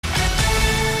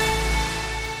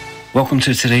Welcome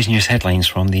to today's news headlines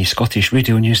from the Scottish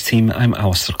Radio News team. I'm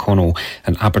Alistair Connell.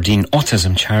 An Aberdeen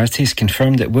autism charity has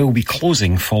confirmed it will be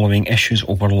closing following issues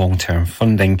over long-term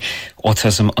funding.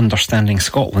 Autism Understanding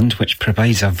Scotland, which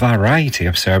provides a variety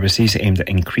of services aimed at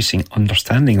increasing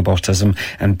understanding of autism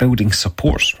and building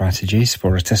support strategies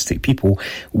for autistic people,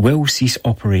 will cease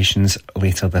operations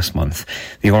later this month.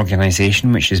 The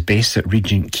organisation, which is based at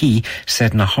Regent Quay,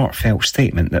 said in a heartfelt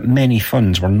statement that many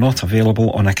funds were not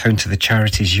available on account of the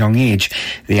charity's young age.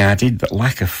 They added that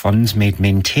lack of funds made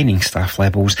maintaining staff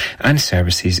levels and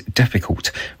services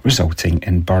difficult, resulting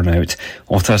in burnout.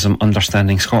 Autism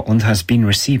Understanding Scotland has been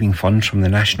receiving funds from the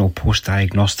National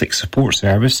Post-Diagnostic Support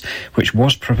Service, which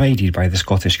was provided by the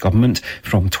Scottish Government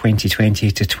from 2020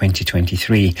 to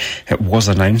 2023. It was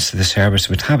announced the service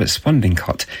would have its funding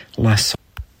cut last summer.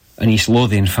 An East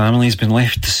Lothian family has been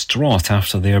left distraught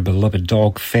after their beloved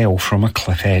dog fell from a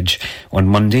cliff edge. On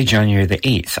Monday, January the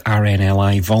 8th,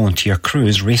 RNLI volunteer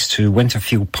crews raced to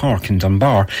Winterfield Park in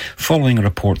Dunbar following a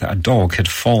report that a dog had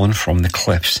fallen from the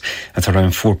cliffs. At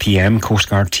around 4 p.m, Coast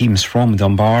Guard teams from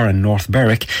Dunbar and North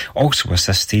Berwick also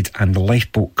assisted, and the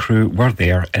lifeboat crew were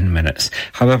there in minutes.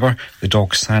 However, the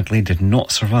dog sadly did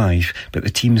not survive, but the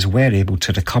teams were able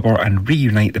to recover and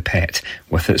reunite the pet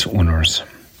with its owners.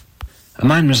 A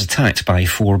man was attacked by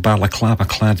 4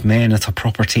 balaclava-clad men at a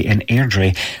property in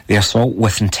Airdrie. The assault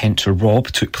with intent to rob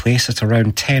took place at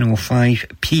around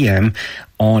 10:05 p.m.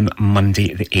 on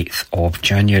Monday the 8th of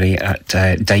January at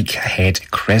Dyke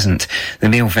Head Crescent. The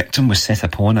male victim was set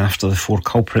upon after the 4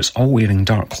 culprits, all wearing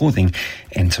dark clothing,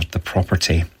 entered the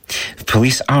property. The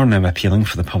police are now appealing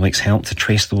for the public's help to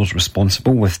trace those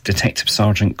responsible, with Detective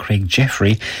Sergeant Craig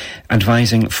Jeffrey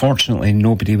advising fortunately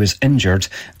nobody was injured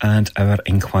and our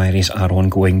inquiries are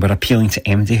ongoing. We're appealing to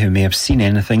anybody who may have seen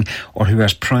anything or who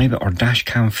has private or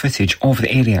dashcam footage of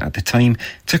the area at the time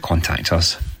to contact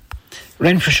us.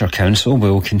 Renfrewshire Council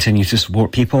will continue to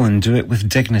support people and do it with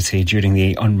dignity during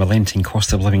the unrelenting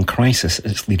cost of living crisis,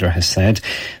 its leader has said.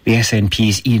 The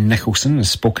SNP's Ian Nicholson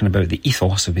has spoken about the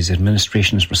ethos of his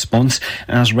administration's response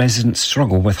as residents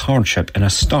struggle with hardship in a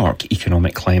stark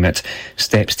economic climate.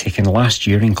 Steps taken last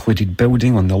year included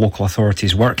building on the local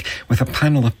authority's work with a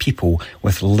panel of people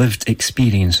with lived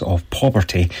experience of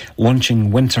poverty, launching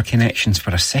winter connections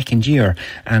for a second year,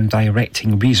 and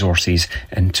directing resources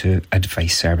into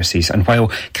advice services. And while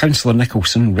Councillor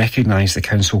Nicholson recognised the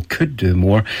council could do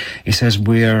more, he says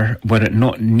were it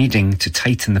not needing to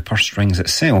tighten the purse strings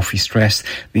itself, he stressed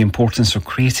the importance of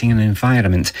creating an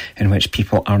environment in which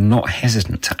people are not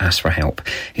hesitant to ask for help.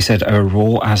 He said our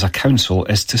role as a council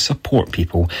is to support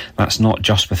people. That's not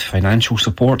just with financial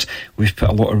support. We've put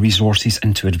a lot of resources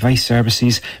into advice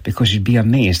services because you'd be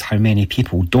amazed how many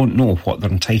people don't know what they're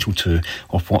entitled to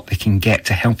or what they can get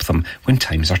to help them when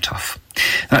times are tough.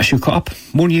 That's you caught up.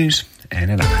 More news in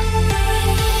an hour.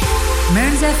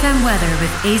 Mearns FM weather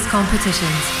with Ace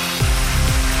Competitions.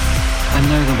 And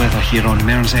now the weather here on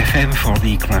Mearns FM for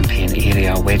the Grampian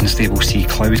area. Wednesday will see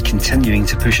cloud continuing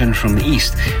to push in from the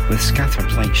east with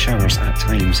scattered light showers at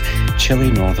times.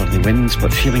 Chilly northerly winds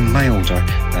but feeling milder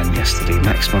than yesterday.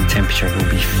 Maximum temperature will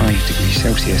be 5 degrees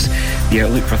Celsius. The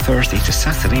outlook for Thursday to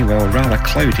Saturday, well, rather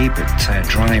cloudy but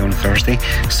dry on Thursday.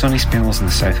 Sunny spells in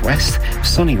the southwest.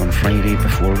 Sunny on Friday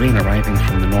before rain arriving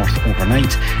from the north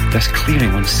overnight. This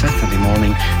clearing on Saturday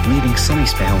morning, leaving sunny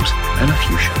spells and a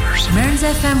few showers. Mearns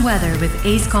FM weather with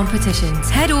Ace Competitions.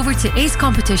 Head over to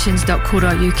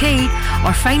acecompetitions.co.uk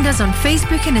or find us on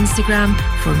Facebook and Instagram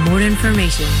for more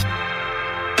information.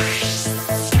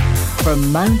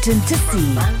 From mountain to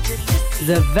sea,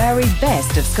 the very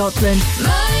best of Scotland.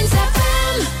 Mearns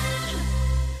FM.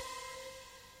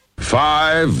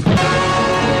 5,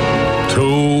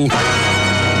 2,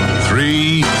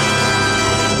 3,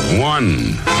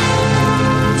 1,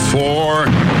 4.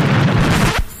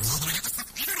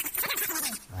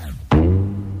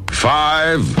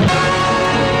 5,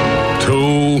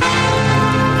 2,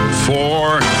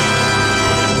 4,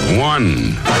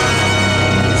 1,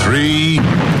 3.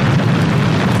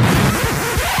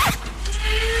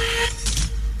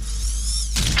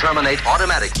 Terminate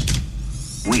automatic.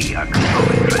 We are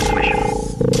controlling transmission.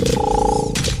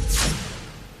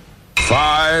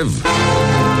 5,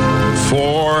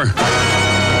 4,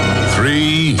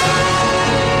 3,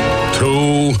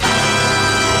 2,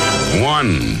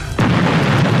 1.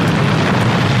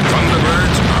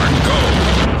 Thunderbirds are go.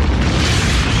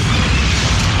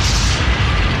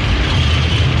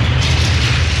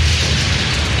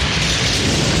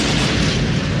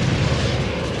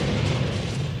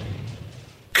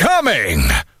 Coming!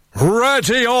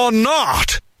 Ready or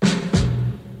not!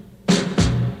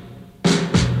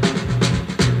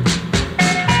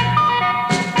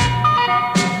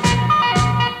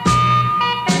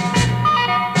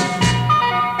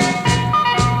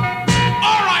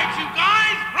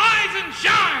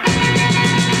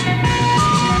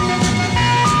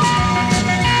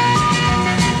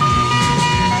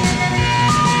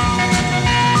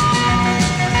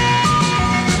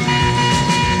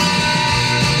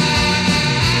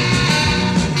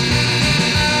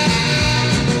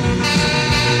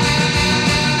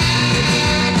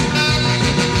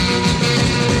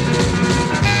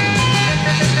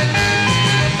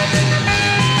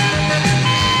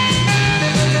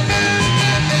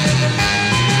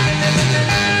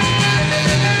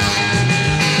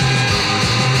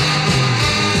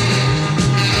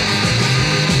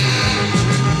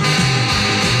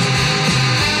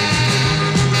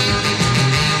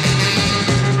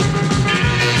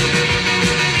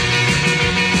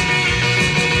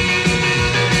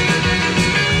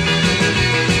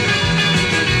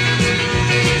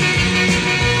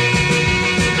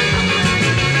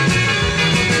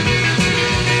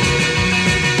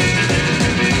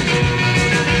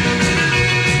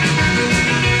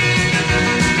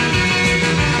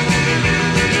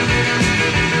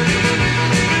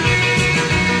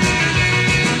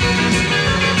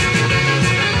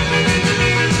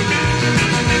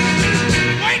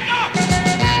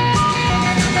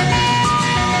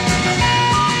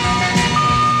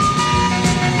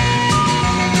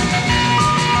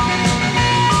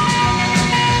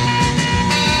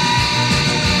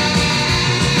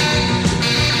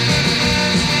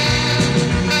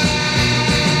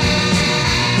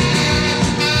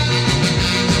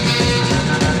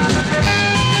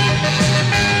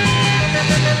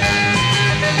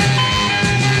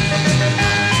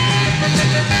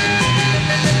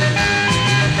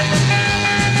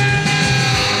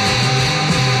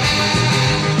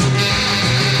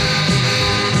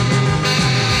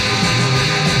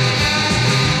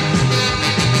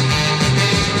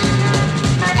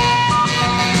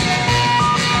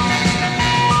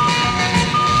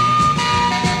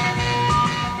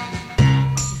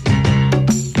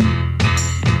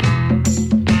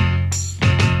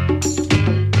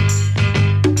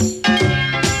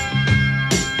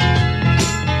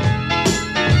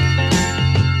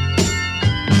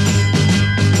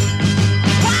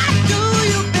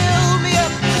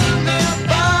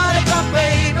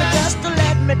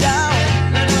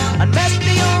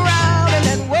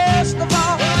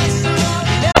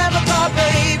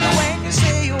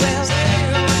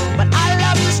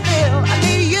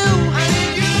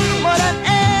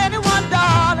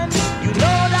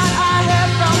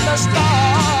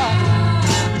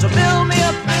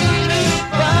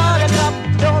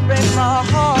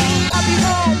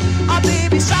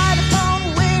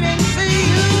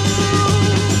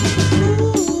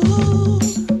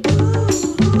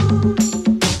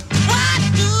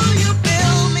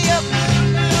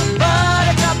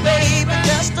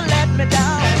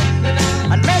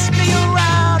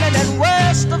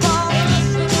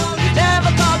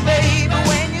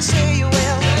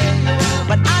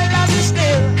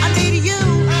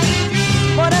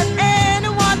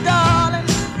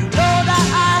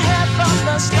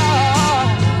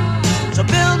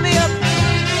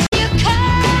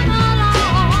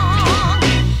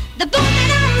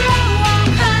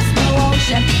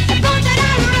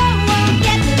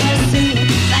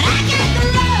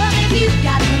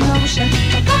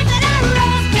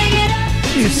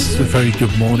 very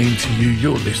good morning to you.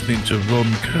 You're listening to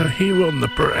Ron Kerr here on the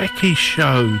Brekkie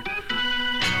Show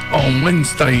on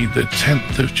Wednesday the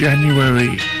 10th of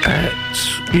January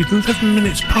at 11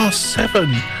 minutes past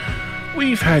 7.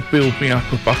 We've had Build Me Up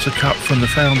a Buttercup from the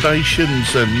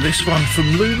Foundations and this one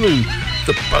from Lulu,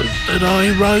 The Boat That I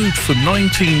Rode from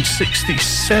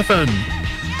 1967.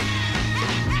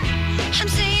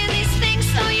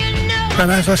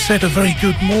 And as I said, a very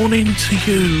good morning to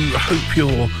you. I hope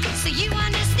you're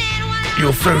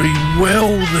very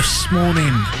well this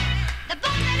morning.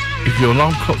 If your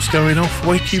alarm clock's going off,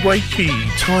 wakey wakey,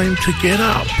 time to get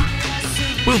up.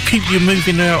 We'll keep you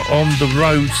moving out on the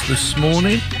roads this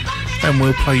morning and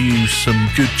we'll play you some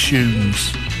good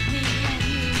tunes.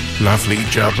 Lovely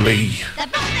jubbly.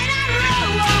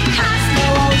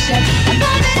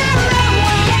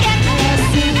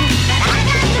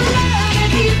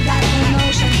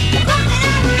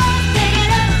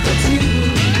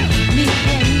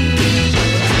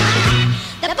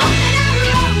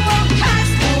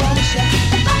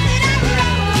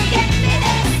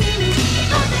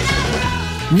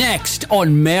 Next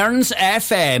on Mearns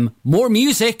FM, more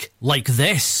music like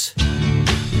this.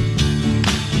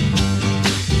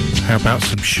 How about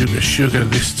some sugar, sugar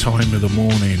this time of the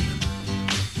morning?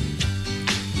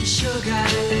 Sugar,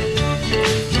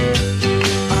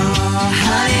 oh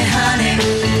honey, honey,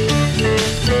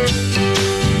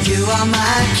 you are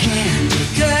my candy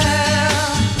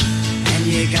girl, and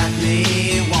you got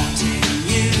me wanting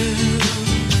you,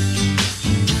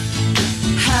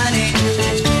 honey.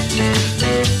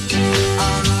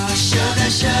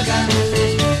 Sugar,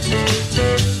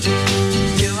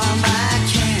 you are my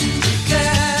candy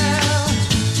girl,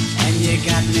 and you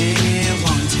got me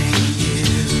wanting you.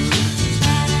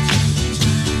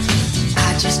 I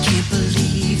just can't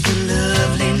believe the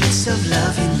loveliness of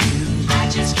loving you. I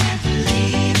just can't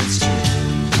believe it's true.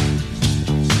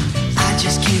 I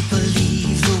just can't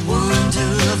believe the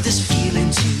wonder of this feeling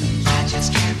too. I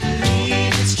just can't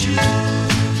believe it's true.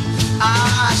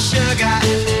 Ah, sugar.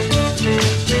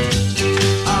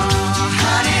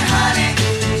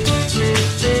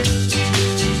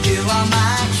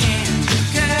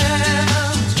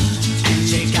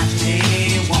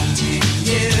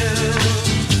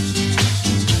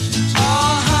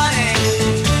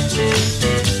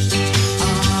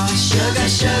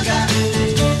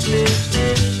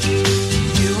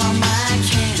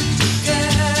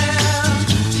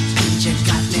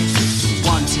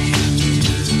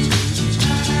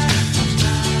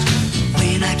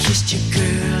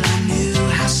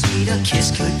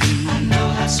 Kiss could be. I know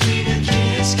how sweet a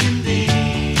kiss can be.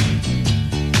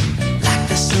 Like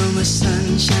the summer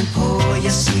sunshine, pour your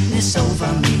sweetness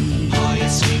over me. Pour your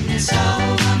sweetness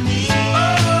over me.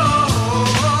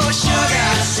 Oh,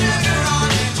 sugar, sugar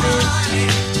on it, honey.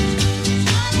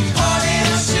 Pour a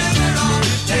little sugar on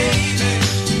it, baby.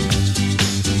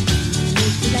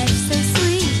 Life's so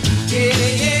sweet. Yeah,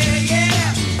 yeah,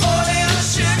 yeah. Pour a little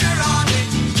sugar on it.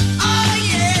 Oh,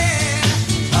 yeah.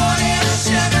 Pour a little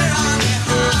sugar on it.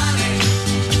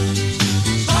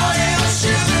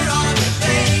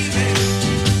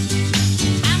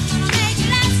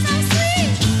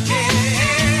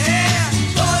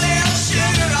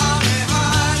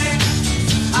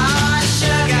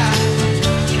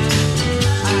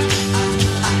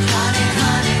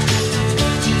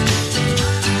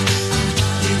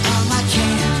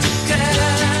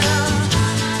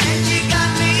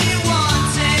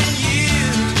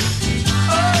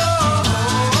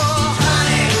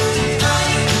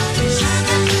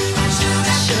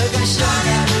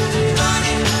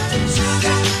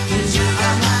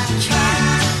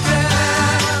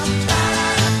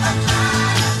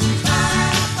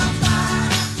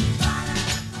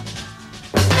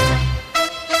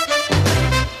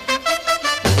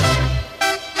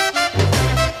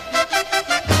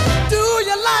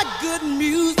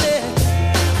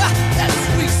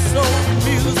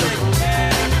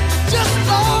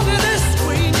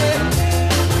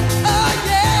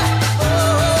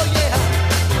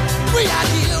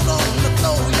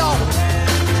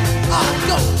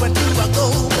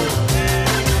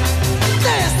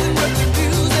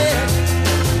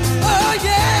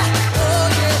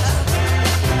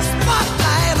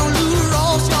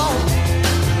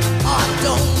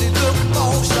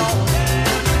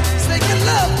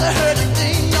 Hurt it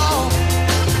in your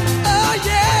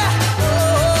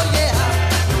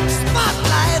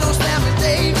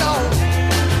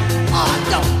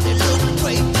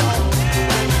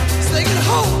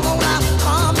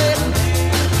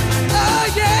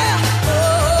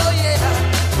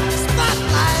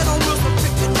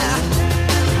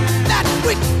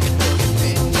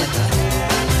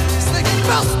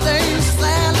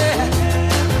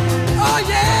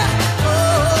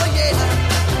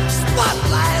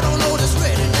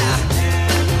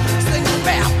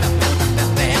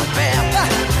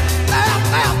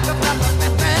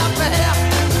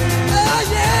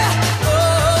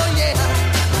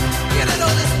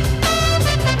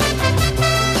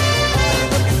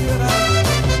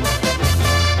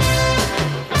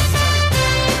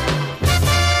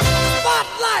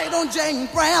James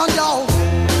Brown, y'all.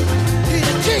 He's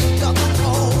the king of the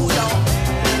road, y'all.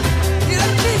 He's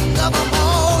the king of them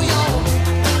all, y'all.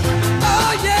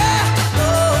 Oh yeah,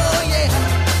 oh yeah.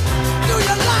 Do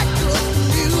you like good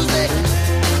music?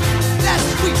 That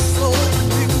sweet soul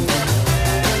music.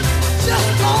 Just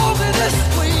call me this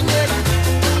swing it.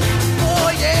 Oh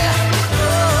yeah,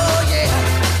 oh yeah.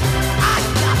 I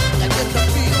got to get the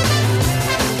feeling.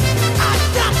 I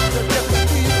got to get the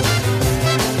feeling.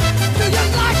 Do you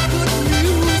like good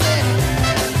music?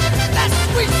 That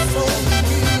sweet soul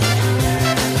music.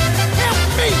 Help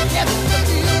me get the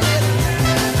feeling.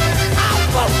 I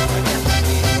won't forget the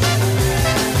feeling.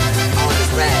 On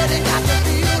this ready, got the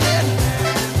feeling.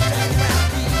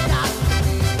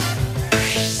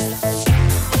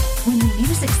 When the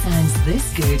music sounds this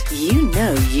good, you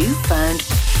know you found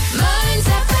Mearns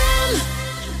FM.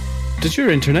 Does your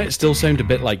internet still sound a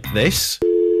bit like this?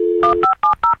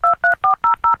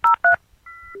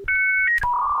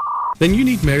 Then you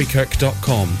need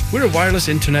Merrykirk.com. We're a wireless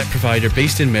internet provider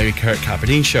based in Merrykirk,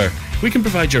 Aberdeenshire. We can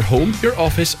provide your home, your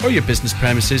office or your business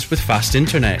premises with fast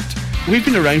internet. We've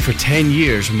been around for 10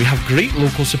 years and we have great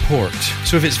local support.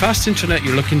 So if it's fast internet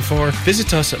you're looking for,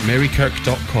 visit us at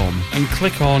Merrykirk.com and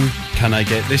click on Can I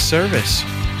Get This Service?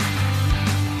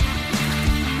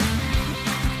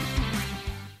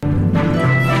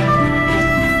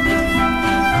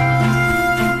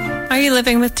 Are you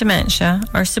living with dementia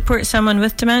or support someone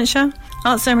with dementia?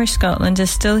 Alzheimer's Scotland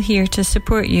is still here to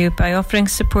support you by offering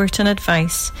support and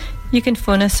advice. You can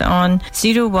phone us on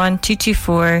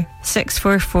 01224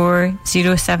 644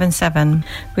 077.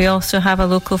 We also have a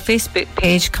local Facebook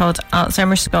page called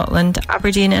Alzheimer's Scotland,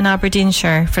 Aberdeen and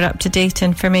Aberdeenshire for up-to-date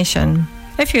information.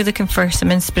 If you're looking for some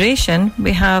inspiration,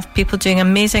 we have people doing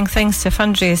amazing things to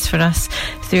fundraise for us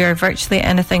through our Virtually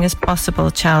Anything is Possible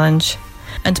challenge.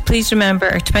 And please remember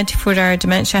our 24-hour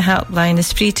dementia helpline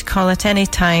is free to call at any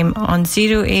time on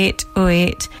 0808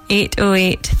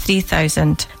 808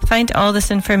 3000. Find all this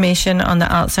information on the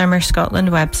Alzheimer's Scotland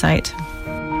website.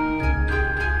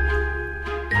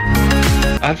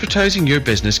 Advertising your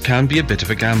business can be a bit of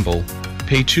a gamble.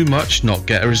 Pay too much, not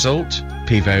get a result.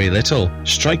 Pay very little,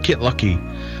 strike it lucky.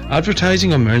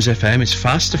 Advertising on Mearns FM is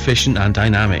fast, efficient and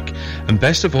dynamic, and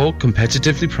best of all,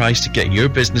 competitively priced to get your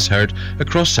business heard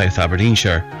across South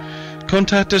Aberdeenshire.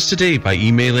 Contact us today by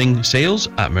emailing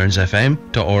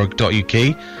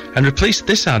sales@mearnsfm.org.uk and replace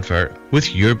this advert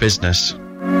with your business.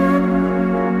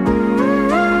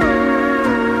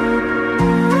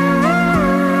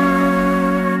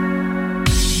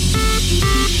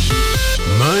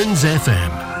 Mearns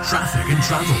FM, traffic and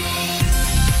travel.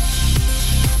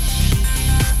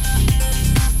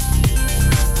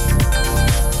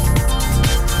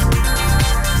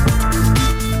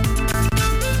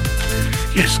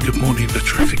 Yes, good morning. The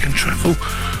traffic and travel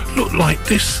look like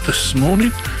this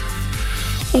morning.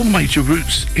 All major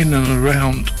routes in and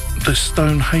around the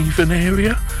Stonehaven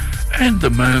area and the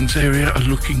Mearns area are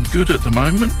looking good at the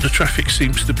moment. The traffic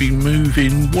seems to be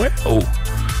moving well.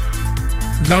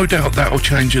 No doubt that'll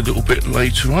change a little bit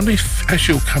later on if, as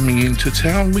you're coming into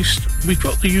town, we've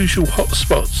got the usual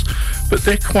hotspots, but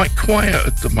they're quite quiet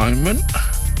at the moment.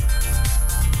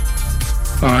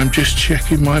 I'm just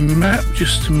checking my map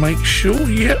just to make sure.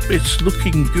 Yep, it's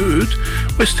looking good.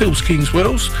 West Hills, Kings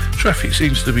Wells, traffic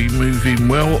seems to be moving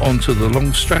well onto the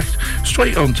Longstract,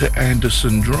 straight onto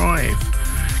Anderson Drive.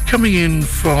 Coming in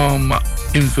from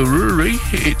Inverurie,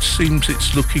 it seems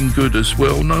it's looking good as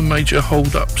well. No major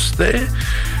hold-ups there.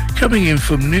 Coming in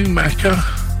from Newmarket,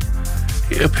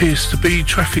 it appears to be,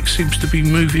 traffic seems to be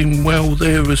moving well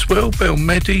there as well.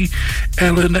 Belmedi,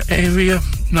 Ellen area,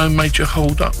 no major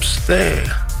hold-ups there.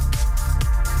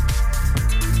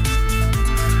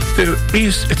 There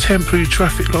is a temporary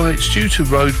traffic lights due to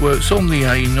roadworks on the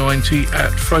A90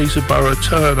 at Fraserburgh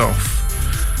turnoff.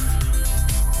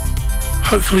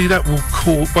 Hopefully that won't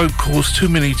cause too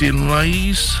many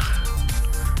delays.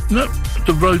 No,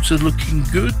 the roads are looking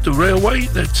good. The railway,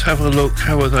 let's have a look.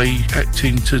 How are they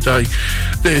acting today?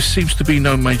 There seems to be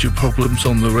no major problems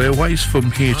on the railways from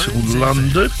here to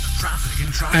London.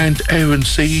 And Air and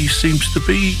Sea seems to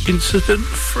be incident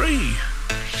free.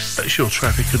 That's your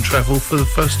traffic and travel for the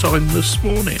first time this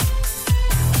morning.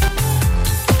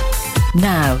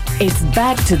 Now, it's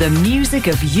back to the music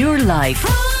of your life.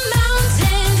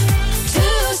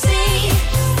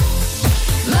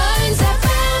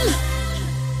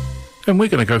 And we're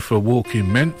going to go for a walk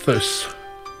in Memphis.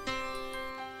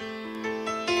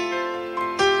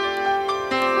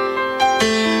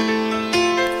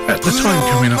 At the time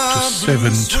coming up to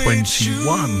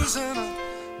 7:21.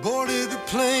 Boarded the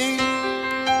plane,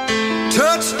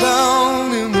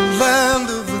 touchdown in the land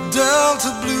of the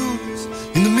Delta Blues,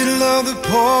 in the middle of of the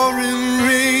pouring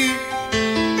rain.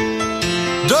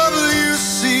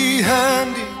 W.C.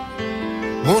 Handy,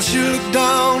 won't you look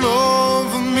down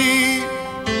over me?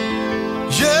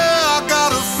 Yeah, I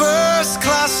got a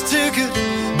first-class ticket,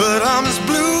 but I'm as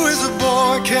blue as a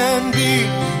boy can be.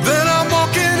 Then I'm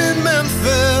walking in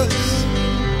Memphis,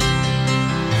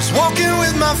 just walking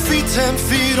with my feet 10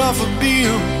 feet off a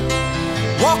beam.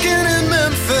 Walking in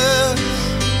Memphis,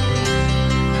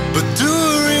 but do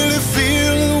I really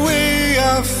feel the way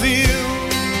I feel?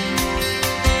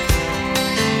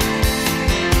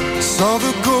 Saw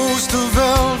the ghost of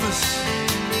Elvis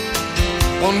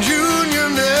on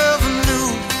Union Avenue,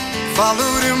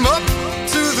 followed him up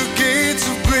to the gates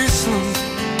of Graceland,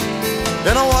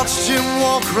 and I watched him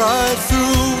walk right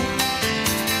through.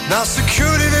 Now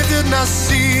security, they did not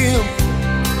see him,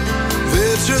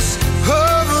 they just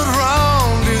hovered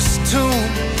round his tomb.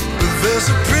 But there's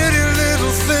a pretty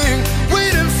little thing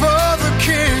waiting for the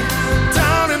king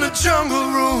down in the jungle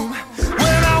room.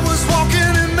 When I was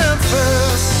walking in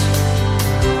Memphis,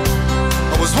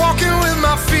 I was walking with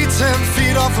my feet 10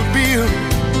 feet off a beam.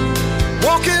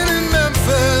 Walking in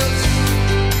Memphis,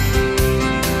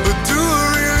 but do I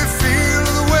really feel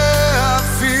the way I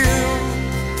feel?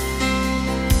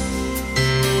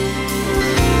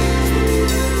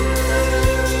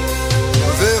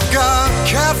 They've got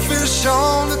catfish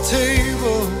on the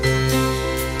table,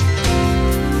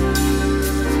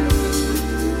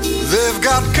 they've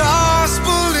got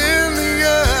gospel in the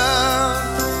air,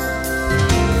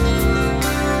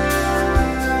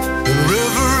 and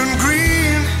Reverend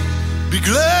Green, be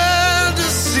glad to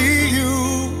see you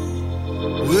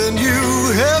when you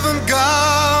haven't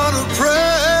got a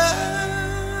prayer.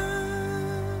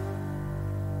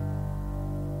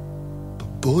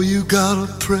 But boy, you got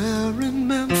a prayer in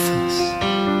Memphis.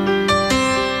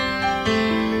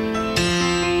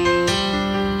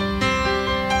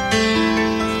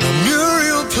 Now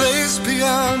Muriel plays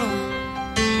piano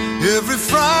every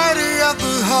Friday at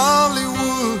the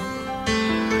Hollywood,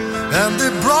 and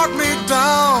they brought me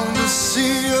down to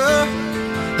see her,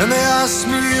 and they asked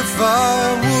me if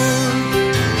I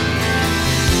would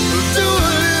do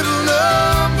a little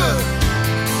number,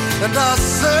 and I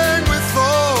sang with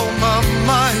all my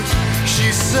might.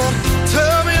 She said,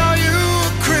 tell me, are you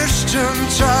a Christian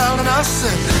child? And I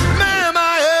said, ma'am,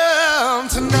 I am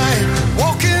tonight.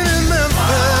 Walking in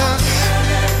Memphis,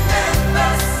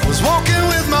 was walking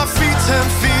with my feet 10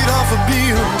 feet off a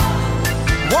beam.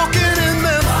 Walking in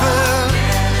Memphis,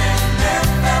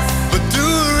 but do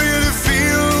I really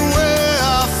feel the way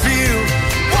I feel?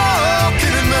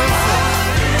 Walking in Memphis,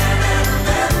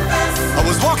 I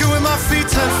was walking with my feet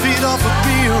 10 feet off a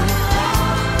beam.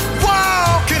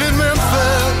 Walking in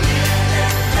Memphis,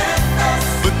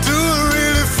 but do I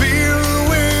really feel the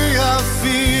way I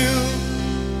feel?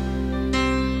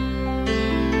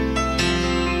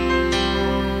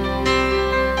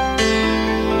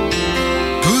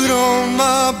 Put on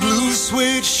my blue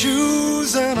suede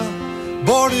shoes and I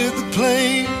boarded the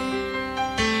plane.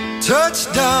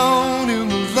 Touched down in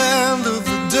the land of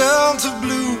the Delta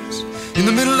Blues, in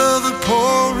the middle of the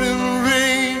pouring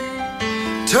rain.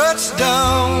 Touched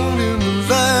down in the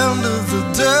land of the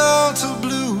Delta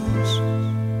Blues,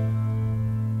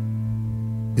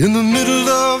 in the middle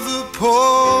of the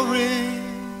pouring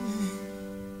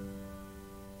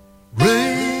rain.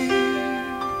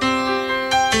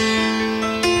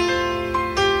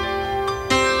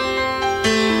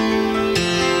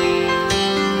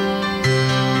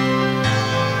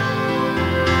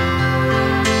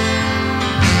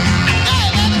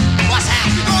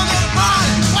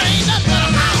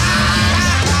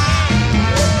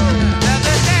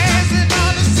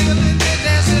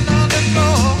 Dancing on the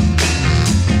floor,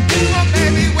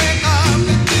 baby, wake up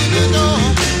and do the door.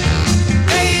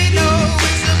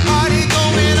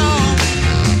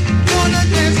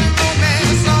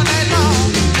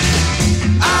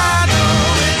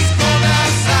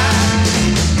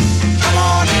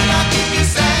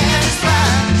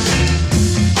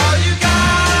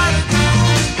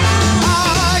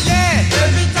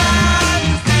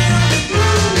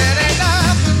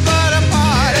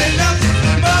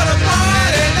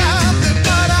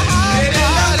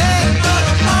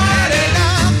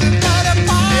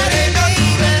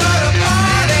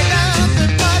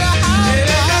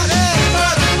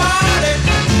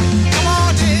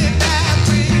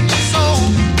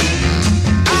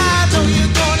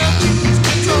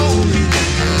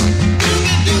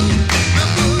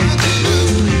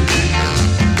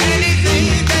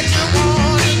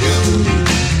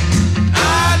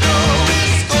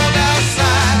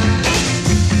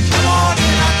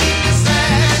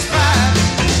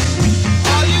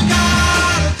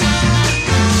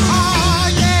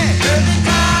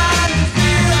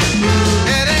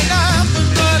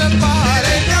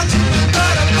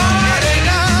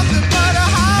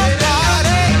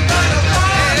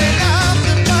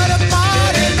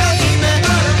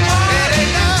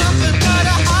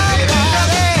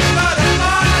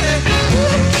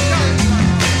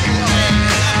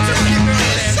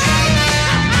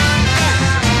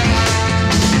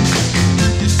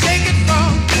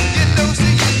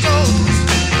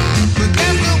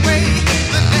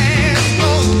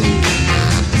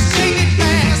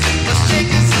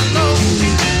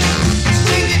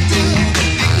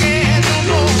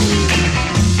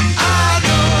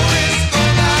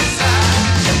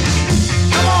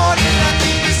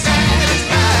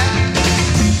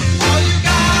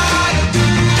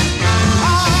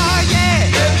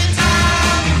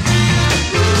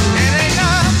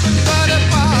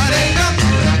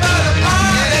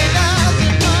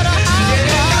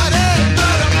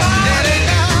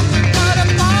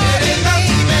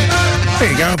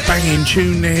 cracking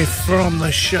tune there from the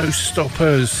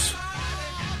Showstoppers.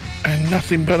 And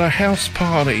Nothing But a House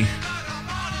Party.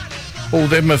 All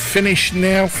them have finished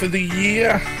now for the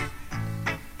year.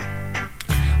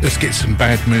 Let's get some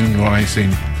Bad Moon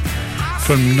Rising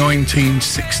from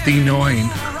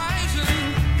 1969.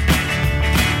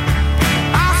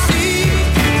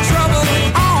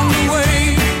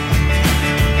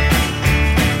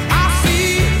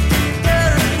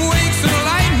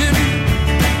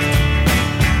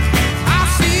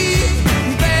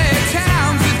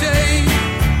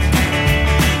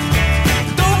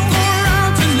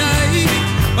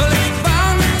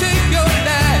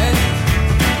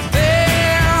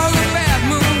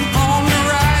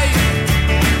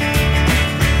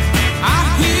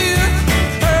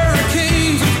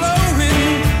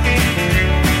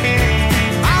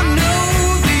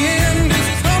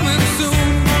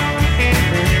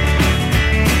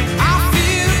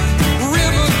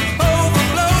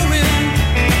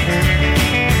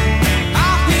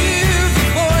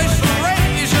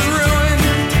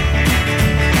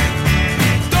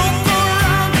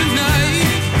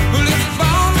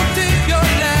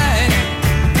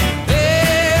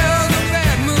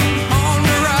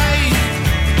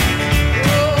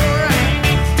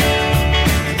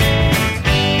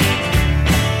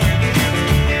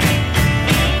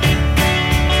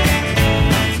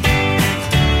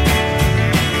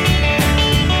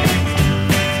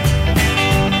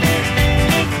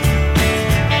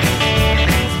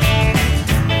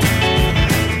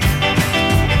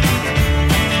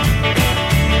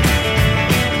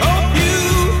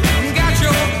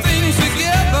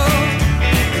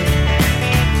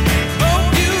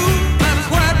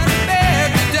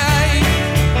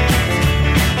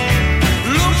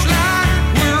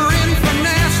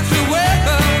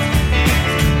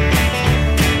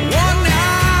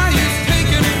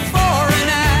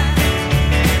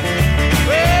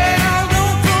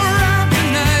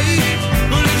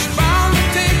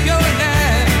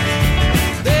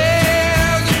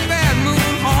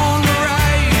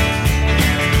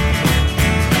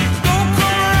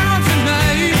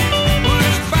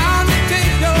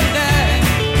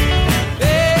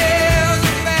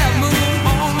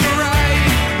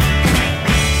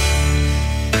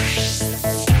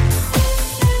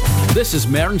 This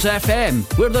is Mearns FM,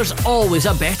 where there's always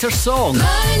a better song.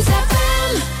 Mearns FM.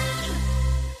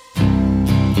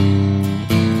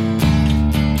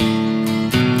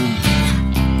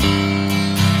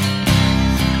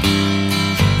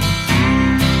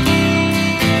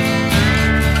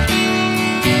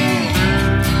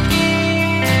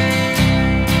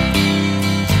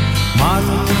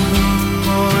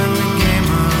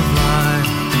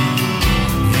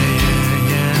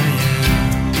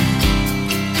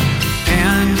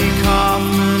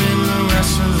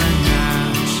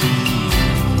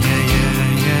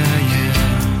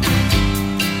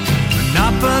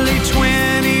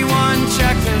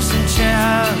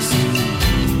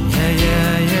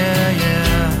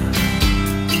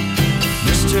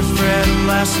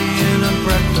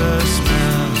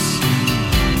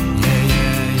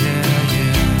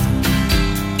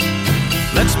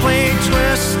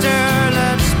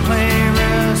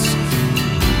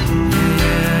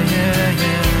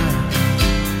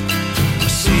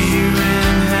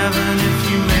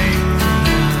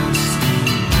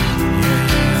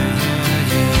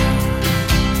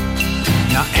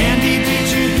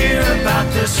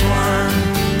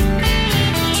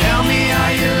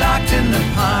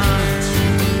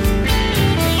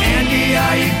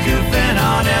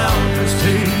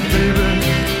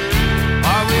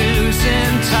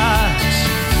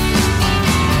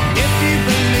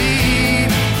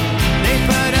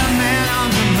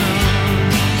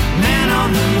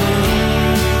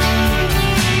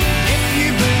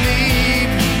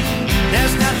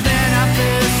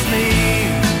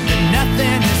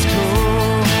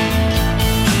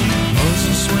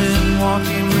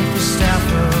 Walking with the staff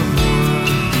of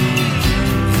wood.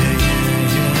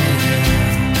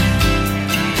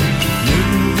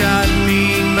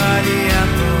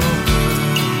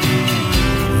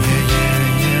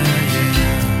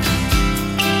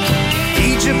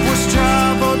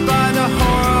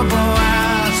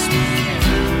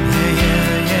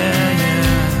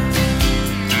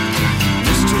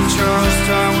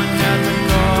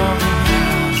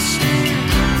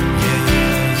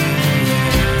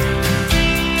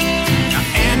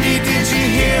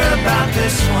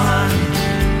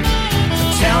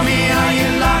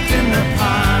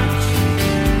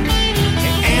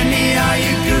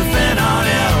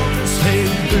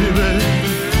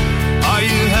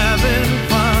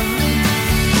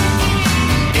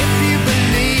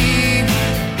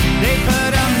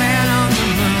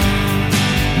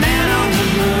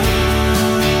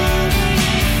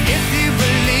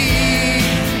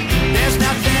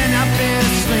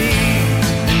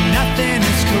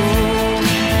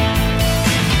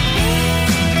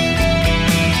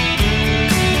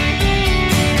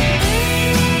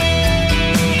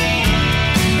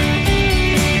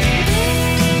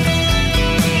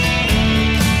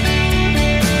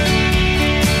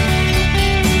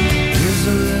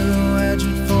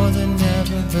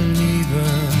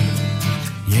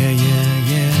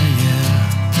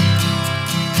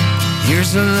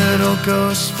 Here's a little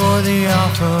ghost for the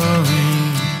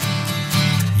offering.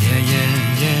 Yeah,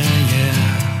 yeah, yeah, yeah.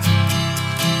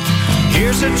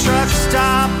 Here's a truck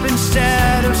stop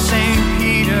instead of St.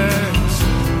 Peter's.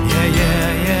 Yeah,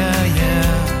 yeah, yeah,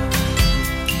 yeah.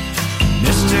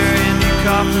 Mr. Andy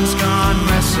Kaufman's gone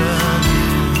wrestling.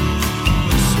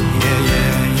 Yeah,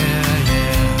 yeah, yeah,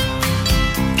 yeah.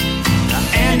 Now,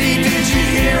 Andy, did you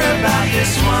hear about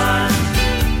this one?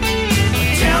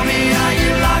 Tell me, are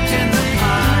you locked in the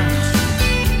pines?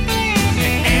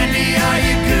 Hey, Andy, are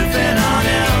you goofing on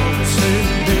Elvis? Hey,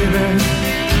 baby,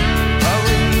 are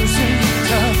we losing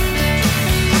tough?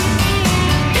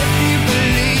 If you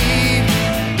believe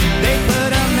they put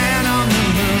a man on the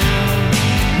moon,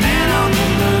 man on the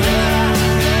moon.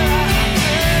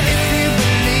 If you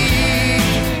believe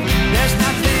there's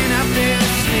nothing up their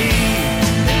sleeve,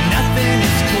 then nothing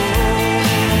is cool.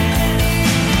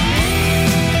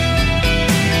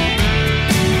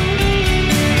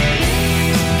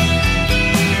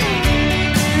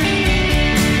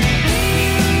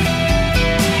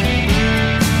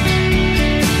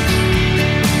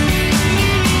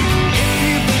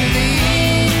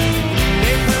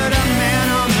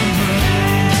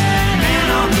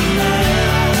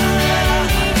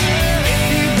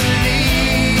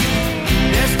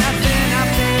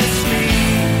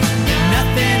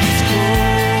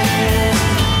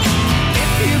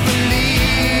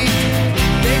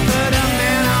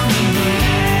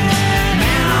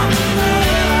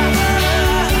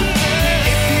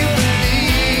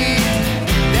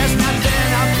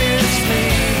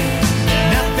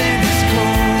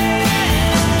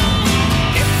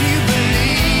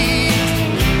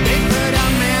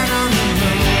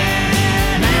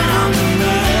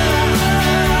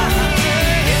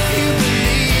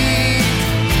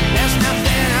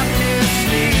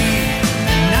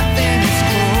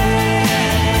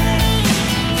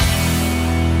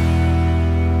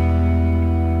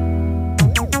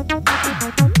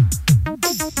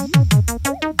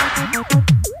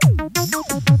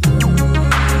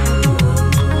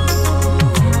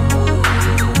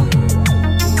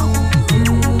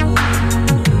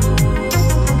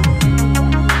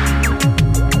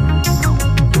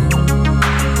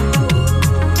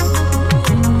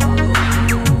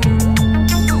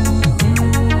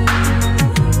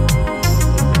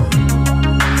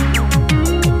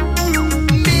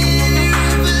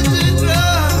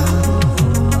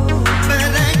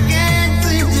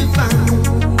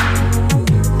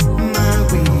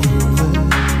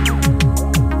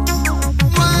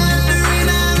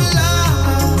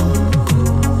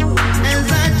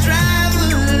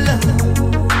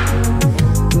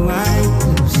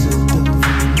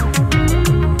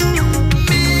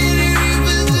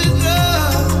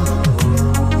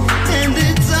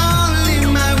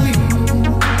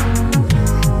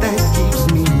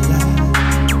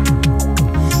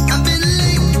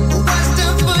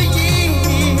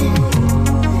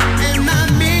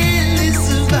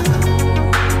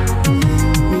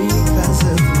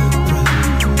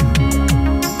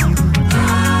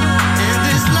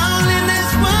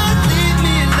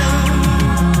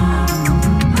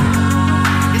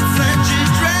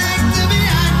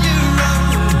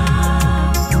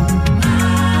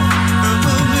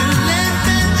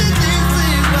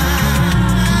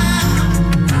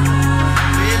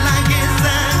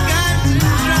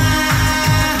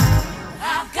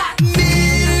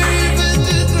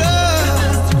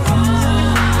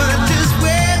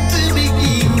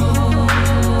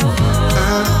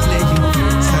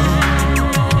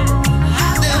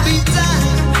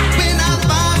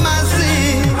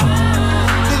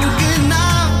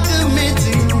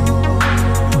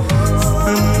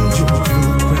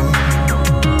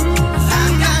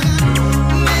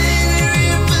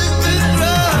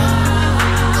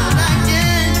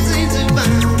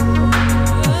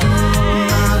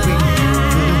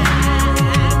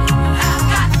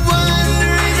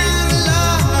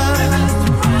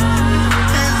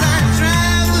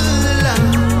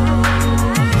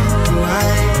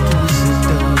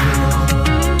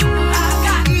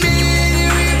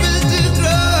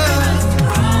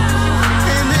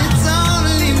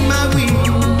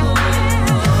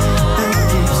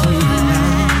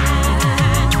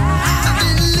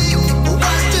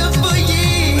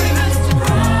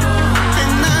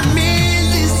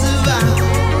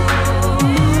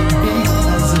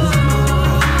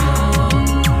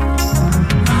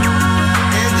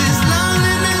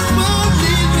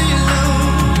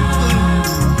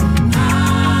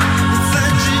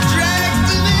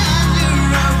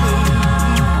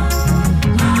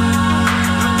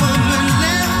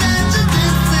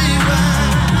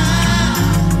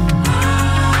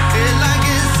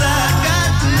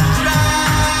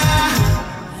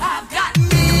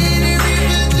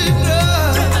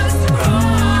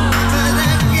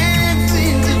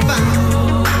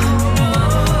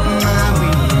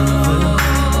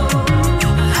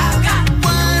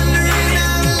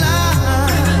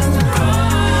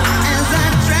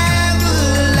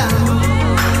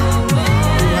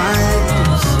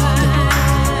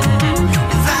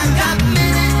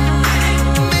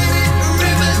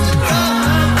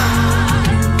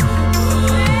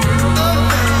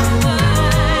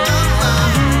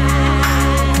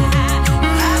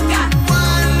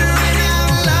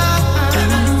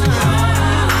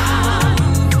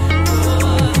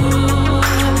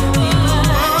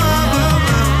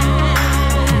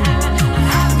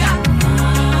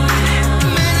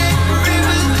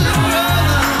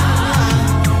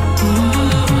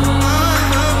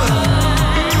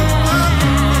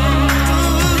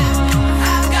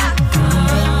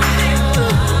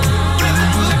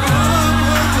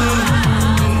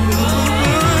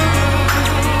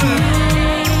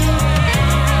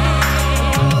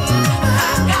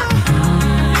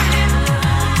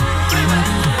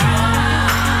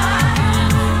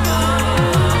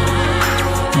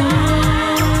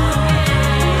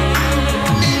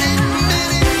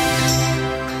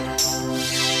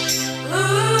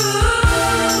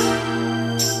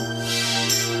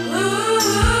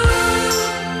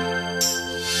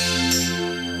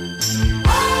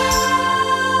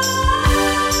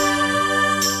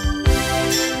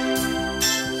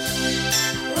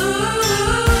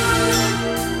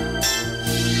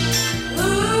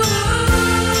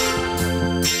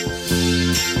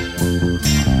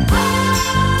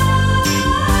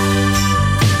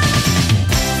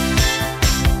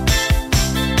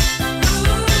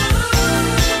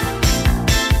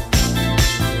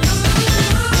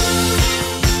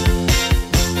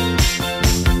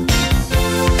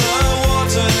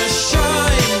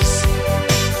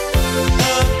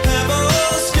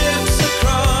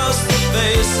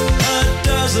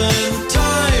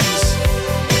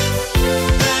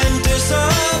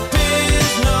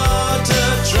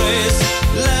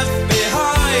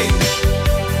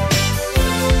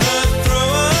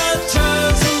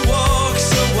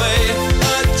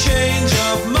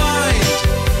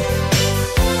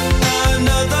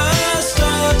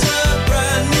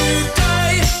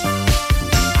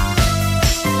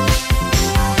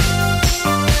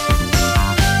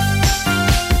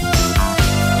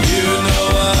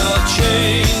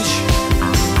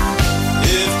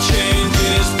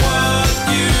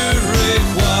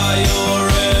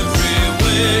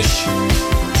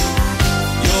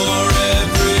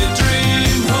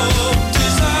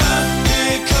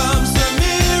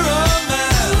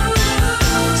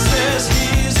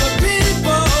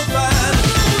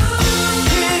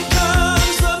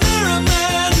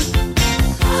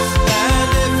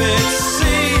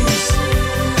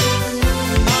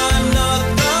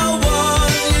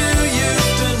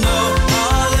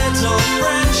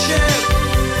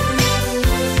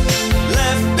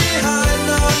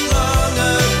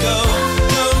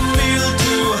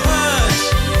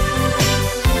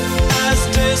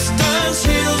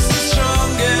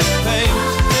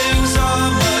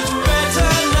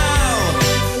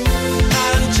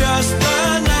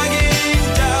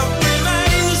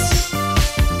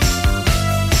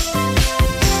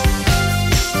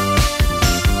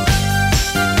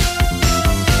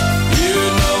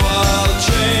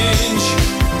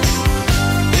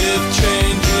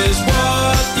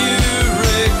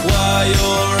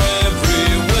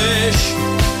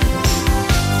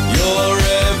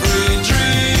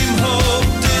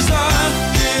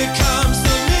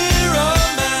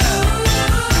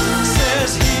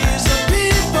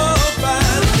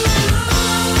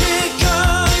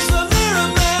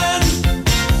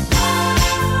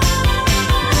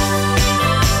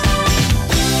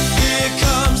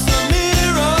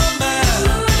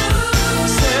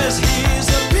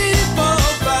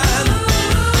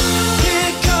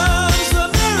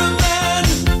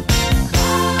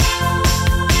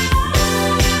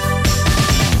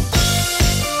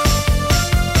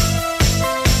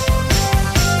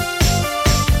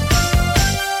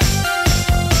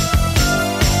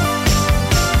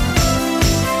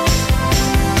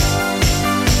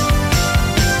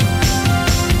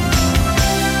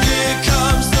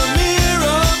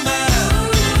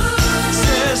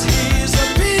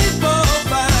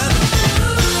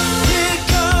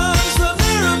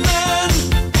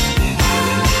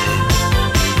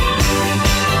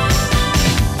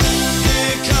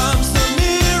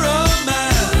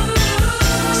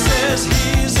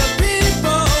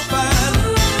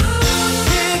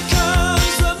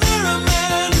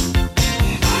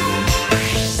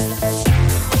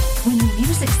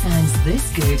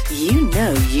 this good, you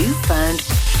know you found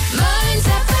Mearns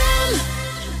FM.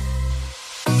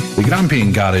 The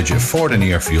Grampian Garage at Ford and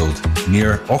Airfield,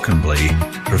 near Auchenblay,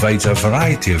 provides a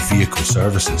variety of vehicle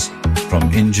services, from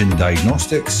engine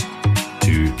diagnostics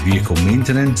to vehicle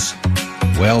maintenance,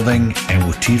 welding,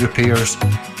 MOT repairs,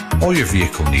 all your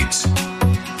vehicle needs.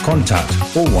 Contact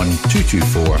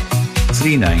 01224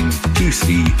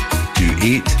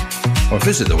 392328 or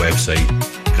visit the website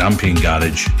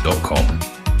grampiangarage.com.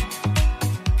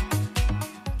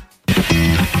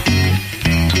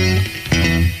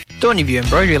 Stoneyview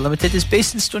Embroidery Limited is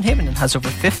based in Stonehaven and has over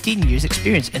 15 years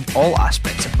experience in all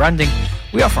aspects of branding.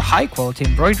 We offer high quality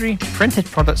embroidery, printed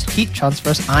products, heat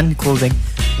transfers and clothing.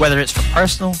 Whether it's for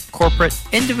personal, corporate,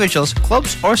 individuals,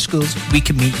 clubs or schools, we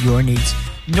can meet your needs.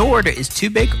 No order is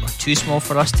too big or too small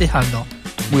for us to handle.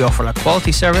 We offer a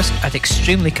quality service at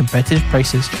extremely competitive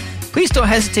prices. Please don't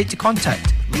hesitate to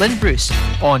contact Lynn Bruce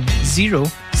on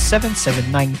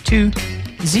 07792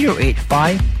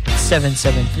 085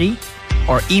 773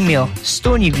 or email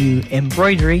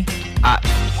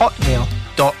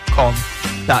stonyviewembroidery@hotmail.com.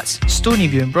 That's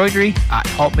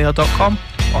stonyviewembroidery@hotmail.com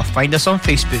or find us on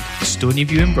Facebook,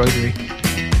 Stonyview Embroidery.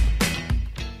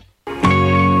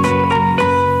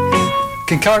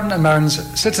 Kincardine and Mearns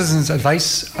Citizens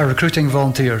Advice are recruiting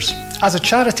volunteers. As a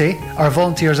charity, our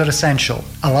volunteers are essential,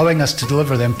 allowing us to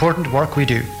deliver the important work we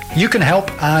do. You can help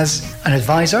as an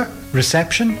advisor,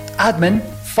 reception, admin,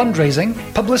 fundraising,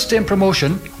 publicity and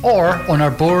promotion, or on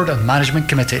our board and management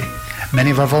committee.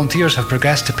 Many of our volunteers have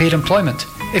progressed to paid employment.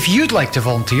 If you'd like to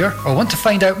volunteer or want to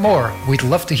find out more, we'd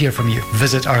love to hear from you.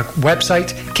 Visit our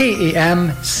website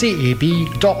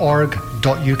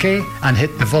kamcab.org.uk and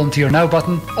hit the Volunteer Now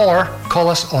button, or call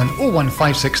us on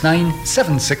 01569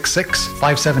 766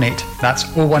 578. That's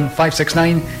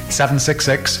 01569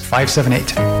 766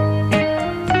 578.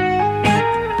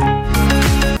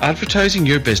 Advertising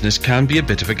your business can be a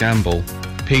bit of a gamble.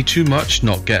 Pay too much,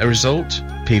 not get a result.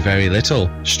 Pay very little,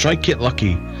 strike it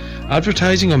lucky.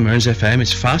 Advertising on Mearns FM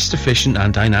is fast, efficient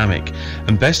and dynamic,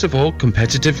 and best of all,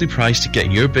 competitively priced to get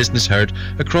your business heard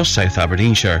across South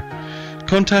Aberdeenshire.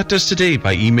 Contact us today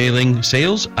by emailing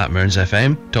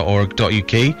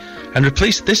sales@mearnsfm.org.uk and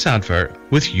replace this advert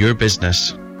with your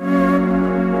business.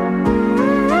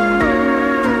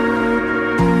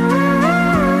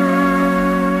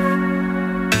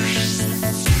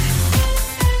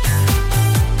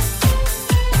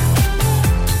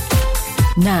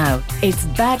 Now, it's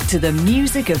back to the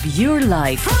music of your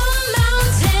life. From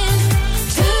mountain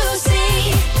to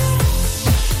sea,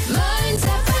 Mearns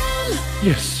FM.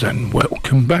 Yes, and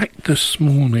welcome back this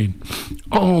morning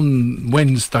on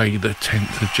Wednesday the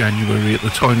 10th of January, at the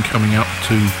time coming up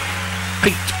to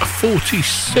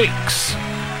 8:46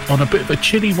 on a bit of a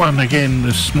chilly one again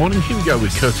this morning. Here we go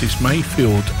with Curtis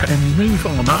Mayfield and Move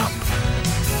On Up.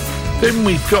 Then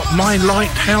we've got My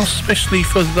Lighthouse, especially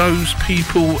for those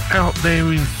people out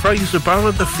there in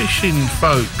Fraserburgh, the fishing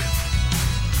folk.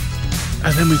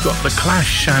 And then we've got The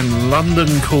Clash and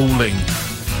London Calling.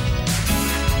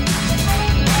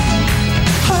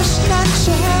 Hush not,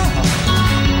 child,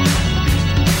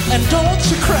 and don't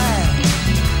you cry.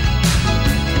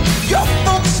 Your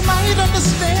folks might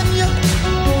understand you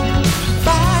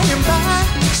by and by.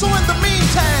 So in the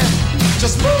meantime,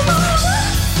 just move on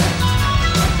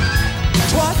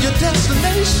toward your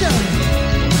destination.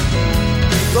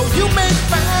 Though you may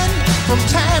find from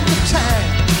time to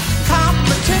time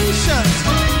complications.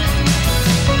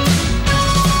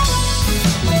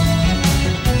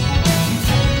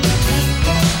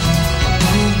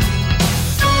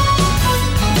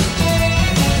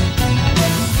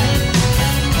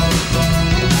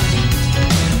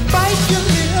 Bite your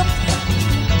lip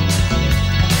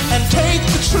and take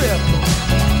the trip.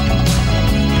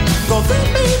 Though there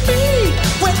may be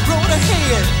wet road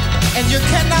ahead and you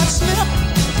cannot slip.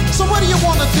 So what do you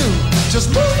want to do? Just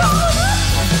move on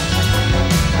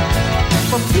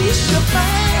from peace your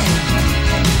mind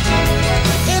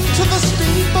into the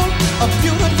steeple of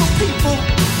beautiful people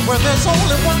where there's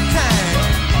only one kind.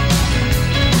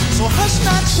 So hush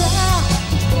not, child,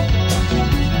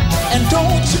 and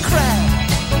don't you cry.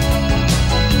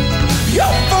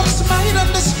 Your folks might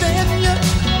understand you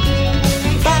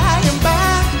by and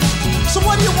by. So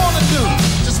what do you want to do?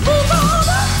 Just move on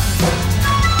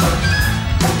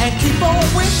and keep on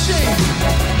wishing.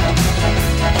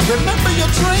 Remember, your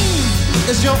dream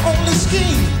is your only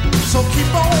scheme. So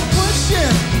keep on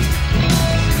pushing.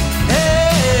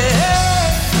 Hey, hey,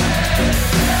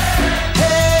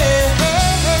 hey,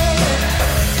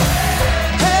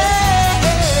 hey,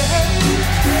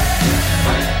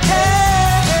 hey, hey.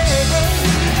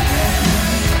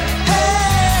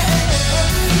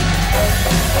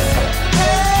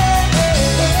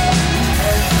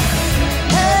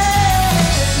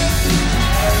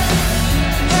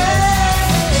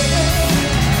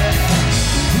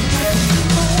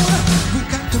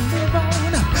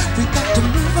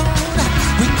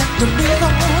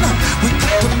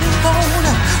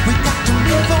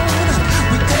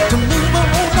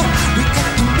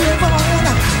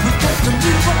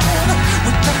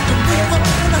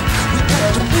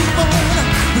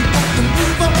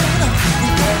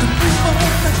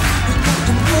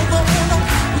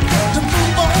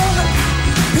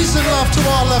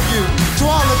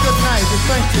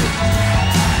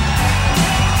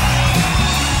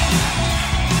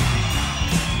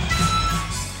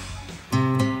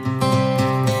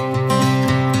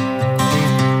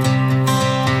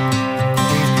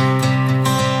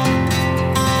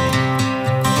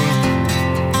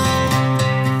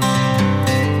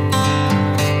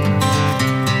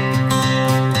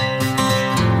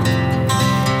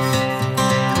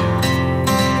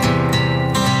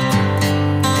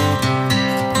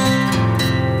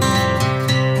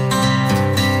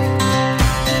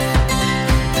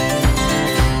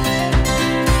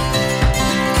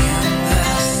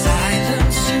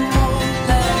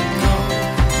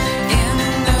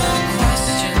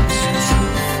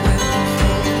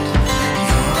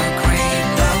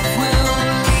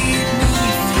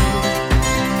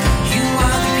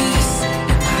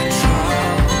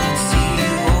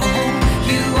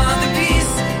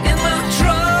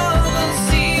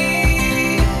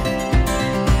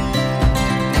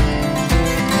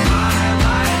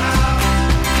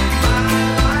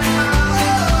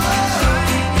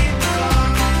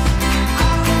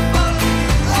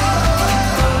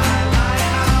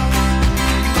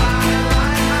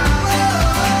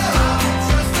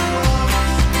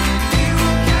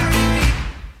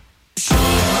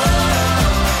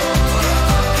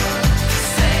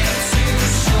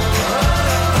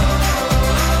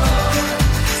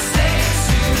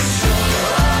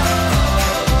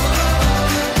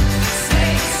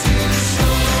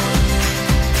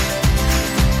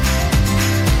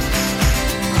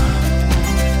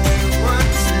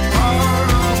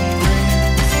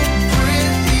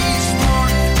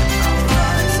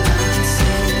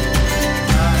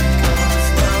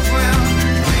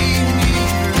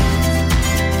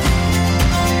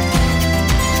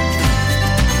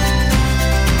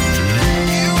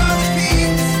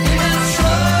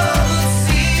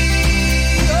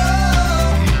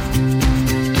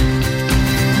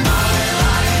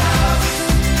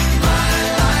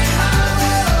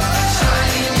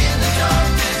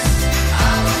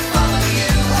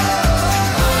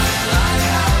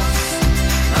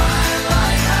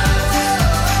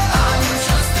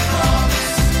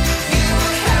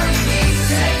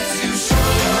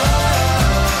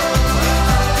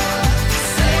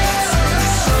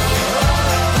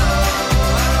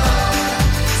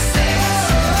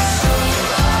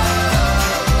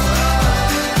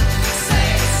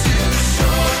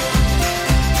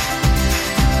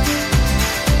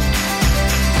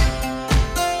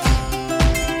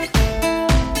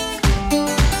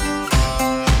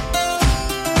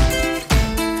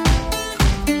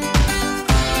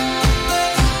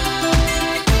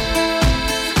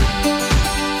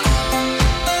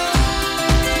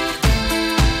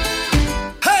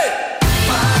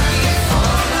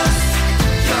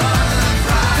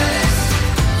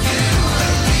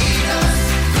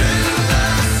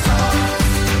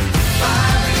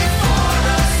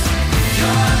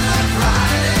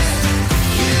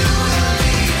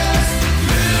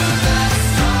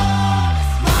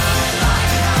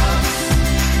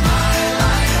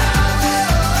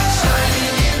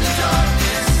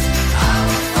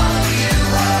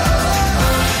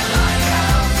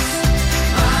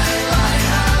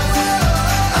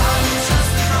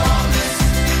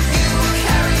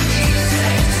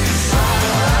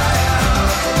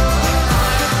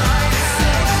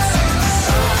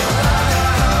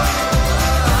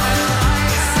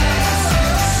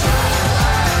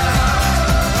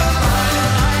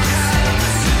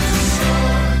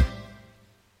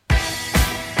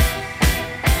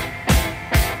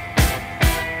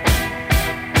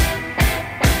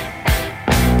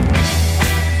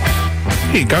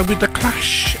 Here you go with The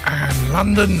Clash and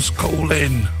London's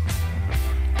Calling.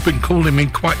 Been calling me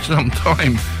quite some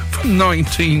time, from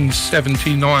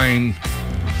 1979.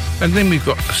 And then we've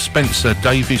got the Spencer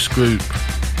Davis Group.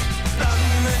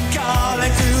 London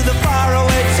calling to the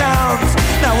faraway towns.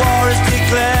 Now war is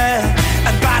declared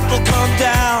and battle come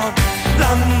down.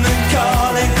 London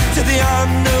calling to the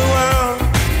underworld.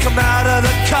 Come out of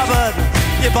the cupboard,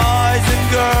 you boys and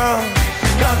girls.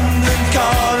 London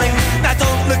calling, now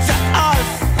don't look to us.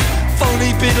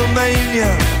 Phony Beatlemania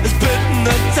has bitten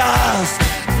the dust.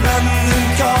 London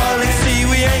calling, see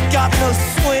we ain't got no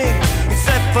swing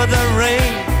except for the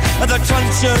rain and the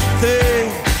truncheon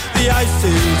thing. The ice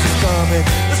age is coming,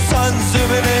 the sun's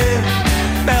zooming in.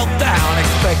 Meltdown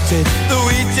expected, the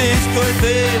wheat is good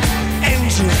thin.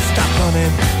 Engines stuck on him,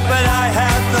 but I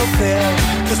have no fear,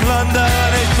 'cause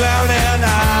London is drowning.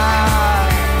 I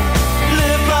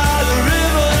live by the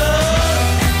river,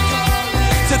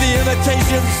 to the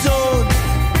imitation zone.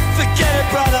 Forget it,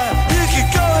 brother, you can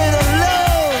go it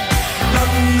alone.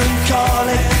 London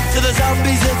calling to the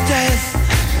zombies of death.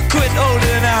 Quit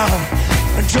holding out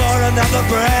and draw another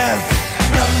breath.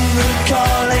 London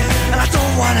calling, and I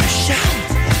don't wanna shout,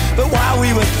 but while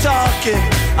we were talking,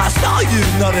 I saw you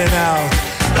nodding out.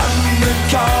 London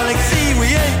calling, see we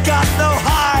ain't got no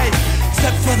hide,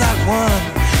 except for that one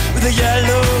with the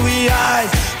yellowy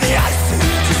eyes. The ice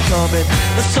age is coming,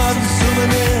 the sun's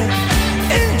zooming in.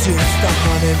 Engines stuck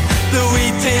on him, the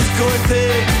wheat is going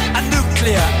big. A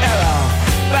nuclear error,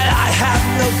 but I have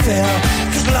no fear,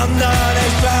 'cause London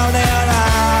is drowning.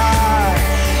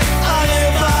 I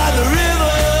live by the river.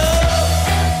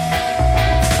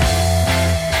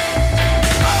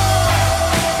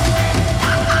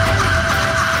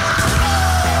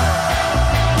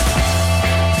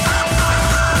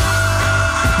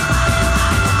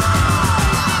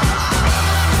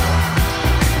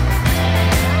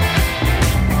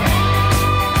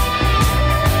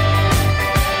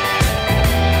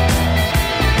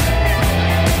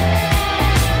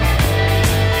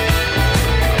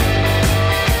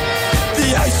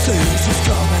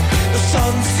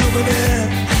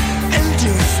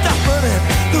 Engines stopping it,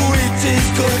 the wheat is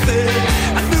going big.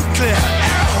 A nuclear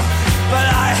error, but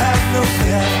I have no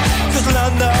fear, 'cause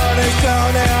London is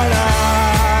drowning.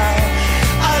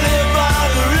 I live by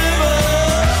the river.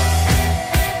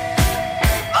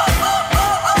 Oh, oh,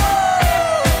 oh, oh.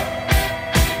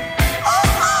 Oh,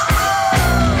 oh,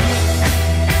 oh.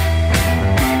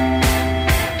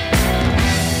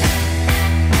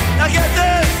 Now get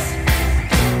this.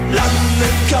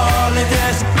 London calling,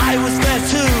 yes, I was there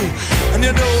too. And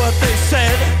you know what they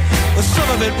said? Well, some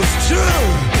of it was true.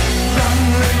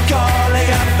 London calling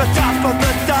at the top of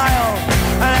the dial.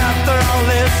 And after all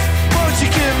this, won't you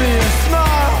give me a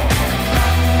smile?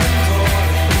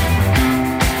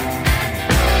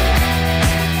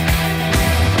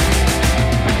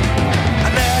 I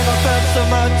never felt so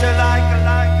much alike.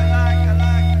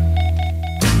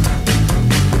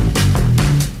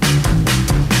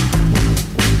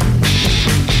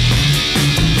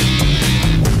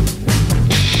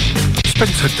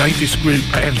 Spencer Davis Group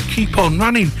and Keep On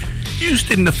Running,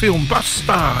 used in the film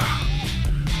Buster.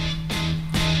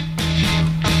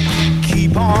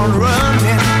 Keep on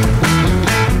running,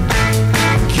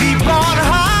 keep on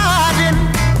hiding.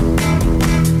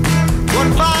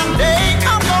 One fine day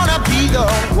I'm gonna be the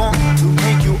one to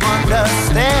make you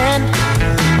understand.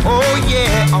 Oh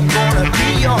yeah, I'm gonna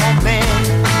be your man.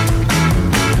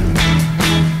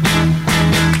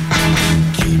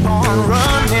 Keep on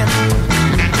running,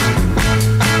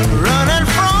 running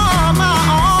from my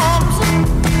arms.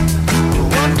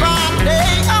 One fine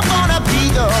day I'm gonna be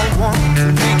the one to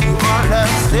make you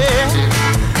understand.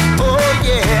 Oh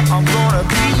yeah, I'm gonna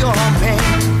be your man.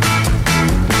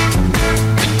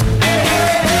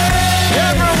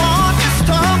 Everyone is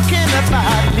talking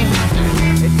about me.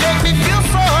 It makes me feel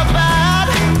so bad.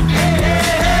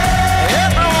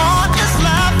 Everyone is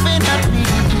laughing at me.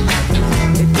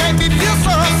 It makes me feel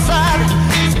so sad.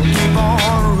 So keep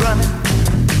on running.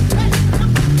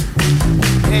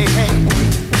 Hey, hey.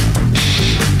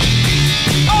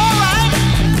 All right.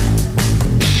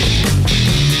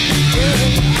 Yeah.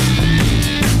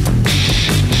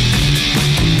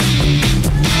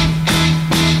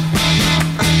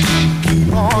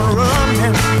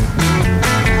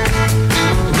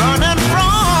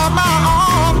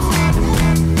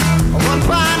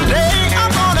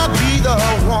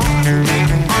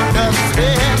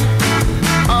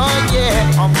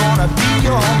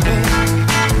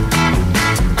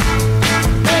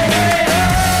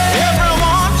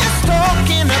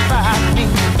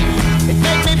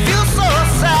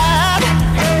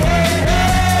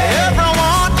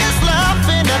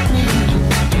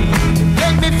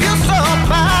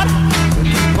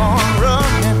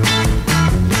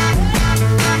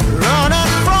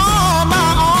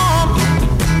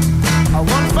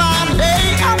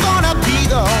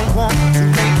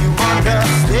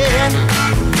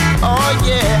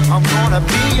 wanna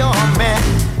be your man.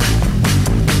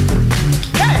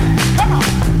 Hey, come on.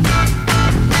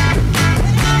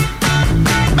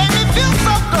 Make me feel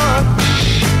so good.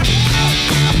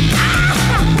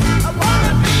 I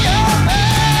wanna be your man.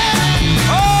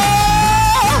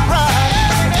 All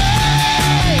right.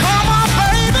 Come on,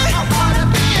 baby. I wanna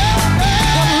be your man.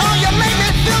 You know you make me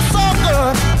feel so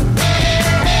good.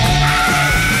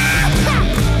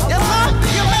 You know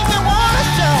you make me wanna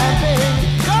shine, baby.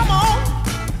 Come on.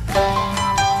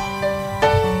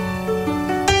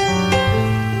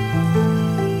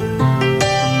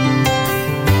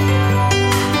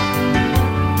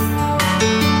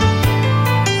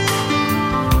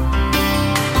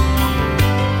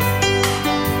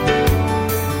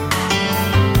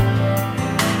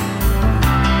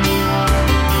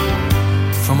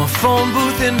 From a phone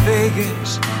booth in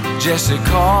Vegas, Jessie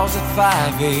calls at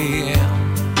 5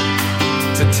 a.m.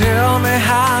 to tell me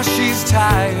how she's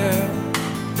tired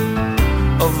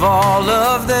of all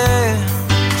of them.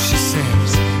 She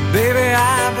says, baby,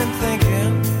 I've been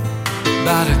thinking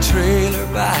about a trailer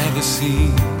by the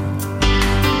sea.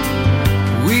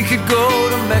 We could go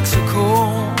to Mexico,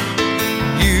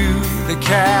 you, the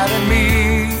cat and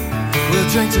me. We'll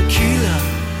drink tequila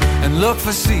and look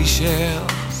for seashells.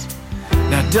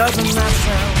 Now doesn't that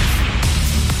sound?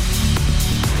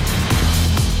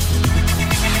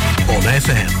 On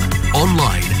FM,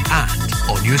 online and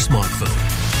on your smartphone.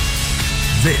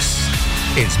 This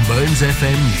is Mearns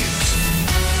FM News.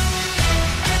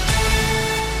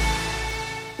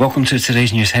 Welcome to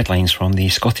today's news headlines from the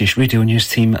Scottish Radio News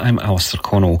team. I'm Alistair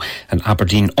Connell. An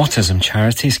Aberdeen autism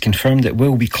charity has confirmed it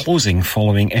will be closing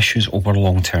following issues over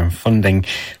long-term funding.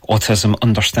 Autism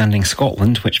Understanding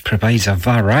Scotland, which provides a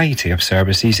variety of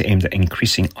services aimed at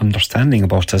increasing understanding of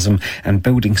autism and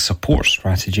building support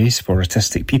strategies for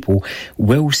autistic people,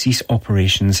 will cease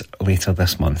operations later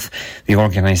this month. The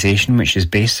organisation, which is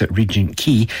based at Regent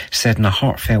Quay, said in a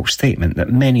heartfelt statement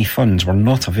that many funds were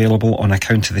not available on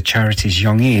account of the charity's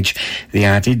young age. They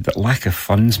added that lack of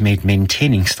funds made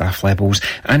maintaining staff levels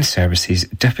and services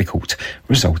difficult,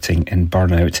 resulting in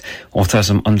burnout.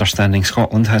 Autism Understanding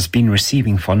Scotland has been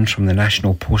receiving funds from the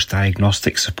National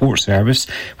Post-Diagnostic Support Service,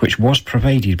 which was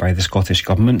provided by the Scottish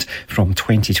Government from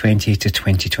 2020 to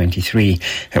 2023.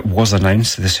 It was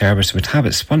announced that the service would have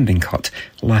its funding cut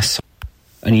last summer.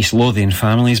 An East Lothian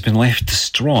family has been left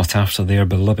distraught after their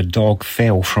beloved dog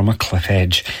fell from a cliff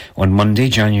edge. On Monday,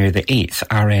 January the 8th,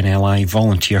 RNLI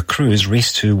volunteer crews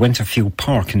raced to Winterfield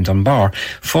Park in Dunbar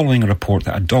following a report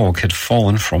that a dog had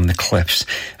fallen from the cliffs.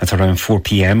 At around 4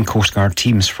 p.m, Coast Guard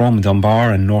teams from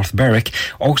Dunbar and North Berwick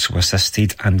also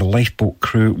assisted, and the lifeboat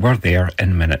crew were there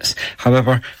in minutes.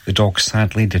 However, the dog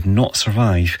sadly did not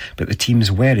survive, but the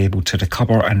teams were able to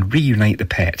recover and reunite the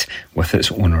pet with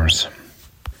its owners.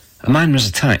 A man was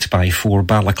attacked by 4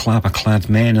 balaclava-clad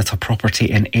men at a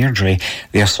property in Airdrie.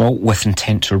 The assault with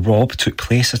intent to rob took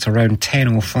place at around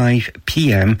 10:05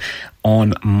 p.m.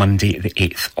 on Monday the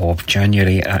 8th of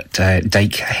January at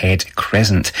Dykehead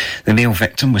Crescent. The male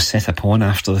victim was set upon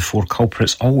after the 4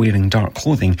 culprits, all wearing dark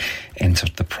clothing,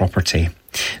 entered the property.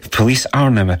 Police are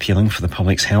now appealing for the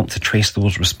public's help to trace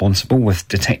those responsible, with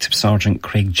Detective Sergeant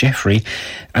Craig Jeffrey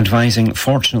advising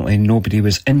fortunately nobody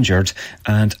was injured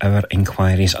and our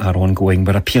inquiries are ongoing.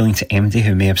 We're appealing to MD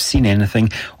who may have seen anything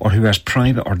or who has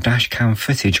private or dashcam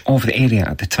footage of the area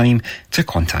at the time to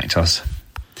contact us.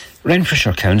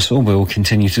 Renfrewshire Council will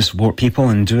continue to support people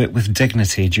and do it with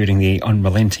dignity during the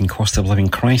unrelenting cost of living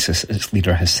crisis, its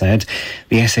leader has said.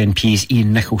 The SNP's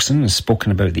Ian Nicholson has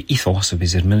spoken about the ethos of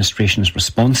his administration's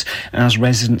response as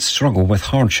residents struggle with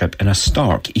hardship in a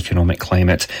stark economic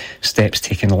climate. Steps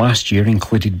taken last year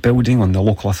included building on the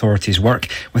local authority's work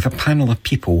with a panel of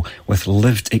people with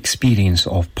lived experience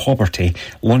of poverty,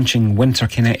 launching Winter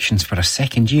Connections for a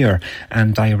second year,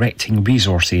 and directing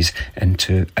resources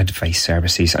into advice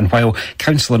services. And while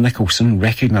Councillor Nicholson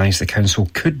recognised the council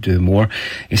could do more,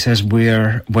 he says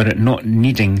were it not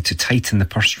needing to tighten the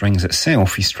purse strings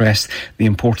itself, he stressed the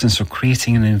importance of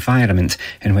creating an environment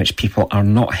in which people are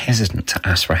not hesitant to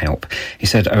ask for help. He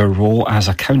said our role as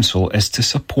a council is to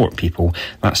support people.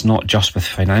 That's not just with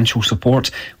financial support.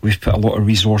 We've put a lot of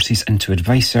resources into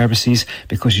advice services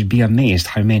because you'd be amazed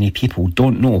how many people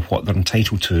don't know what they're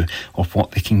entitled to or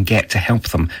what they can get to help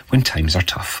them when times are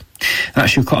tough.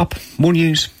 That's your cut up. More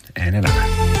news in an hour.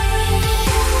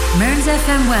 Mearns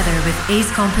FM weather with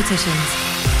Ace Competitions.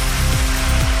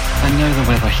 And now Now the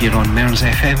weather here on Mearns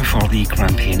FM for the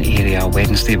Grampian area.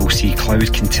 Wednesday will see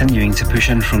cloud continuing to push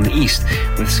in from the east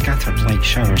with scattered light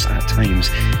showers at times.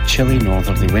 Chilly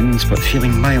northerly winds but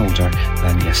feeling milder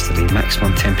than yesterday.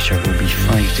 Maximum temperature will be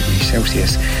 5 degrees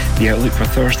Celsius. The outlook for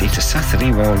Thursday to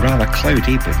Saturday, well, rather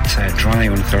cloudy but dry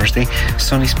on Thursday.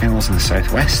 Sunny spells in the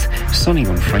southwest. Sunny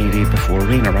on Friday before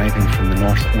rain arriving from the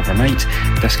north overnight.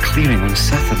 This clearing on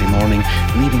Saturday morning,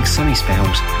 leaving sunny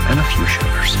spells and a few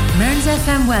showers. Mearns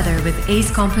FM weather with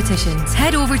Ace Competitions.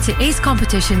 Head over to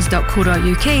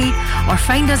acecompetitions.co.uk or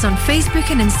find us on Facebook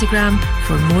and Instagram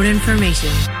for more information.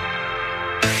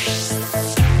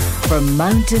 From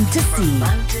mountain to sea,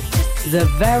 the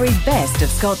very best of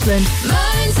Scotland.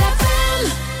 Mearns FM.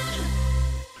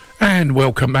 And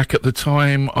welcome back at the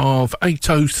time of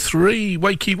 8:03.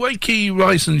 Wakey, wakey,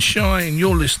 rise and shine.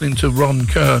 You're listening to Ron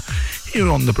Kerr here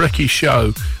on The Brekkie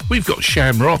Show. We've got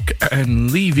Shamrock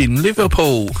and Leaving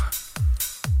Liverpool.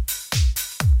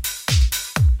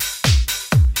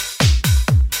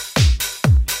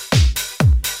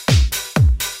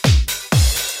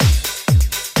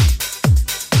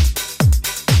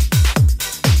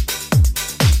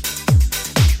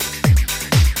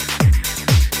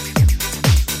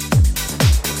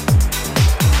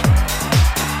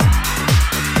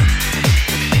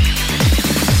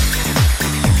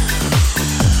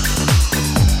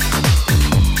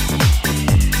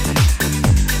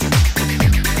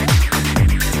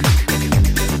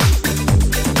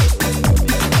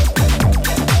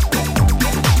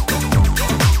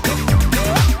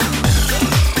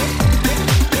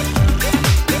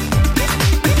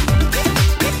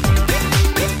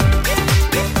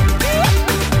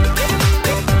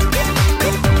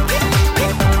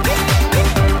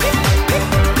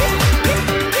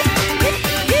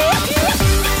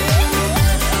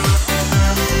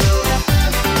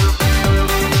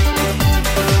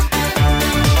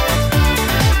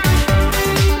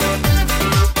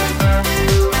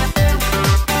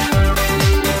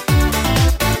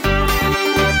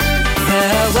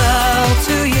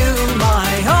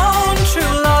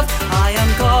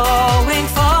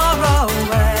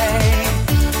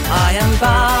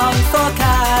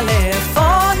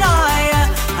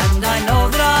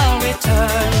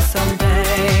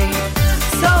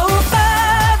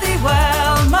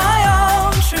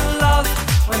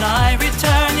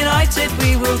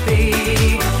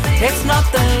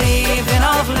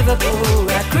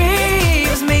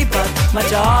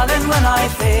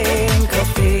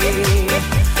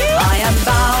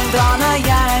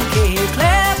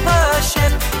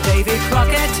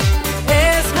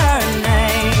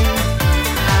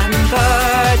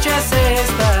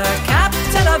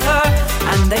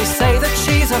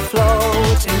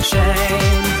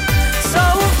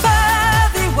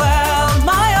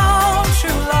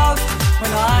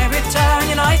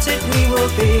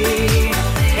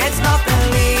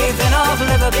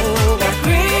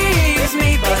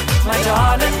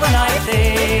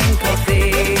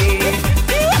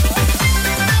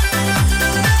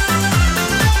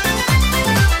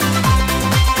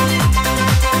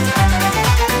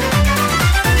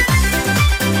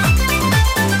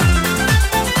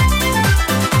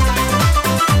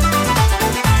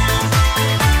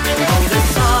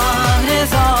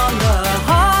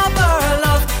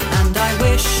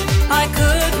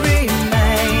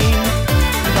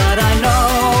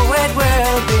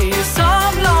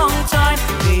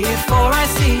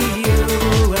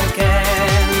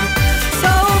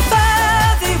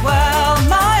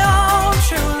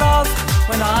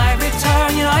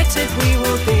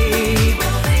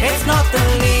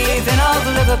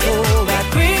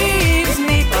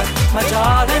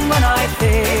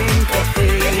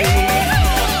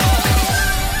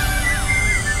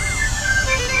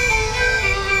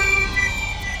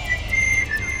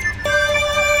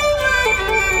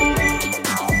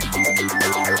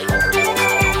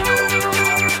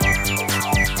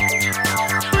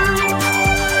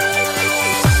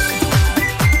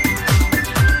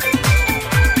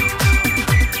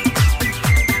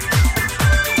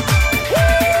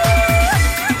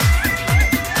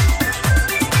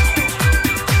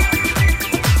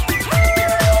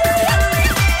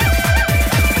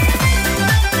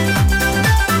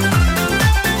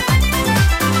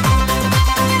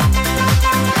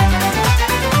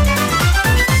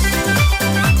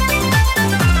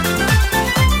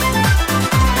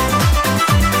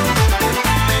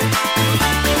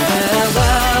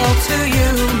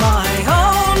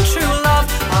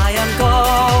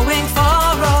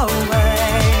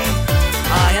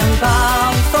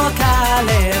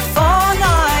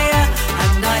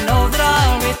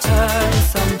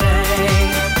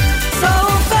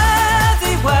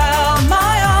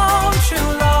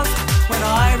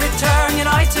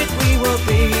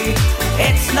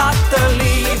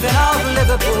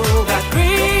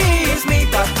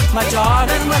 my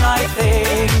darling, when I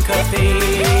think of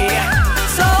thee.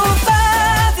 So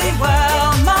fare thee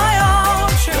well, my own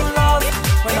true love.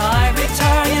 When I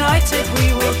return, united we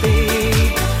will be.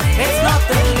 It's not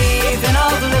the leaving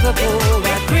of Liverpool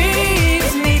that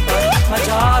grieves me, but my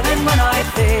darling, when I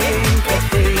think of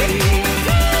thee.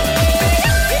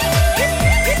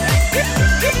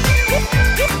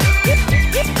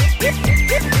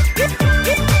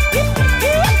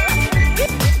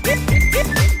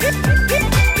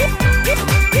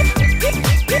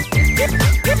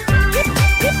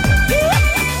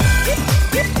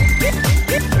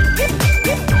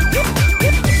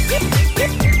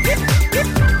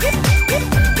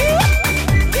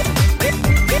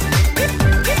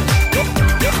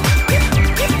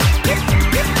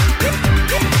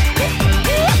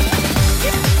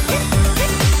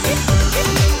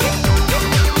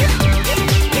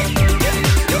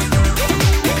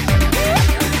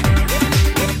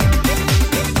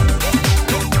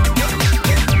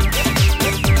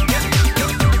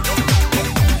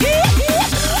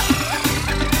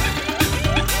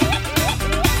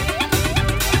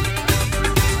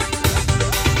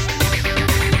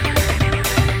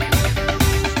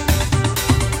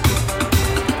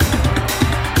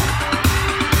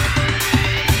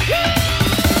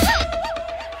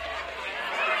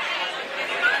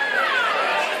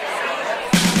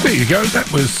 There you go,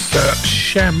 that was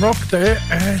Shamrock there,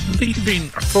 and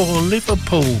leaving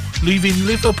Liverpool.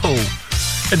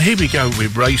 And here we go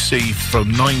with Racy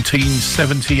from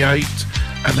 1978,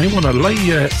 and they want to lay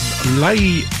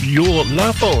your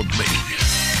love on me.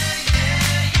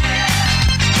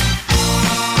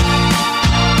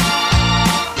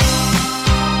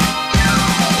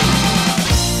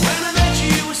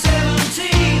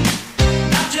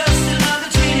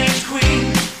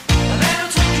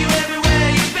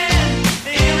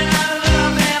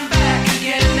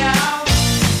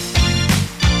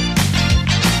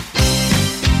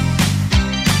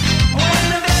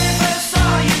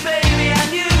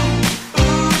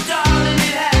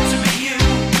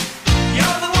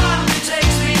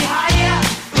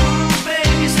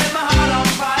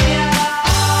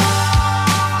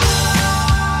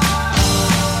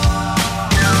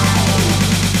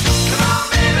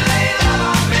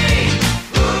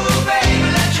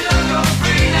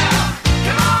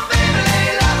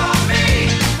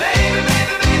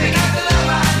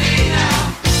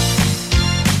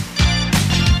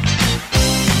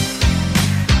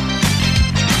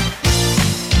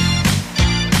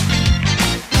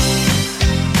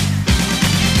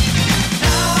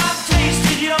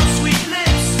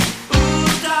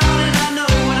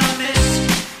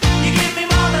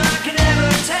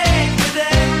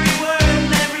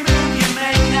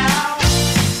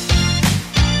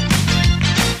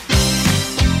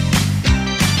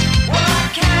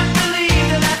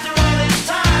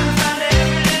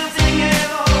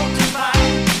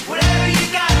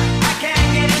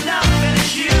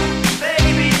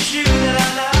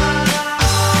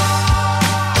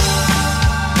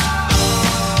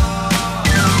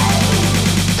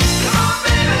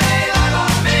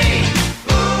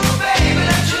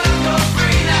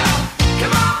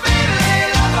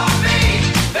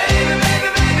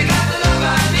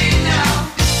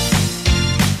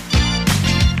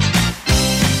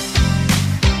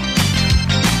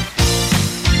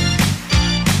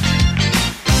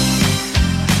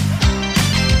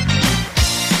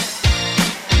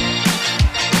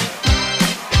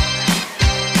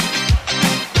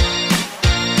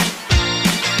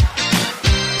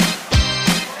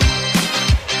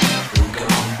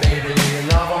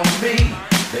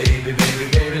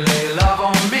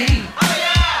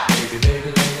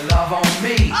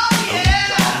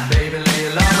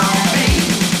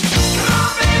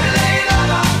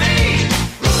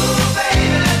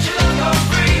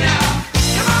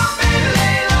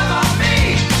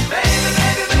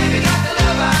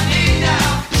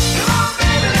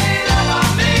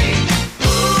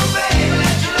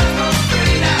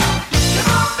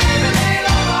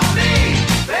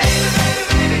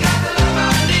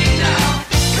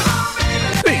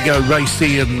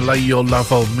 Racy and Lay Your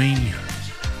Love on Me.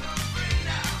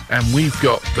 And we've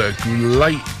got the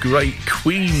great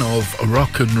queen of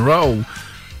rock and roll,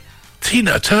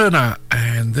 Tina Turner,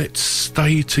 and Let's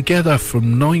Stay Together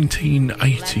from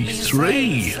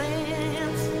 1983.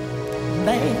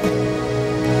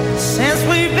 Since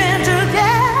we've been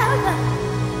together,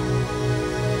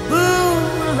 ooh,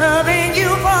 loving you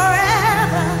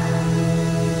forever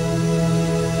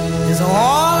is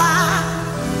all I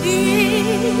need.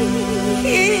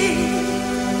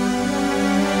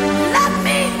 Let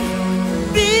me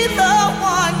be the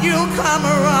one you come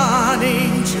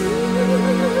running to.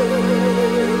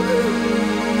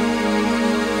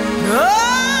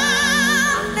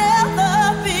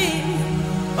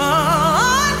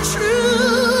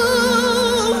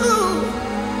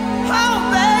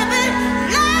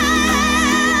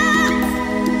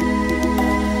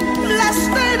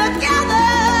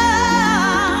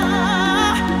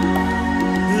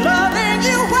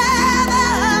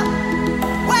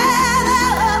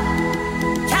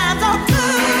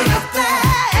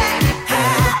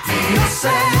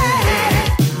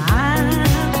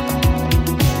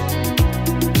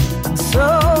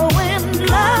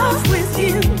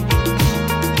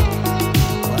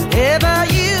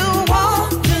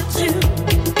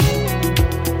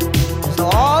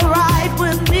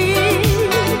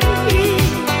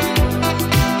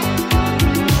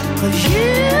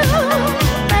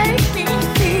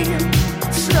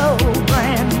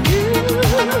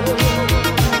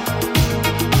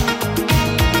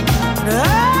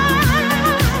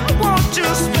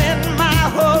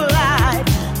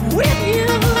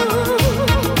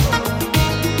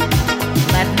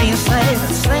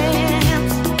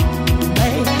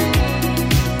 baby,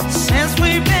 since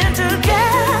we've been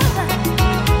together,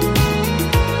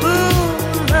 ooh,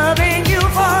 loving you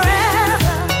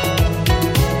forever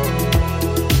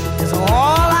is all I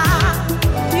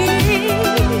need.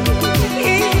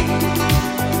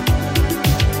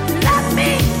 Let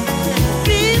me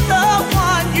be the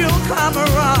one you come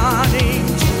running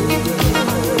to.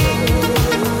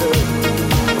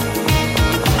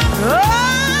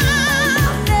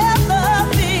 I'll never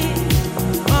be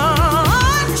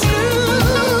untrue.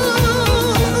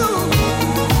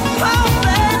 Oh,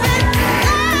 baby,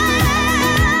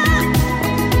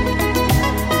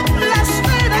 let's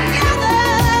stay together,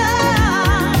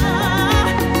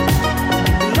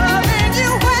 loving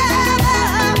you whether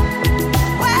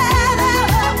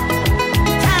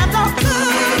times are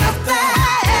good or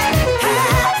bad,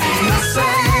 happy or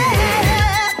sad.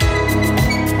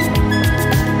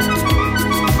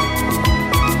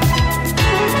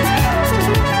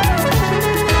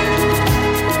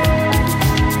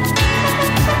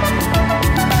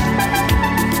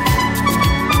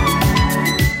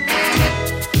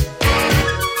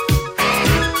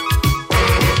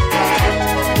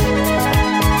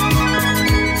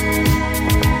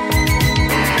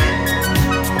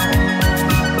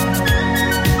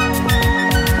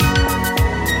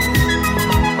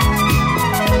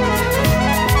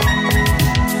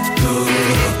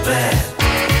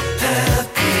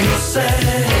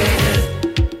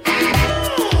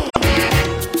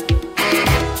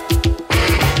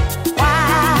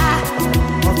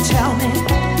 Tell me,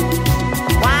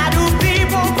 why do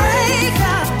people break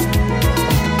up?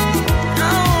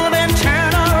 Oh, then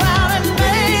turn around and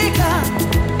make up.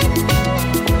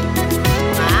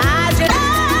 I just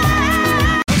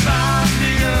about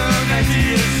the young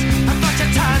ideas about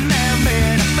your time and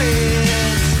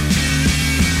benefits.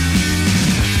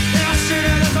 And I see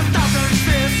that there's 1,000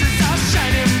 faces all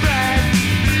shining bright,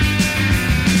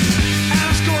 and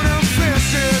I'm scoring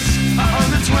faces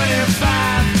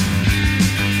 125.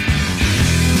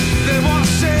 They wanna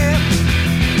say,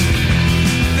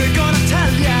 they're gonna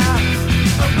tell ya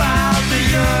about the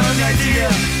young idea.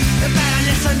 And man,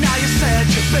 listen, now you said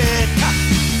you better.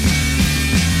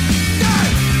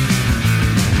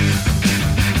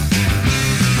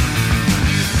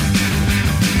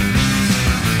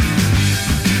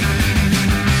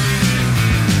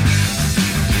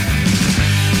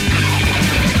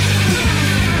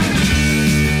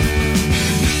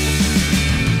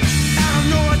 I don't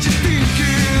know what you're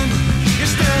thinking. You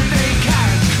still think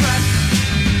I'm crap,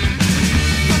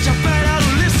 but you better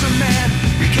listen, man,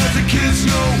 because the kids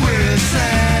know where it's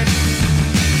at.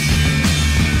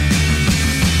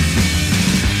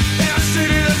 In our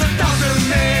city, there's 1,000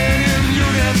 men in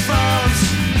uniforms,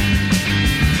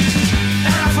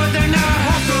 and I thought they now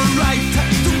have the right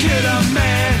to kill a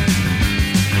man.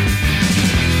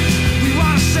 We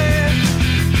wanna say,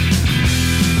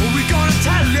 we're gonna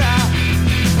tell ya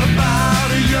about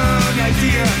a young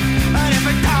idea, and if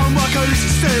it don't work, at least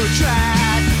stay on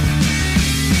track.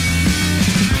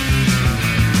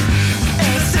 In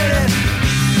the city,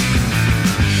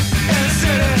 in the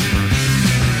city,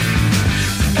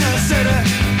 in the city,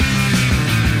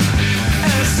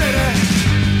 in the city,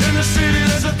 in the city,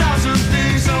 there's 1,000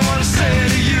 things I wanna say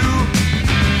to you.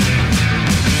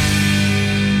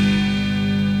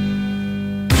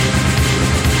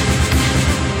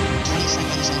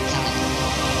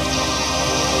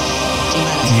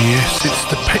 Yes, it's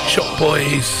the Pet Shop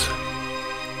Boys.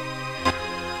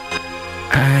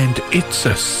 And It's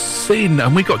a Sin.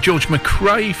 And we got George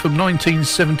McRae from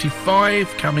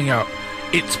 1975 coming up.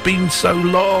 It's been so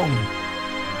long.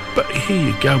 But here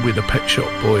you go with the Pet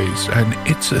Shop Boys and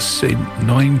It's a Sin,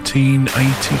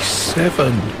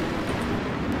 1987.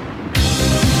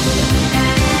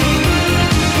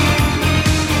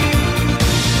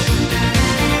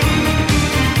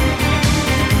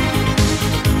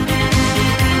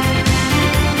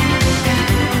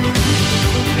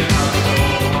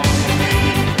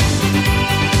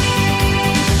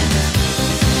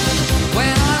 When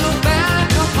I look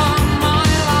back upon my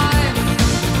life,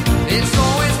 it's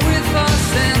always with a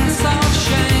sense of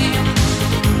shame.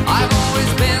 I've always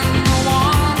been the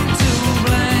one to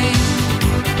blame.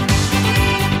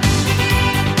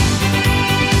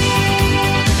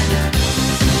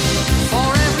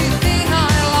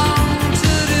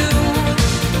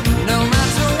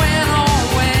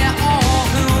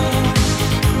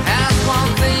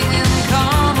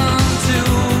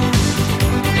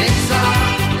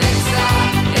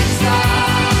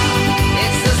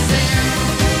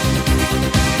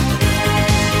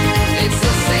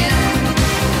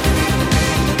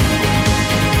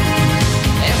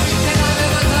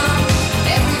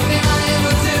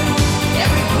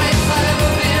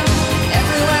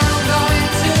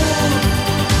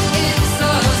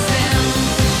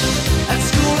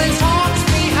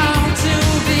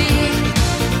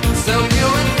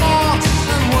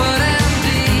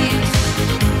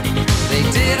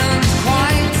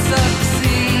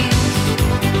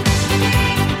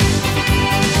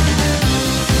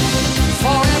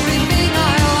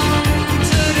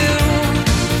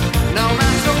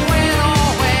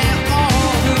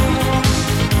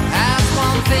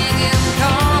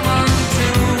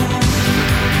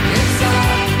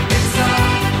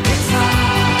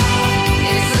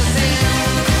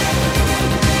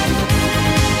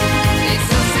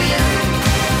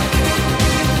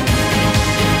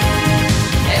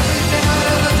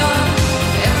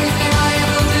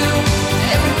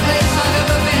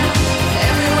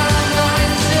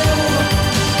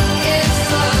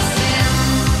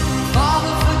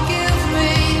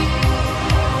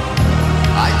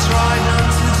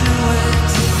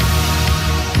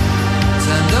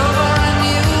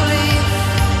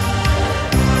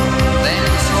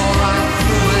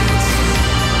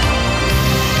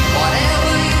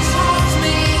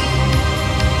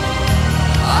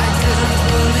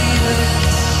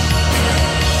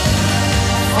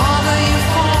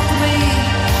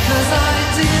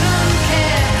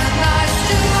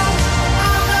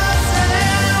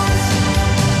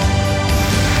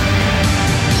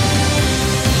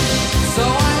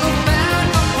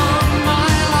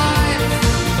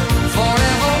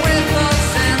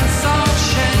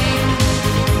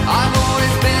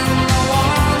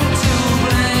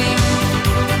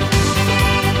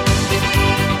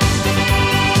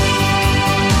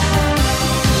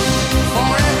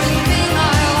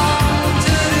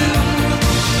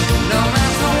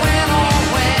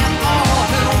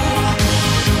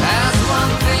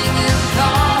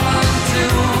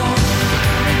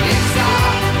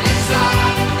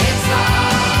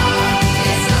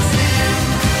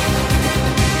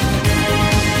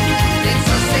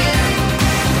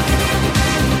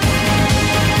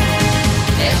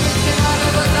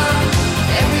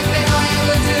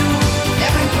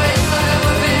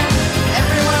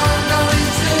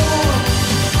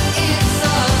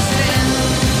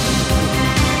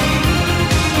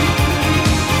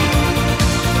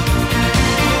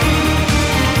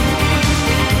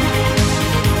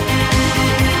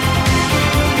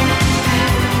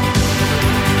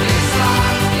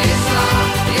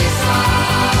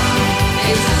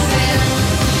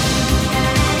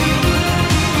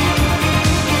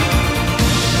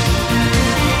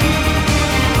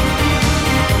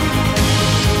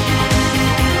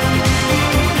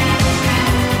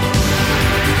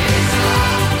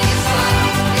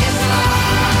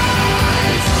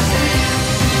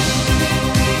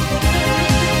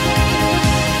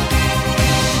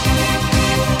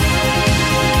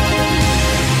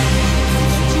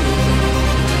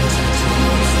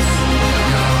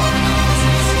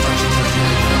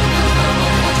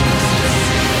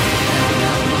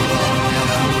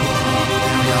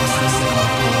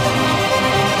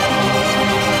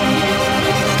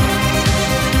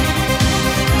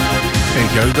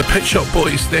 the Pet Shop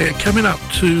Boys there, coming up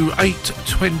to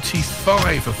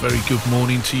 8:25. A very good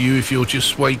morning to you if you're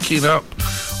just waking up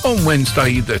on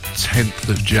Wednesday the 10th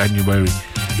of January.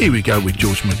 Here we go with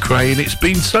George McRae, and it's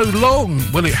been so long.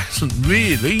 Well, it hasn't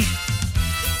really.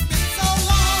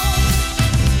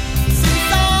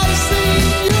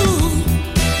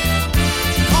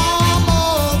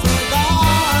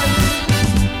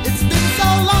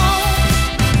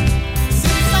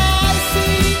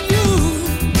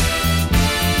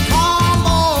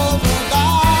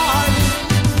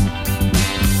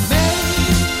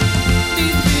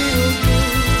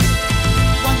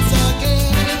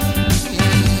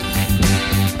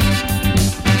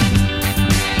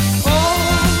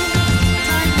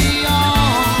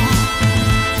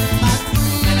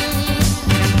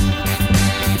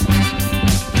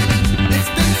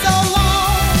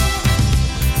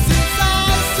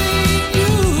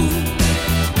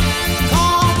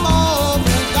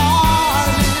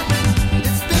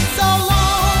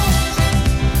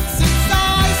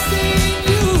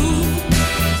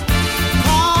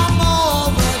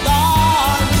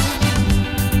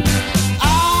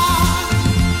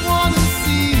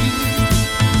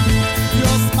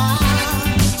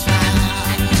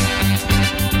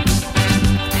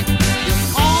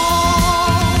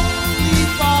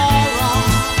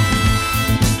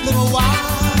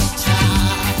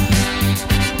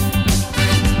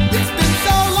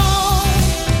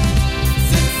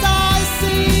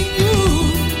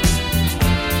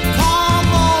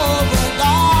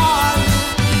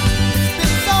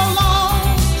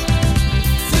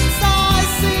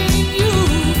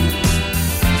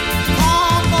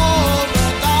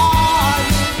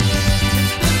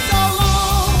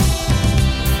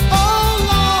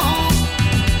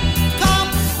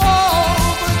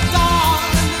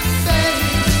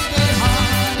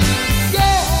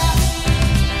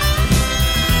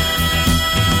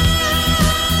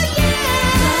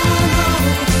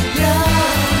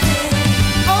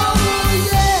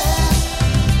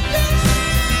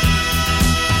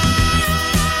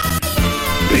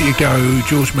 Go,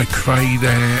 George McRae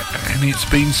there, and it's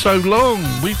been so long.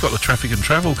 We've got the traffic and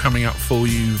travel coming up for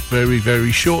you very,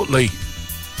 very shortly.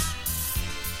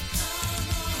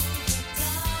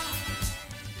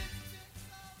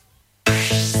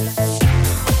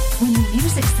 When the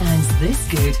music sounds this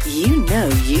good, you know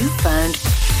you found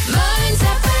Mearns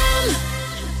FM.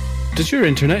 Does your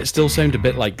internet still sound a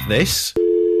bit like this?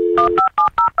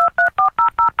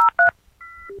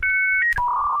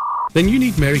 Then you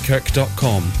need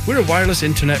Marykirk.com. We're a wireless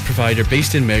internet provider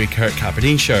based in Marykirk,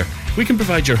 Aberdeenshire. We can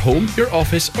provide your home, your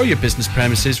office or your business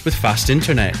premises with fast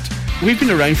internet. We've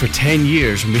been around for 10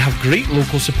 years and we have great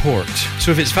local support.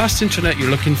 So if it's fast internet you're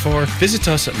looking for, visit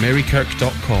us at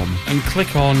Marykirk.com and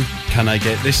click on Can I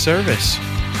Get This Service?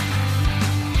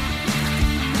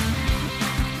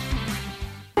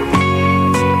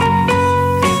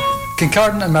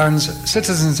 Kincardine and Mearns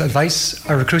Citizens Advice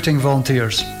are recruiting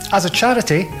volunteers. As a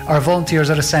charity, our volunteers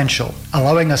are essential,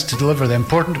 allowing us to deliver the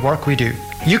important work we do.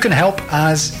 You can help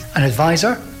as an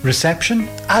advisor, reception,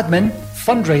 admin,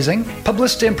 fundraising,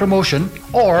 publicity and promotion,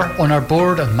 or on our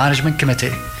board and management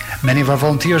committee. Many of our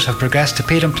volunteers have progressed to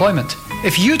paid employment.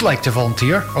 If you'd like to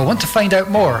volunteer or want to find out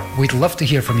more, we'd love to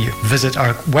hear from you. Visit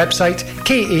our website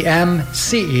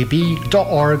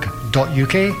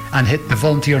kamcab.org.uk and hit the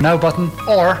Volunteer Now button,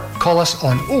 or call us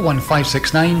on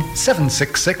 01569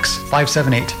 766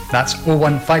 578. That's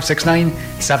 01569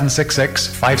 766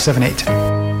 578.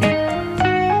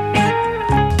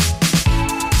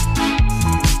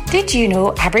 Did you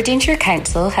know Aberdeenshire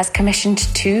Council has commissioned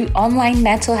 2 online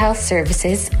mental health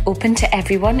services open to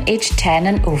everyone aged 10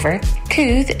 and over?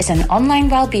 Cooth is an online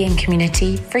wellbeing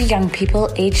community for young people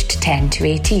aged 10 to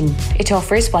 18. It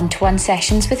offers one-to-one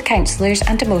sessions with counsellors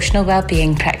and emotional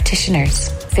wellbeing practitioners.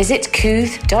 Visit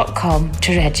cooth.com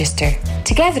to register.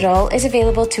 Togetherall is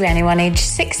available to anyone aged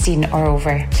 16 or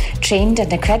over. Trained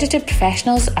and accredited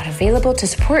professionals are available to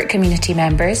support community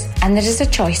members, and there is a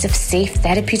choice of safe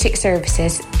therapeutic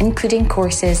services, including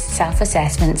courses,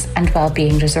 self-assessments and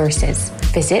wellbeing resources.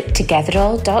 Visit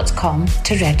togetherall.com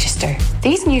to register.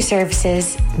 These new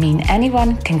services mean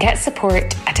anyone can get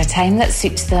support at a time that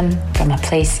suits them from a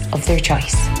place of their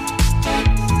choice.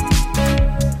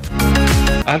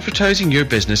 Advertising your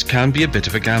business can be a bit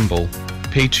of a gamble.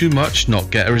 Pay too much, not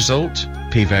get a result.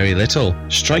 Pay very little,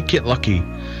 strike Get Lucky.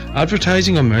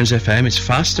 Advertising on Mearns FM is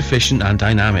fast, efficient and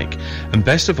dynamic, and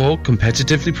best of all,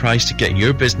 competitively priced to get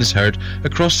your business heard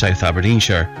across South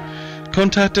Aberdeenshire.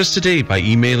 Contact us today by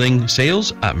emailing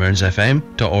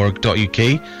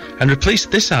sales@mearnsfm.org.uk and replace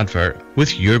this advert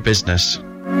with your business.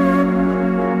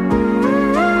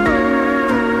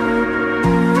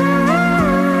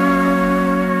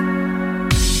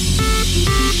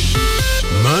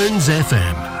 Mearns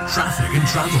FM, traffic and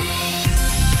travel.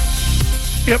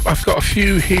 Yep, I've got a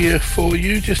few here for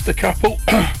you, just a couple.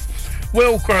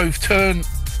 Wellgrove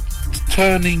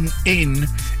turning in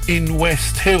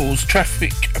West Hills,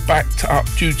 traffic backed up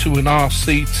due to an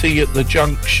RCT at the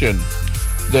junction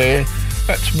there.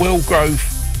 That's Wellgrove,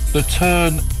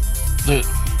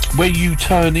 where you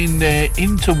turn in there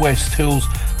into West Hills,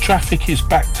 traffic is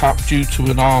backed up due to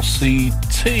an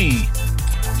RCT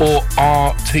or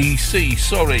RTC,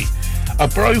 sorry. A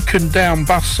broken down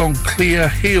bus on Clear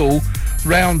Hill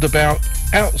roundabout,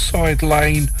 outside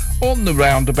lane on the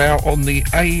roundabout on the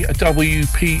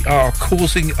AWPR,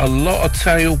 causing a lot of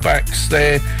tailbacks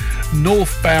there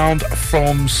northbound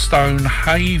from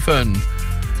Stonehaven.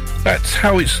 That's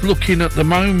how it's looking at the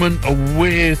moment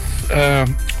with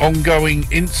ongoing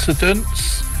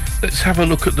incidents. Let's have a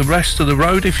look at the rest of the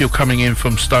road. If you're coming in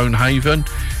from Stonehaven,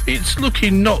 it's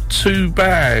looking not too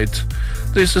bad.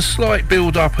 There's a slight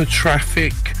build up of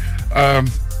traffic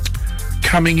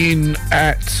coming in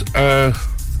at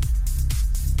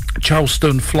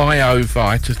Charleston flyover.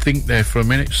 I had to think there for a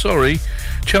minute, sorry.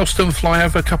 Charleston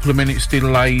flyover, a couple of minutes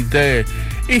delayed there.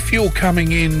 If you're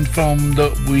coming in from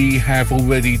we have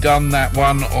already done that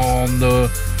one on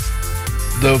the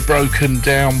broken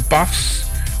down bus.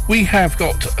 We have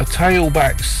got a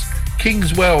tailbacks,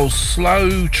 Kingswell,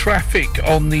 slow traffic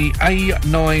on the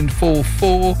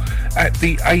A944 at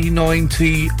the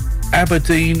A90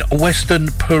 Aberdeen Western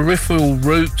Peripheral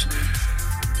route.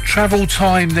 Travel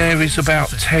time there is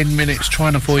about 10 minutes. Try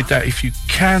and avoid that if you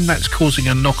can. That's causing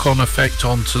a knock-on effect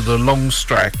onto the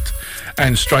Longstract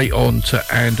and straight on to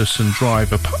Anderson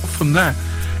Drive. Apart from that,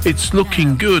 it's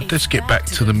looking good. Let's get back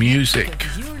to the music.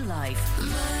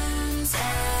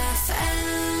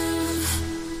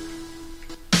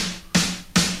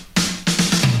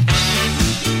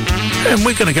 And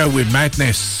we're going to go with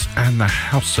Madness and the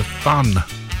House of Fun.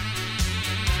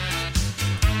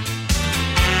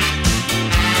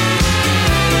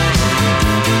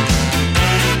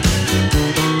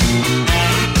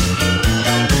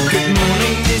 Good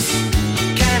morning, miss.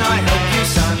 Can I help you,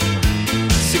 son?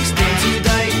 16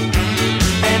 today,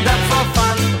 and up for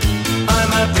fun.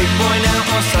 I'm a big boy now,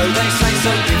 or so they say. So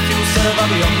if you'll serve, I'll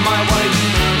be on my way.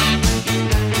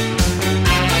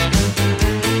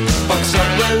 Box up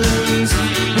balloons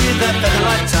with a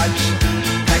featherlight touch.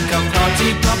 Pack of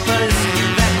party poppers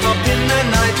that pop in the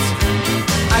night.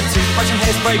 Add toothbrush and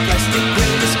hairspray, plastic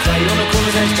rings, clay on the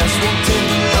corners as just walked in.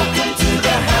 Welcome to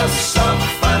the house of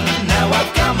fun. Now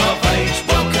I've come of age.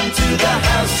 Welcome to the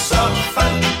house of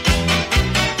fun.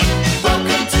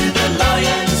 Welcome to the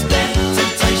lion's den.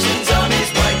 Temptation's on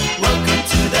his way. Welcome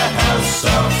to the house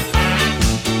of fun.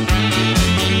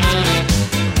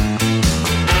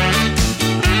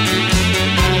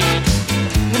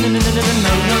 No,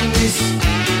 miss,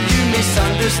 you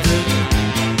misunderstood.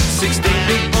 16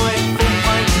 big boy, full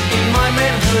pint in my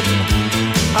manhood.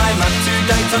 I'm up to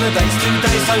date on the dates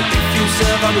today, so if you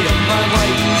serve, I'll be on my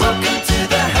way. Welcome to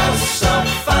the house of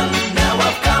fun. Now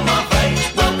I've come of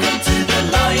age. Welcome to the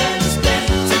lion's den.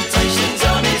 Temptation's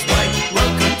on his way.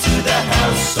 Welcome to the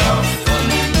house of fun.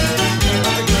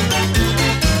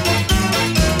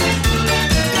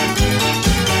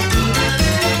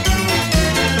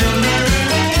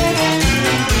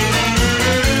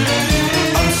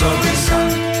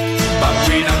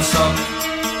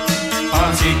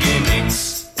 Party gimmicks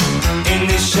in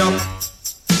this shop.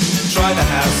 Try the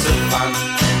house of fun.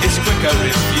 It's quicker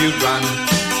if you run.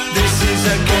 This is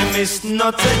a chemist,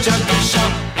 not a junkie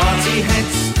shop. Party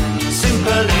heads,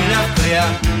 simple enough, clear.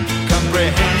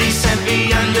 Comprehend,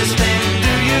 simply understand.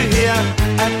 Do you hear?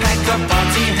 A pack of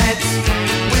party heads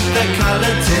with the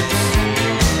coloured tips.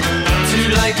 Too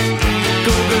late,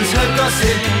 Google's her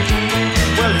gossip.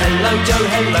 Well, hello Joe,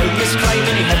 hello Miss Clay.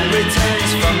 Many had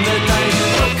returns from the day.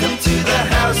 Welcome to the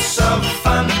house of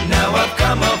fun. Now I've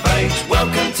come of age.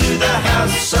 Welcome to the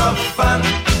house of fun.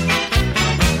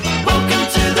 Welcome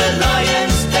to the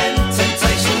lion's den.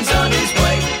 Temptation's on his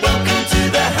way. Welcome to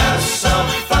the house of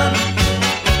fun.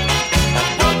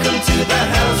 Welcome to the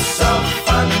house of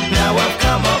fun. Now I've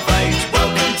come of age.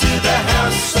 Welcome to the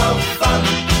house of fun.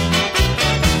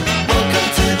 Welcome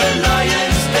to the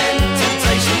lion's den.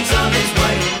 Temptation's on his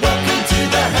way. Welcome to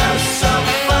the house of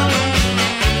fun.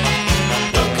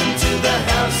 Welcome to the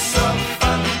house of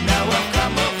fun. Now I've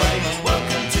come of age.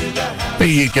 Welcome to the house. There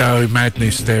you go,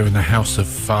 Madness there in the House of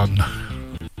Fun.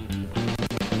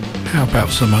 How about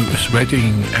some Otis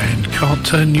Redding and Can't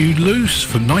Turn You Loose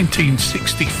from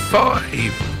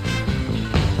 1965?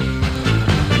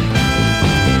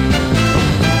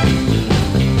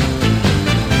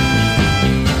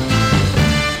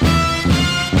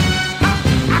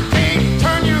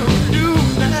 Turn you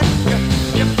loose.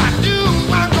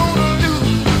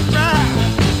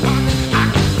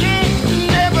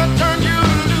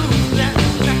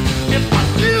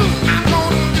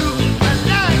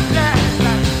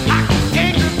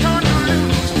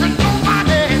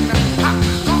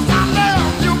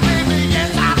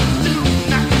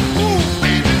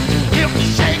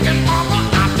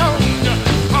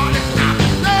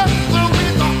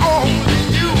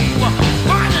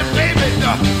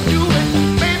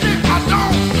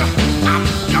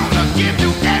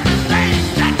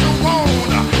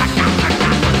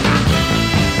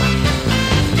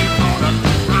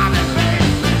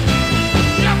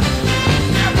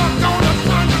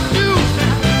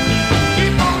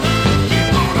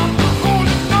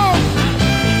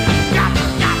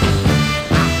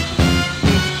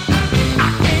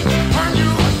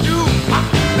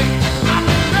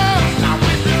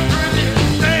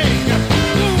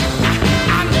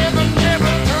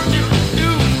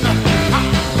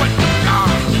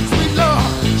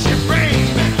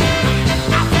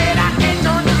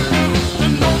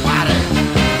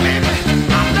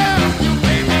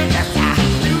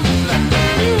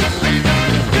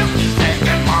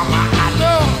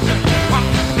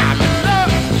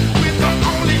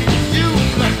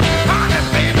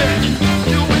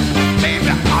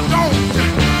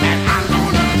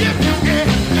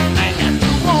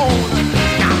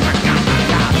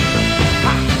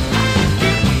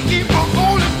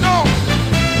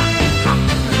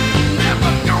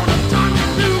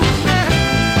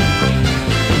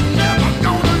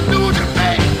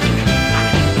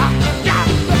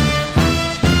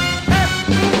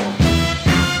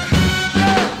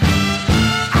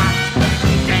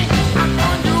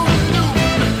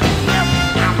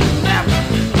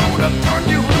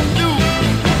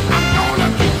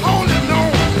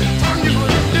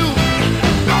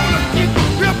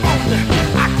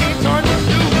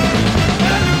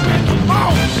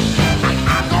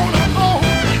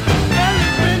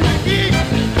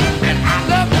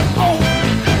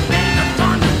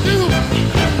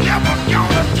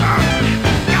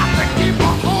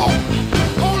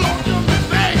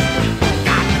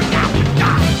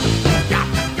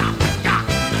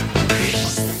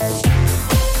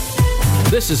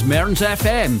 This is Mearns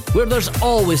FM, where there's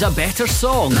always a better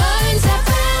song. Mearns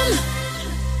FM.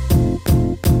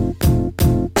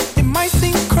 It might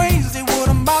seem crazy what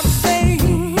I'm about to say.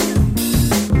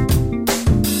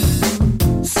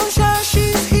 Sunshine,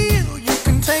 she's here, you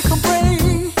can take a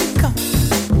break.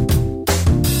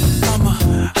 I'm a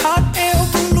hot air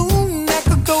balloon that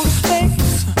could go to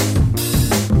space.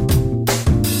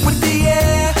 With the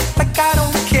air, like I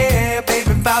don't care,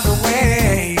 baby, by the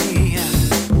way.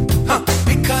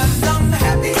 Because I'm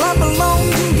happy. Clap along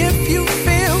if you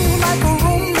feel like a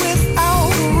room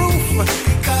without a roof.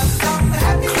 Because I'm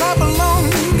happy. Clap along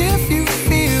if you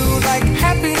feel like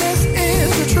happiness is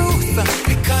the truth.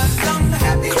 Because I'm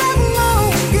happy. Clap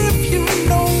along if you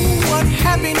know what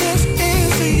happiness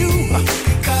is to you.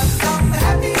 Because I'm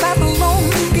happy. Clap along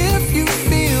if you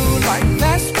feel like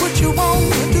that's what you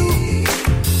want to do.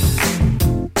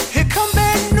 Here come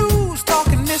bad news,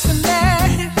 talking this and that.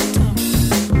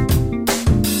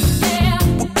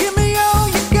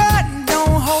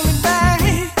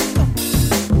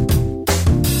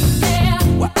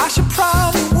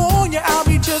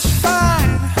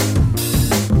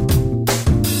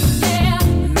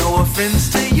 Friends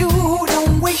to you,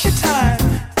 don't waste your time.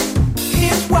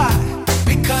 Here's why.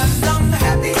 Because I'm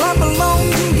happy. Clap along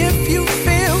if you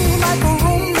feel like a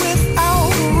room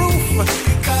without a roof.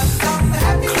 Because I'm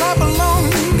happy. Clap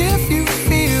along if you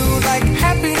feel like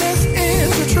happiness is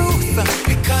the truth.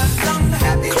 Because I'm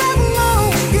happy. Clap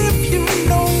along if you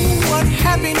know what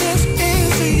happiness is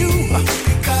to you.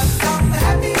 Because I'm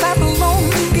happy. Clap along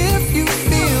if you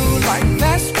feel like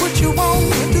that's what you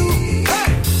want to do.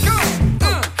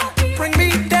 Bring me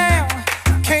down,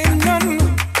 can't none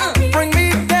bring me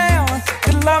down.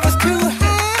 The love is too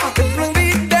high to bring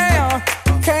me down.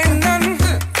 Can't none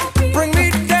bring me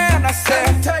down. I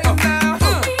said,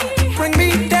 bring me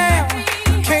down,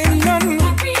 can't none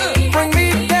bring me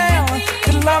down.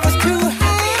 The love is too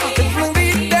high to bring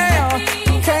me down.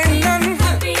 Can't none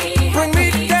bring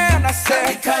me down. I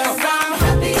said,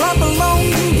 clap along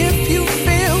if you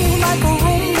feel like a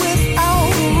room without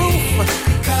a roof.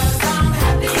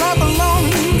 Clap along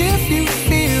if you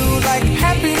feel like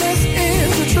happiness is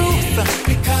the truth.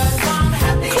 Because I'm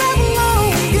happy. Clap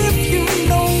along if you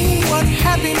know what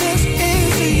happiness is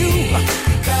to you.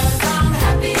 Because I'm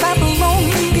happy. Clap along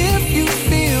if you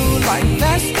feel like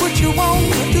that's what you want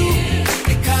to do.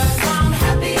 Because I'm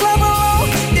happy. Clap along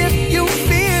if you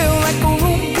feel like a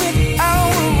room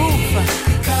without a roof.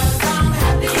 Because I'm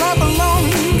happy. Clap along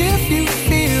if you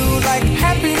feel like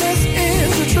happiness is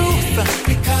the truth.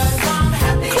 Because I'm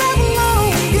happy. Clap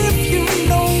along if you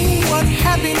know what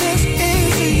happiness is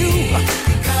to you.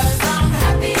 Because I'm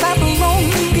happy. Clap along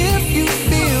if you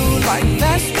feel like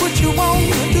that's what you want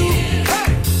to do.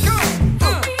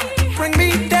 Bring me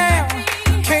down,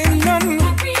 can't none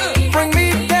bring me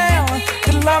down.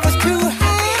 The love is too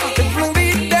high to bring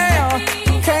me down.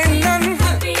 Can't none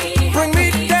bring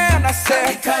me down. I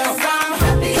said,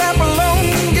 clap along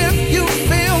if you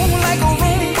feel like a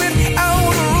room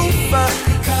without a roof.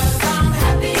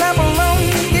 Clap along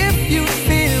if you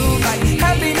feel like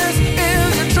happiness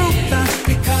is the truth.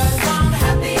 Because I'm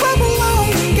happy. Clap along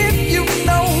if you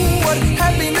know what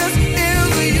happiness is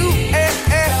to you. Hey,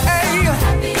 hey, hey.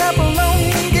 Clap along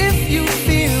if you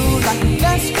feel like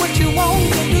that's what you want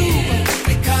to do.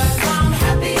 Because I'm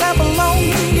happy. Clap along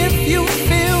if you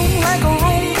feel like a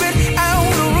room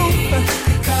without a roof.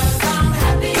 Because I'm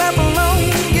happy. Clap along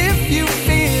if you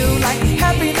feel like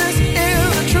happiness is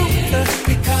the truth.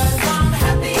 Because I'm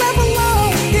happy. Clap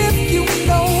along if you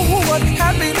know what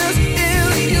happiness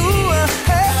is to you.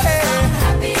 Hey,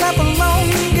 hey. Clap along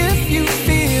if you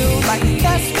feel like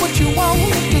that's what you want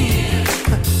to do.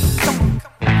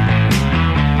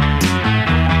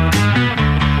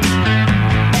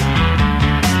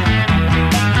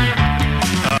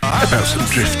 About some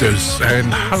drifters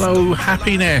and hello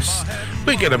happiness.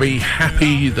 We're going to be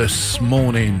happy this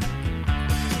morning.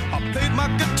 Played my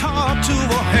guitar to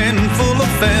a handful of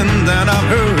fans and I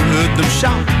heard them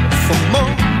shout for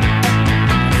more.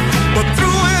 But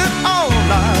through it all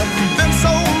I've been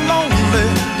so lonely.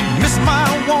 Miss my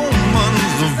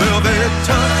woman's velvet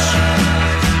touch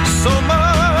so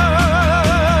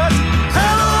much.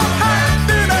 Hello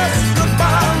happiness,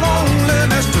 goodbye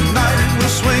loneliness. Tonight we'll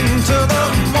swing to the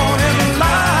morning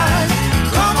light.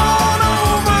 Come on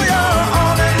over, you're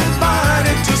all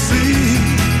invited to see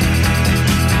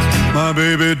my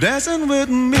baby dancing with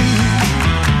me.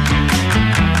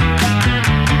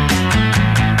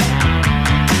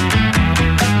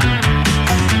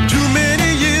 Too many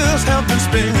years have been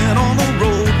spent on the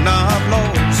road. Now I've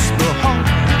lost the heart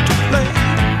to play.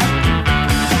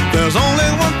 There's only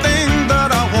one thing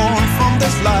that I want from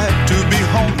this life, to be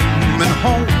home and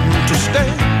home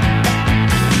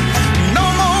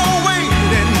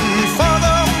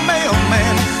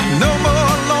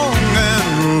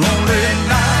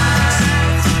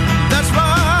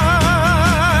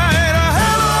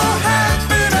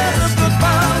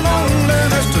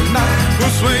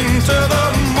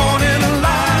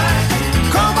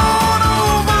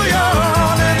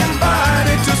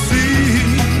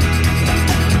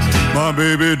my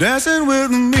baby dancing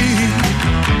with me.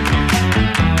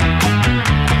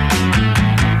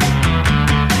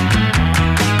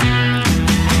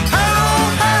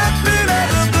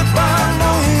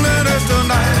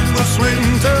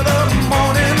 Swing to the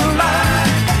morning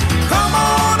light. Come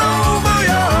on over,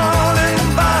 you're all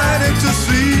invited to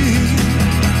see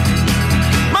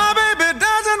my baby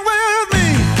dancing with me.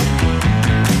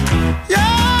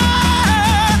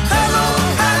 Yeah, hello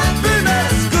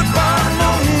happiness, goodbye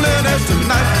loneliness.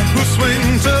 Tonight we'll swing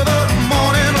to the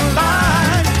morning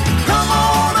light. Come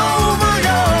on over,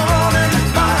 you're all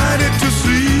invited to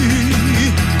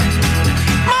see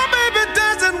my baby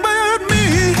dancing with me.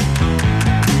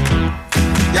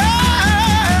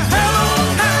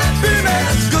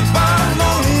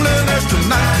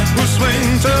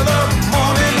 Swing to the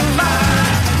morning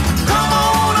light. Come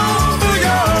on over,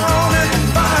 you're all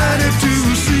invited to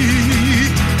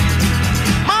see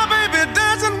my baby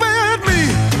dancing with me.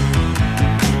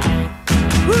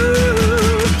 Woo.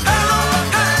 Hello,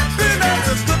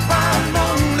 happiness, goodbye,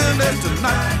 loneliness.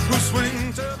 Tonight we'll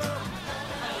swing to the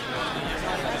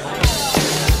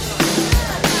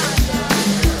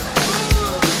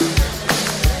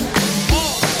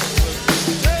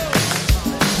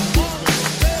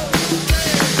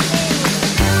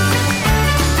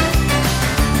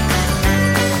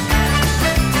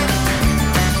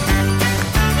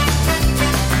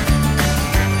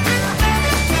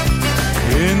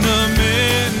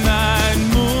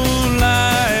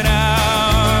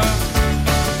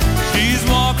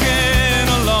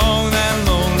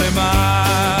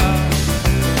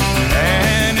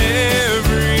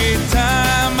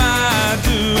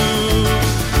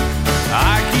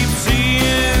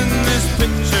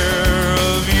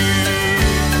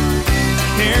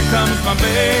my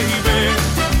baby,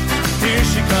 here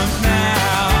she comes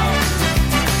now.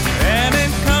 And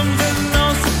it comes as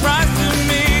no surprise to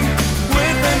me,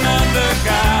 with another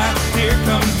guy. Here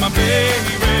comes my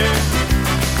baby,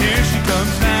 here she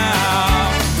comes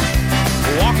now.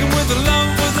 Walking with a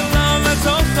love that's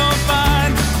oh so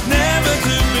fine, never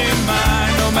to be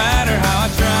mine, no matter how I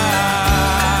try.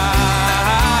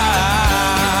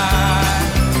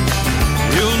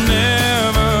 You'll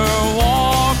never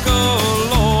walk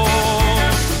alone.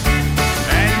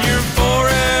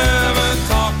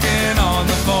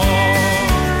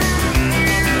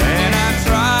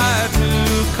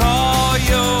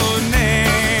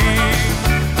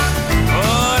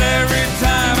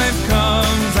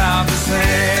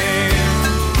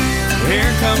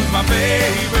 My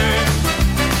baby,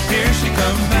 here she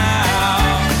comes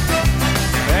now.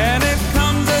 And it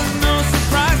comes as no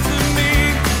surprise to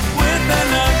me, with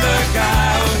another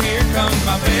guy. Oh, here comes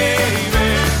my baby,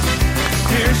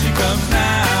 here she comes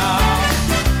now.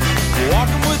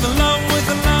 Walking with a love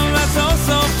that's oh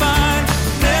so fine,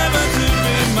 never to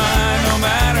be mine, no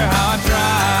matter how I try.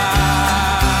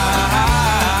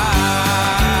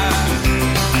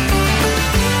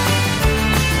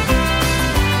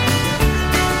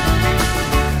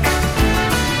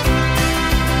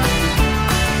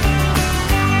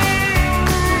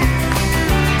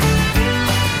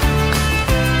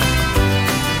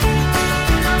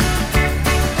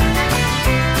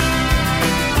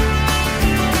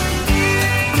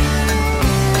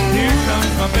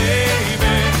 My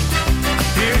baby,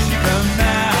 here she comes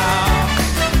now.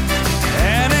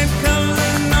 And it comes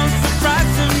as no surprise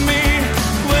to me,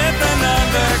 with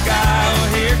another guy.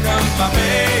 Oh, here comes my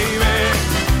baby,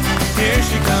 here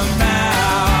she comes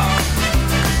now.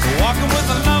 Walking with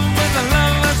a love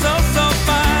that's oh so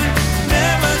fine,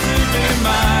 never to be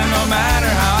mine, no matter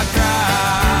how I try.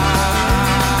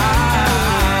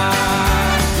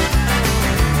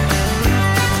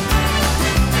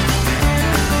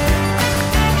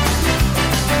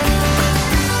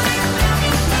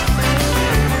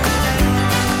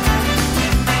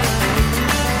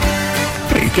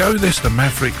 Go, there's the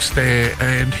Mavericks there,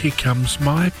 and here comes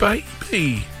my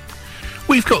baby.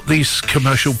 We've got this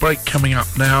commercial break coming up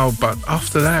now, but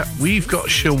after that we've got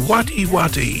Shawaddy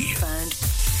Waddy.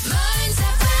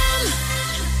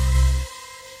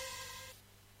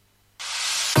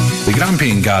 The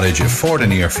Grampian Garage at Ford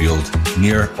and Airfield,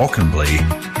 near Auchenblay,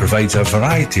 provides a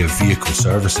variety of vehicle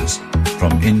services,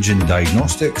 from engine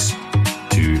diagnostics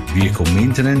to vehicle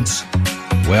maintenance,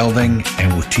 welding,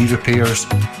 MOT repairs,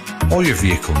 all your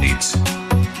vehicle needs.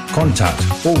 Contact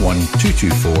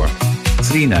 01224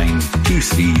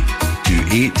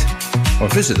 392328 or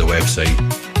visit the website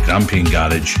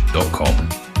grampiangarage.com.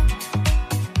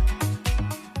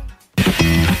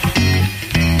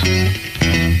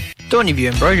 Donnyview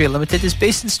Embroidery Limited is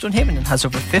based in Stonehaven and has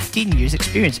over 15 years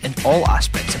experience in all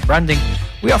aspects of branding.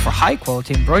 We offer high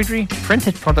quality embroidery,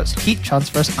 printed products, heat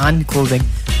transfers and clothing.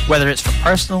 Whether it's for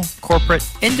personal, corporate,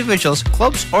 individuals,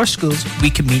 clubs or schools, we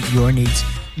can meet your needs.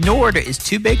 No order is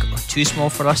too big or too small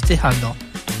for us to handle.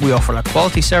 We offer a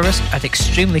quality service at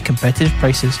extremely competitive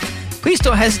prices. Please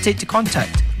don't hesitate to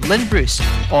contact Lynn Bruce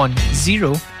on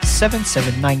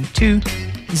 07792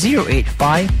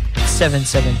 085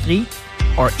 773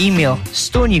 or email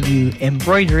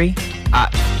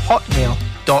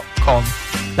stonyviewembroidery@hotmail.com.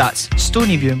 That's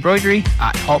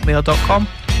stonyviewembroidery@hotmail.com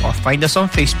or find us on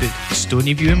Facebook,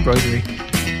 Stonyview Embroidery.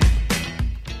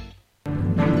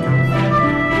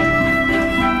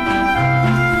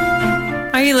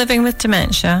 Are you living with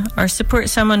dementia or support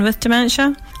someone with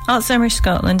dementia? Alzheimer's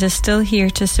Scotland is still here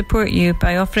to support you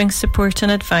by offering support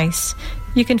and advice.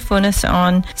 You can phone us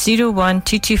on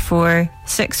 01224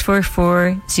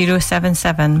 644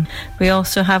 077. We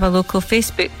also have a local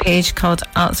Facebook page called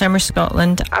Alzheimer's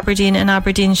Scotland, Aberdeen and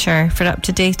Aberdeenshire for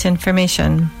up-to-date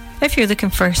information. If you're looking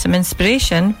for some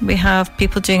inspiration, we have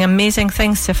people doing amazing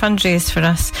things to fundraise for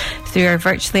us through our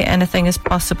Virtually Anything is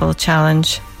Possible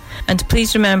challenge. And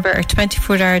please remember our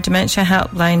 24-hour dementia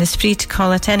helpline is free to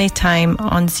call at any time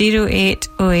on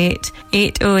 0808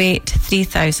 808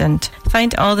 3000.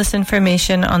 Find all this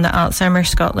information on the Alzheimer's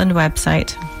Scotland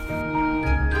website.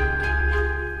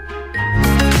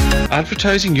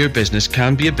 Advertising your business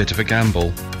can be a bit of a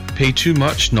gamble. Pay too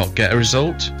much, not get a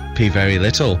result. Pay very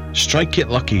little, strike it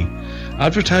lucky.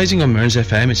 Advertising on Mearns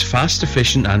FM is fast,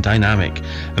 efficient and dynamic,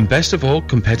 and best of all,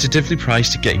 competitively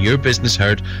priced to get your business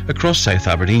heard across South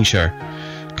Aberdeenshire.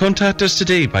 Contact us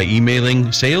today by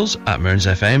emailing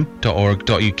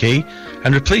sales@mearnsfm.org.uk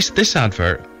and replace this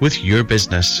advert with your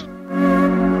business.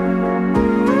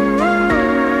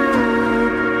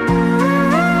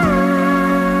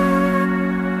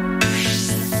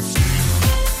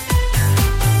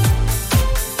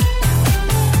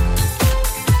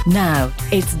 Now,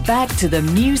 it's back to the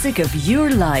music of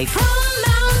your life. From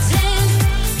mountain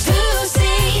to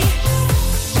sea,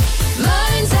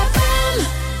 Mearns FM.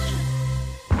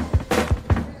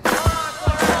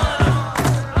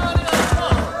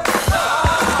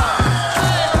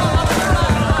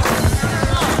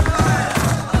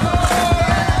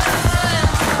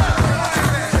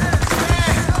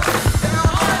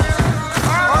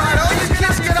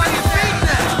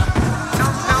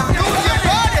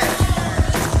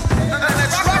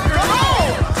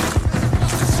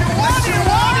 What?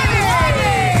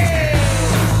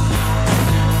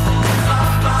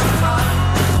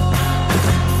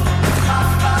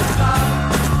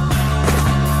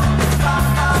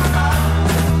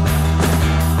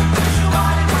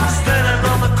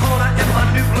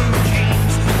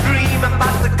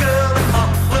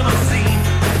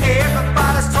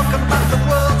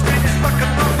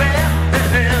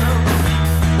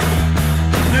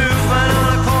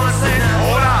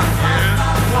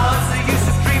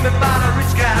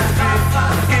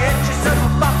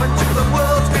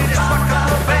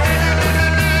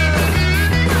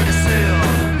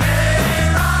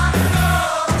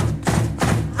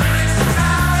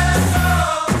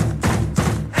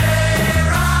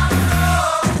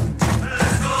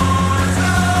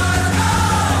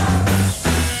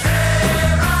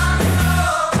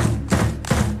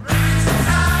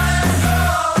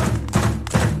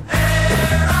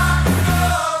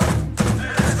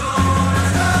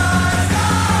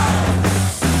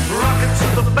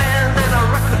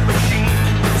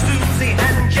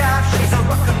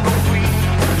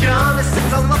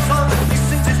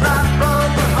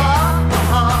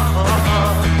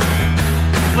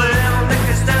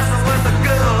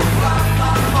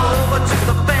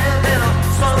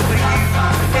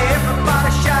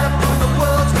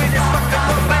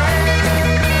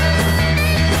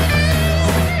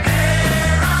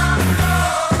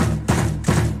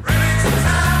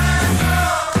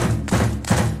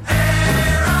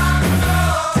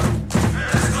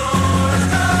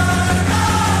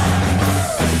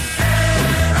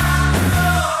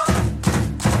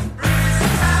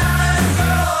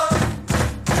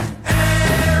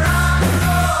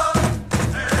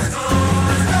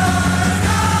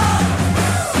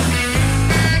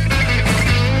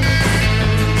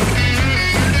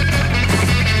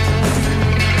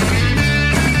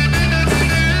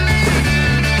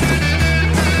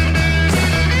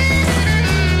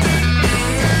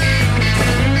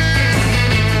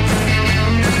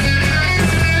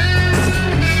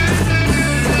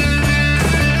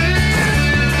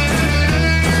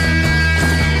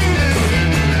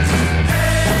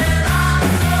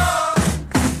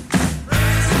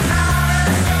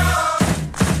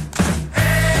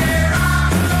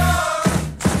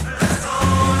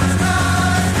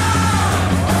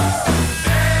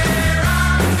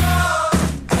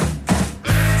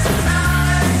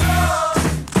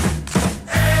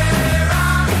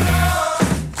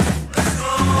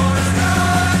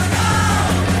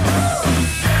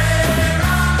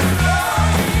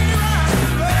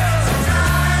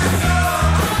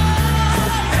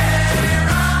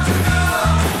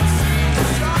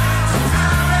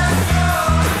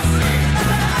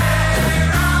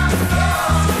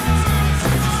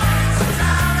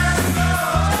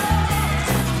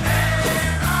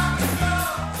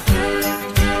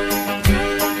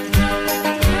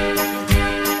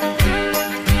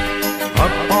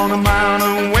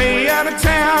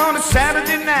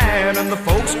 bed and the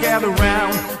folks gather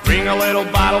round. Bring a little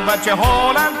bottle but you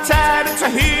hold on tight. It's a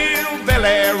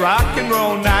hillbilly rock and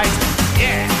roll night.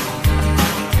 Yeah.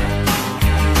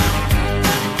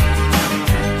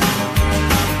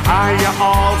 Are you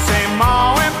all say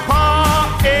Ma and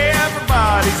Pa?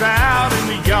 Everybody's out in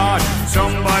the yard.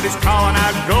 Somebody's calling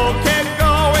out, go kid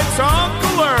go. It's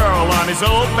Uncle Earl on his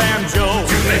old banjo.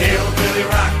 To the hillbilly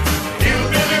rock,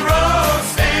 hillbilly roll.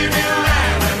 Stand in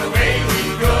line and away we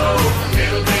go. A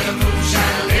little bit of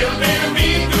moonshine, a little bit of me.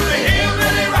 Do the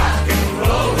hillbilly rock and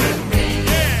roll with me.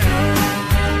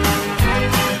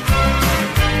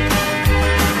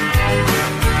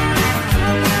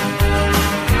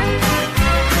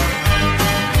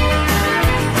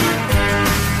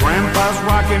 Grandpa's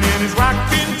rocking in his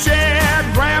rocking chair.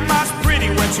 Grandma's pretty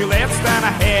when she lets down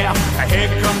her hair. Her head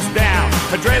comes down,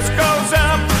 her dress goes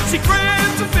up. She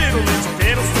grabs a fiddle and she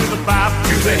fiddles to the bop.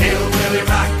 To the hillbilly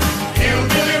rock,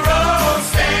 hillbilly roll.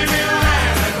 Stand in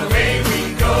line and away we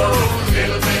go. A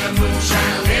little bit of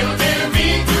moonshine, a little bit of me.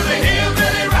 Do the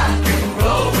hillbilly rock and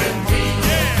roll with me.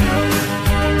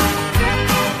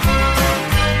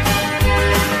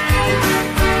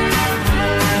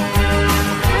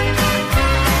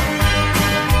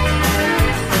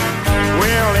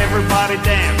 Well, everybody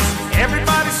dance,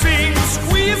 everybody sing.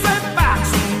 Squeeze that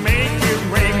box and make it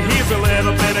ring. Here's a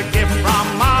little bit of gift from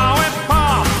Ma and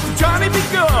Pa. Johnny be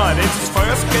good, it's his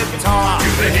first guitar. To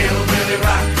the hillbilly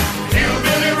rock,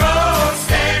 hillbilly roll.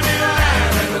 Stand in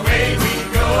line and away we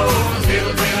go. A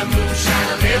little bit of moonshine,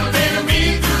 a little bit of me.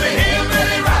 Do the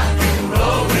hillbilly rock and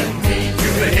roll with me. To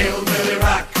the hillbilly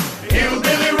rock,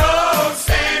 hillbilly roll.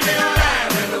 Stand in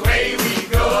line and away we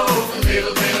go. A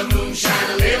little bit of moonshine,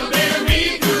 a little bit of me.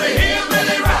 Do the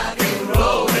hillbilly rock and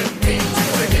roll with me. To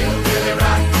the hillbilly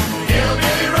rock,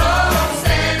 hillbilly roll.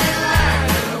 Stand in line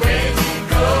and away we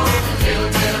go. A little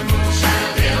bit of moonshine,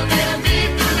 a little bit of me.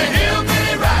 Do the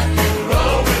hillbilly rock and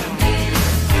roll with me.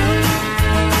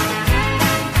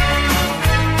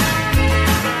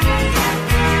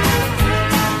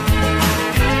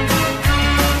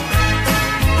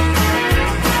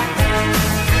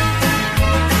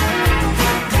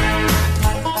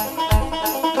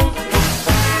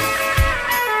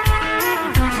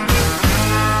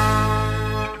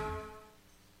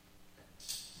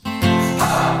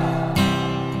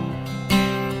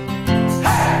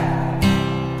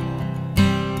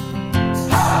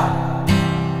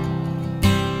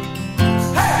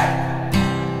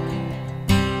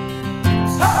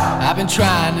 I've been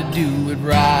trying to do it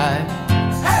right.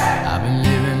 I've been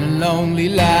living a lonely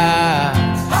life.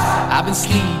 I've been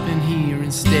sleeping here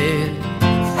instead.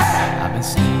 I've been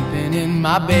sleeping in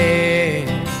my bed.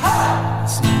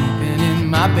 Sleeping in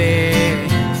my bed.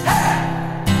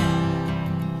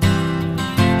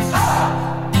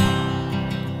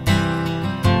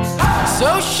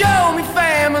 So show me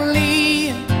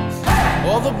family,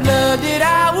 all the blood that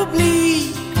I will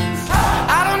bleed.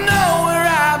 I don't know where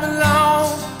I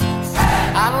belong.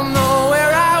 I don't know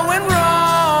where I went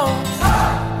wrong,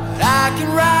 but I can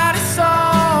write a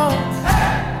song.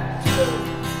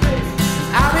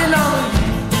 I belong with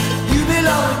you, you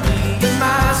belong with me,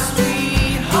 my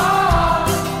sweetheart.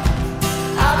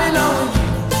 I belong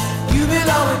with you, you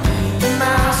belong with me,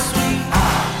 my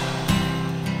sweetheart.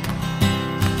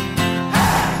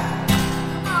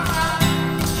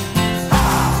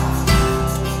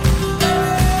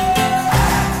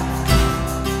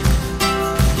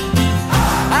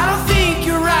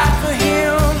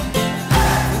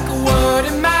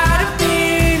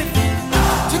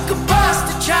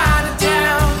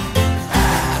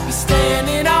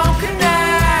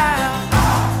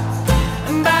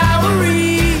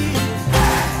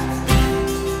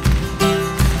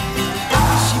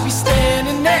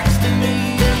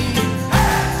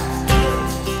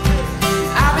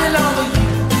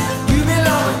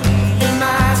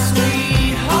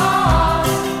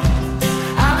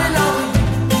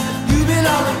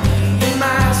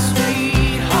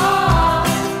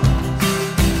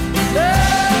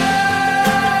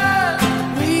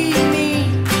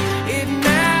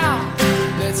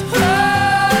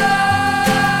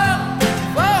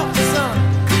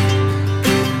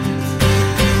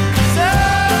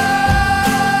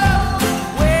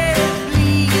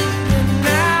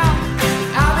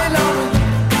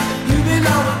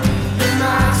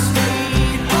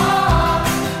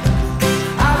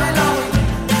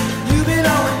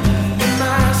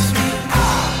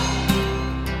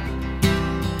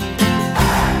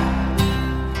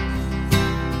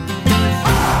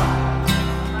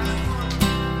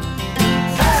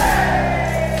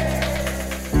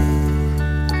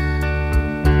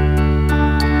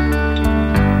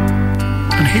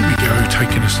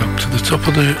 us up to the top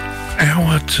of the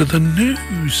hour to the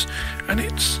news, and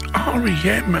it's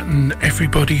R.E.M. and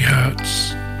Everybody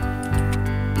Hurts.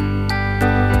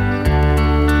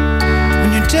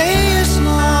 When your day is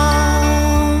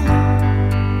long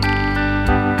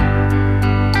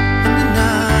and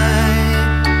the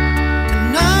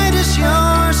night is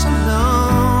yours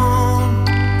alone,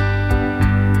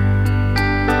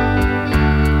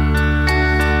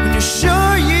 when you're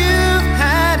sure you've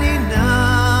had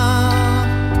enough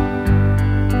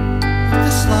of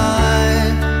this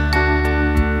life,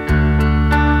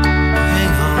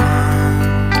 hang on.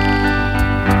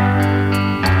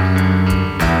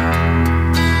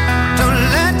 Don't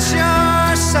let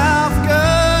yourself go,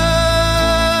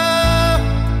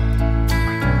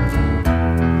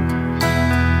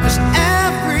 'cause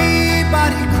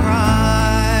everybody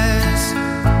cries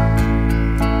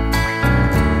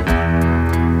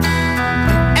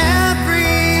and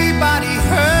everybody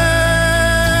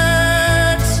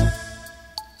hurts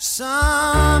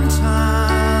sometimes.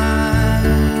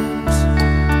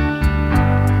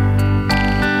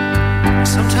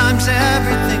 Sometimes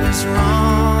everything is wrong.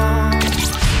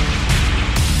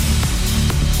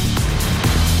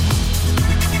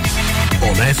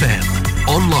 On FM,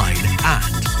 online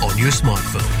and on your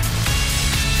smartphone.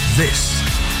 This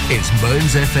is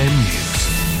Mearns FM News.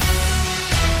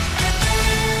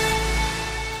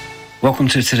 Welcome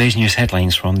to today's news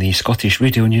headlines from the Scottish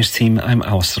Radio News team. I'm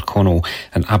Alistair Connell.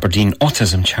 An Aberdeen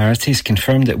autism charity has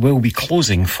confirmed it will be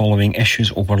closing following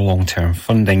issues over long-term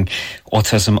funding.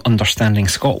 Autism Understanding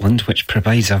Scotland, which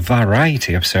provides a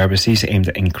variety of services aimed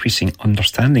at increasing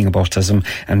understanding of autism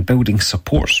and building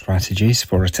support strategies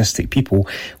for autistic people,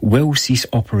 will cease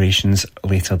operations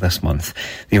later this month.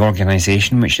 The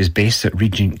organisation, which is based at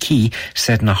Regent Quay,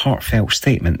 said in a heartfelt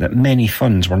statement that many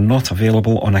funds were not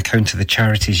available on account of the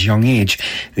charity's young age.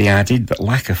 They added that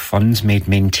lack of funds made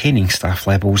maintaining staff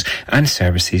levels and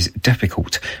services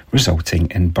difficult, resulting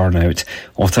in burnout.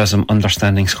 Autism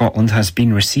Understanding Scotland has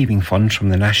been receiving funds from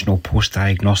the National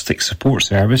Post-Diagnostic Support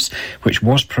Service, which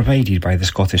was provided by the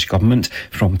Scottish Government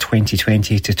from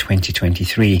 2020 to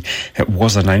 2023. It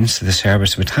was announced the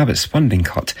service would have its funding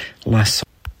cut last summer.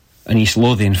 An East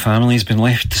Lothian family has been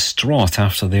left distraught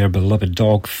after their beloved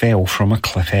dog fell from a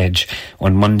cliff edge.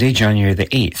 On Monday, January the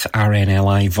 8th,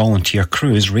 RNLI volunteer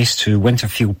crews raced to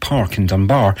Winterfield Park in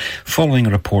Dunbar following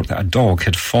a report that a dog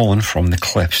had fallen from the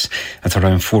cliffs. At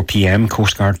around 4 p.m,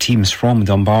 Coast Guard teams from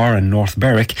Dunbar and North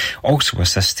Berwick also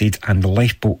assisted, and the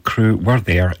lifeboat crew were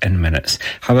there in minutes.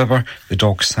 However, the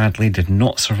dog sadly did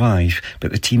not survive,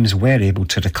 but the teams were able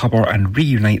to recover and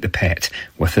reunite the pet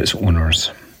with its owners.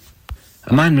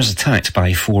 A man was attacked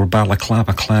by 4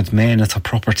 balaclava-clad men at a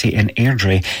property in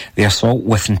Airdrie. The assault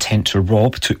with intent to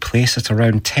rob took place at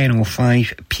around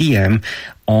 10:05 p.m.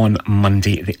 on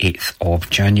Monday the 8th of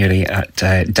January at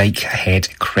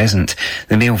Dykehead Crescent.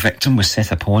 The male victim was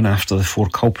set upon after the 4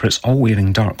 culprits, all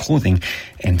wearing dark clothing,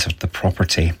 entered the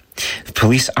property. The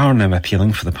police are now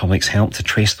appealing for the public's help to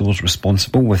trace those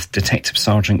responsible, with Detective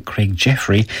Sergeant Craig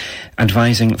Jeffrey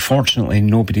advising fortunately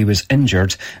nobody was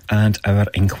injured and our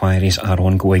inquiries are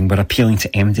ongoing. We're appealing to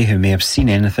MD who may have seen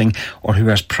anything or who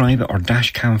has private or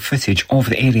dashcam footage of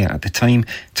the area at the time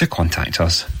to contact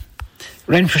us.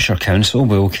 Renfrewshire Council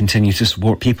will continue to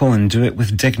support people and do it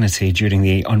with dignity during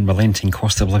the unrelenting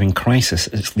cost of living crisis,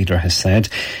 its leader has said.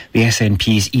 The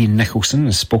SNP's Ian Nicholson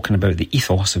has spoken about the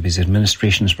ethos of his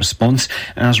administration's response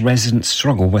as residents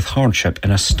struggle with hardship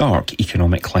in a stark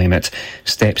economic climate.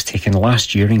 Steps taken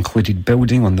last year included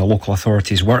building on the local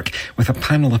authority's work with a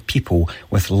panel of people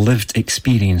with lived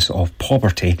experience of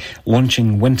poverty,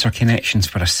 launching Winter Connections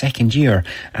for a second year,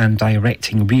 and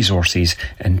directing resources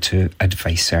into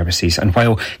advice services. And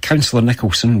while Councillor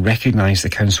Nicholson recognised the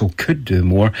council could do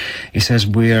more, he says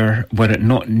were it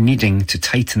not needing to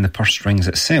tighten the purse strings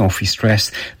itself, he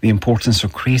stressed the importance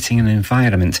of creating an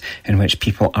environment in which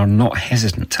people are not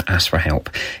hesitant to ask for help.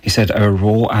 He said our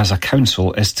role as a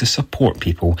council is to support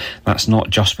people. That's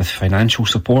not just with financial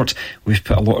support. We've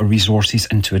put a lot of resources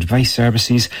into advice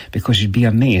services because you'd be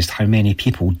amazed how many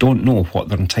people don't know what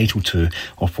they're entitled to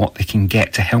or what they can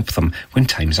get to help them when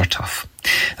times are tough.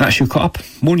 That's you caught up.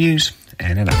 More news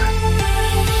in an hour.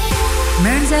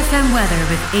 Mearns FM weather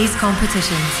with Ace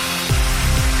Competitions.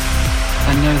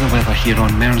 And now the weather here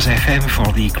on Mearns FM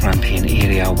for the Grampian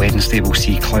area. Wednesday will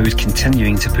see cloud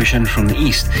continuing to push in from the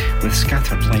east with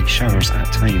scattered light showers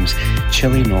at times.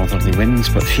 Chilly northerly winds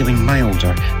but feeling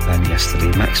milder than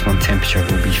yesterday. Maximum temperature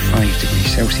will be 5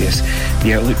 degrees Celsius.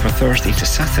 The outlook for Thursday to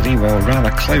Saturday, well,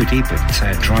 rather cloudy but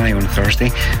dry on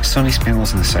Thursday. Sunny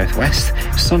spells in the southwest.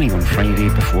 Sunny on Friday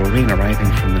before rain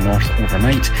arriving from the north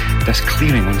overnight. This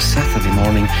clearing on Saturday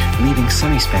morning, leaving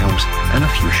sunny spells and a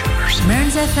few showers.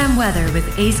 Mearns FM weather with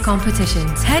Ace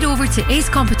Competitions. Head over to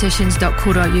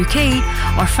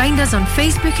acecompetitions.co.uk or find us on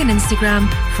Facebook and Instagram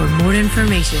for more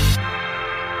information.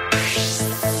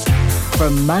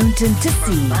 From mountain to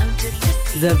sea,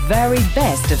 the very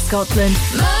best of Scotland.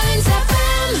 Mearns FM.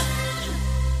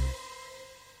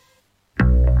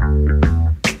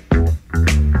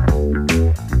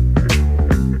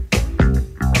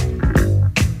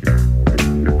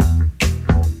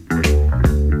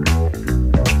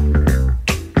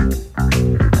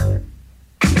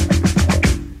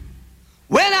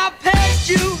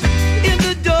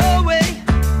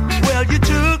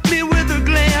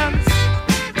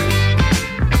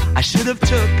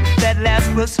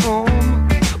 Home,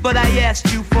 but I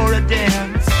asked you for a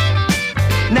dance.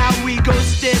 Now we go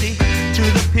steady to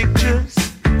the pictures.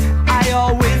 I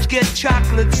always get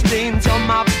chocolate stains on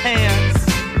my pants.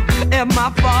 And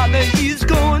my father, he's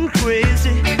going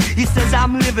crazy. He says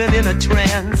I'm living in a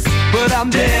trance, but I'm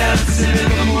dancing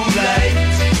in the moonlight.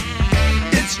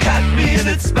 It's caught me in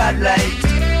its spotlight.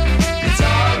 It's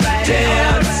alright.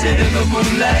 Dancing in the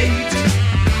moonlight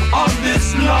on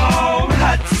this long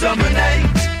hot summer night.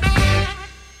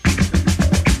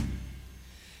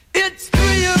 It's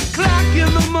 3 o'clock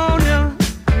in the morning,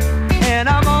 and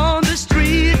I'm on the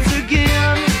streets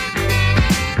again.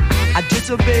 I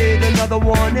disobeyed another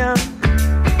warning.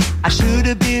 I should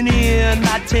have been in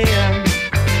by 10.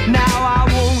 Now I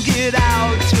won't get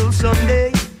out till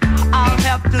Sunday. I'll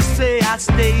have to say I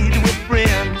stayed with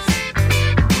friends.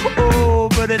 Oh,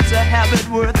 but it's a habit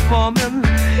worth forming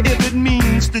if it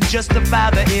means to justify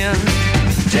the end.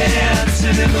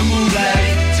 Dancing in the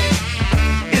moonlight,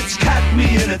 it's caught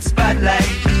me in its spotlight.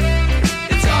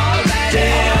 It's alright.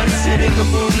 Dancing in the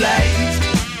moonlight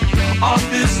on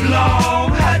this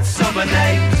long hot summer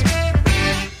night.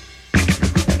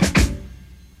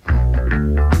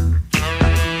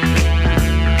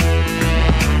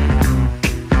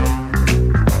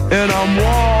 And I'm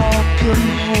walking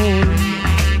home.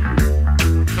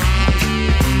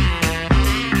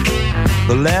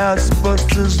 The last bus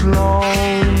is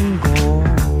long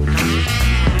gone.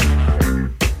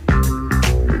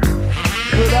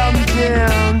 But I'm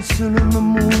dancing in the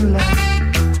moonlight.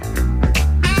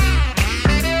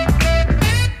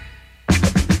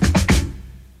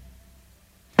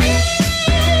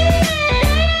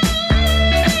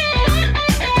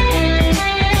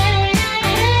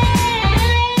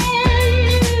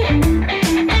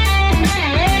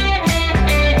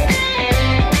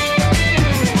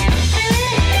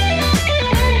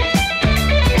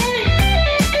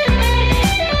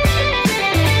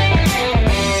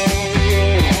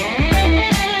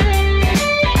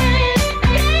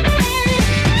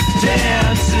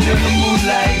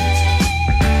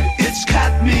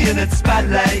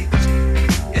 Spotlight.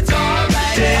 It's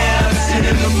alright. Dancing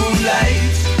in the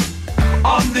moonlight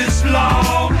on this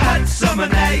long hot summer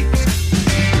night.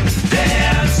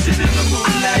 Dancing in the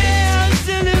moonlight.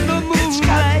 Dancing in the moonlight. It's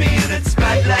caught me in its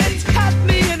spotlight. It's caught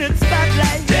me in its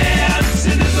spotlight.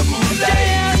 Dancing in the moonlight.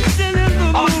 Dancing in the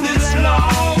moonlight on this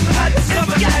long hot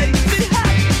summer night.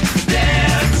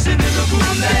 Dancing in the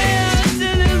moonlight.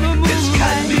 Dancing in the moonlight. It's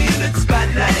caught me in its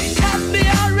spotlight. It's caught me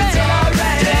already. It's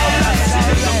alright. Dancing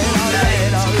in the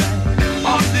moonlight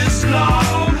on this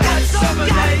long hot summer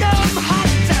night.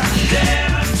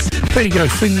 There you go,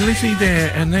 Thin Lizzy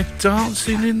there, and they're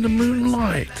dancing in the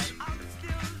moonlight.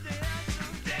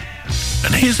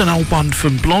 And here's an old one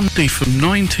from Blondie from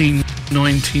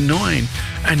 1999,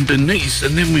 and Denise,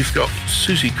 and then we've got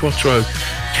Susie Quattro,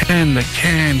 Can the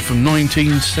Can from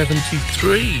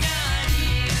 1973.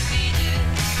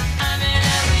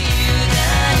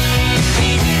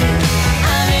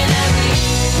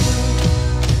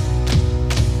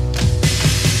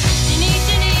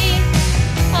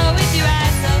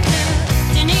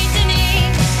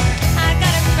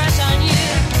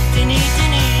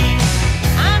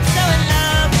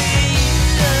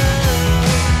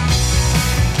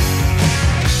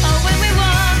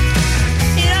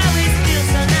 It always feels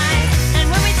so nice,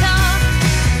 and when we talk,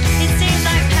 it seems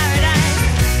like paradise.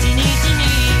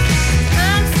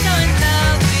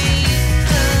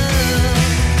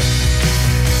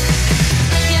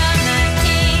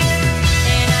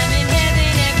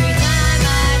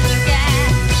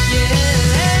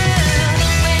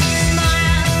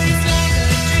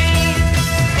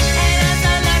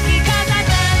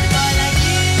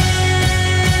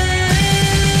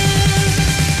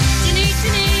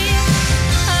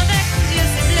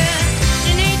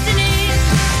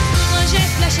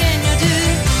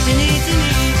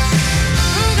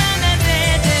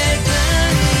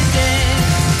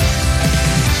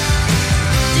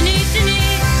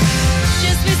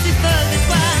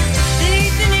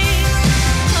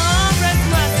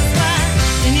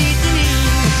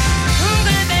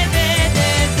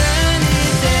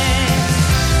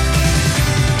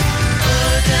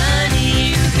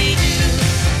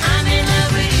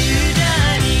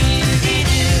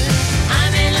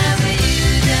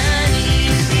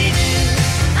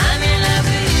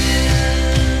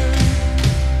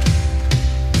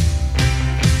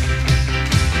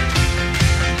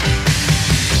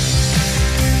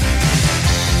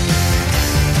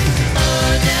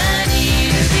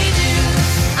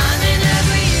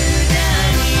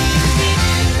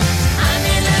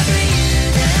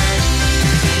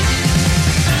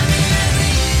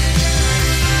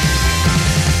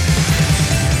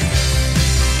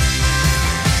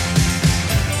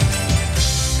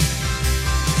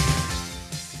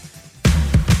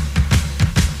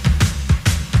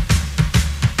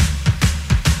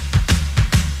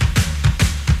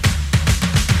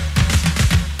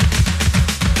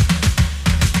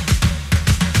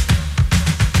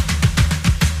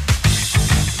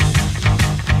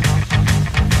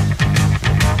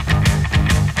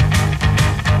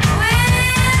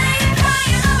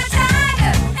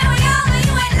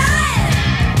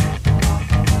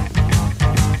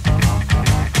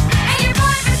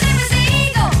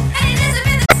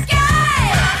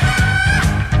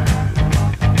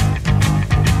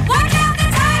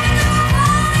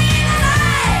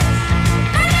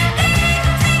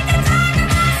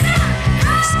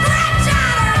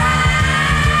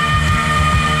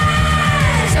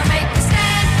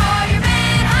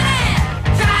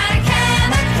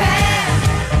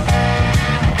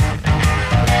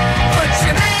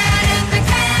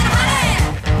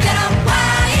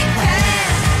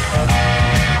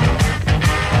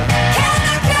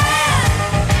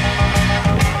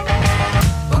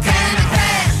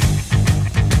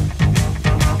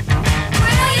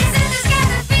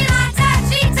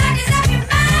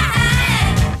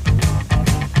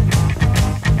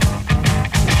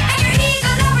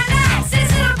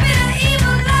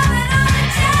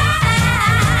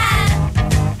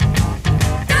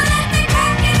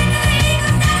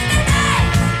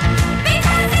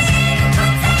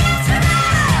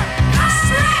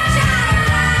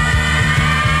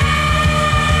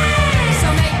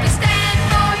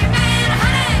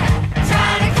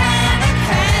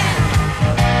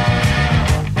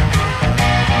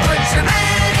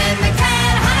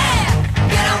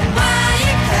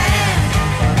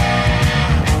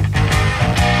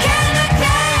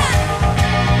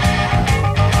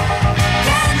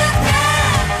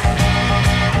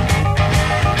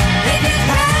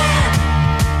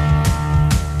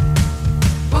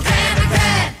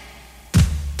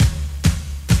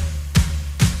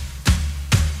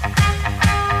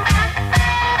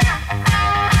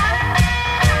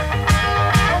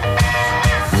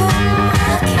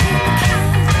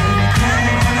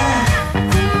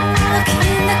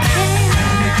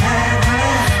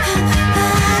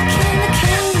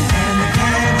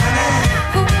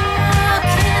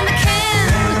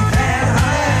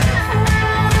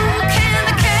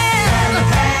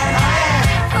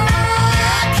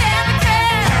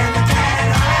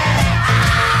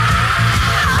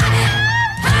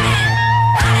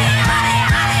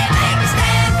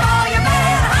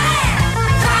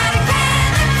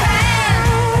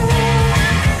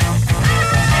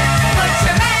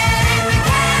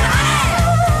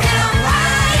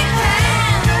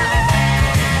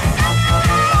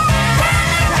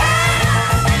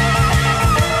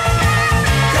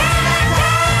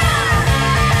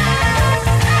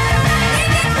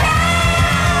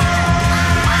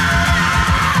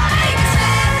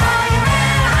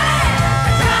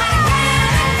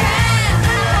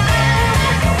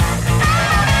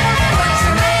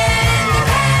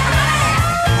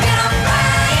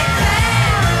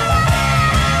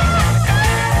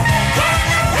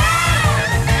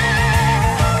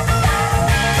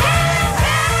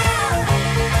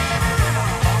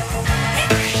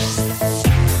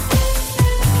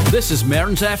 This is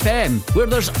Mearns FM, where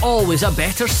there's always a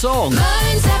better song.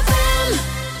 Mearns FM.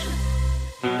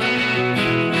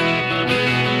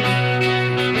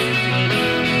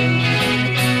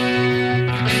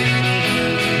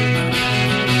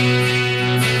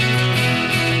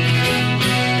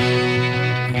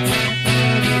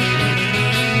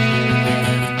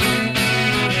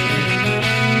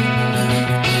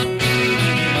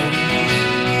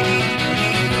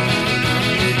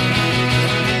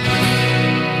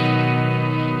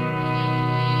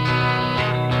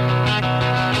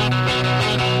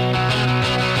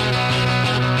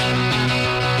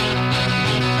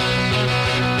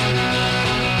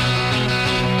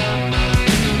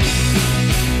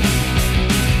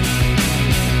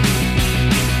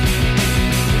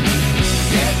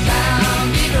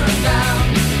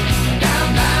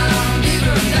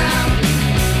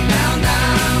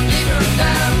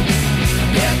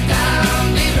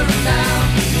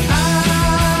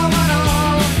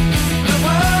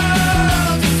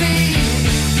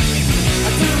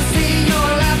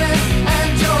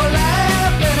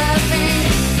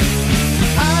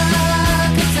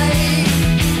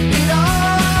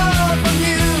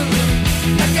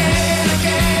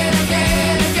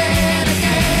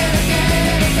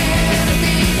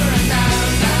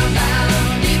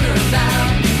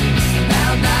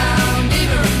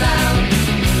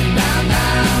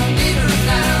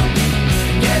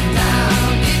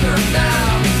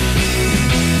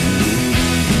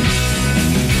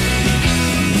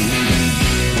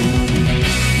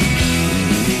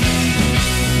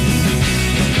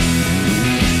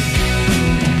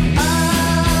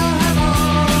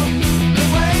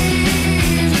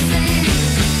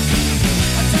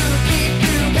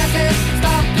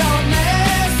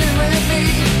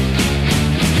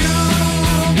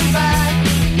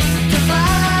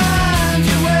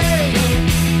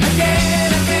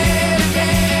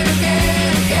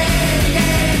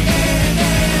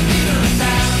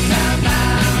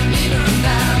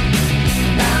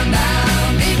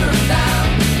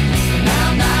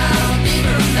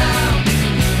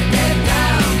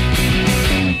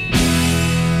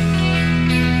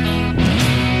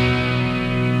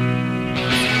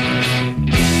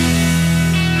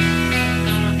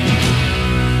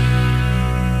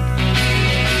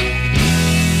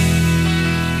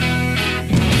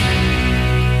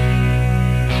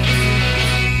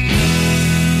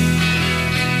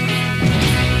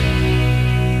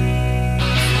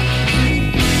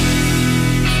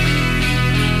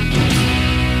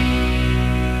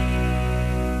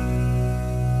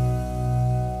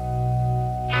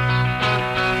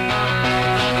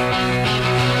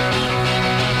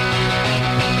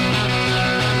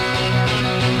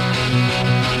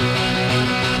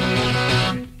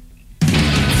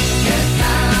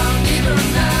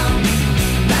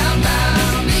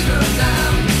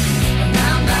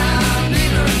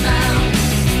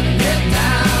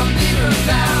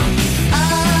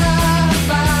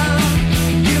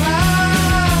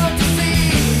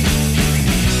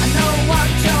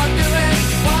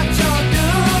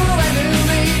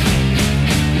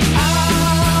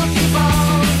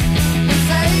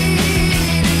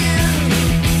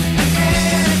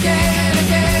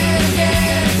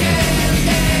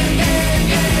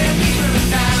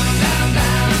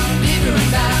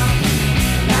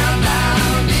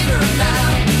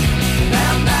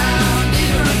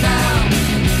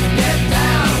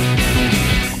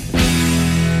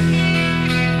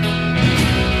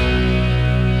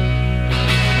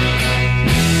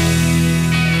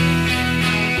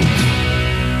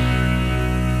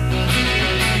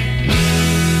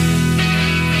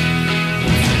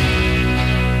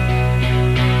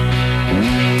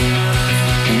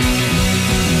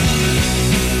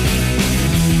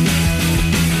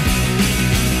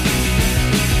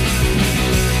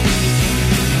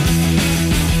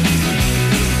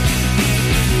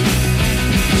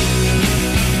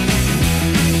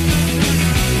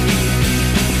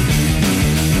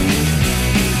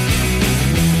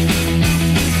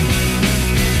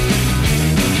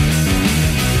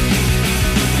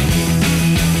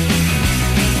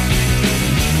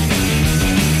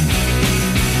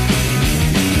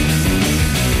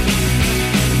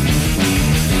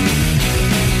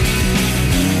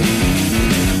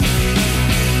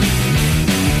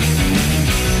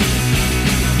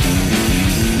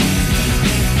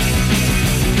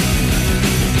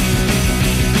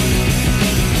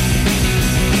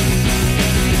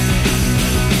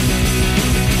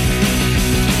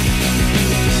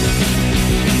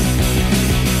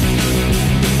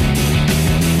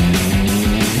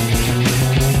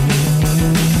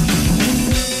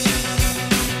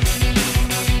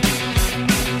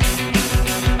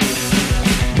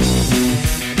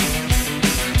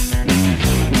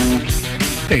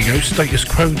 go, Status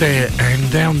Quo there,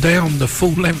 and Down Down, the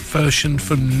full-length version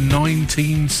from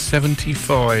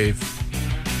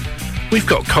 1975. We've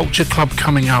got Culture Club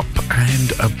coming up,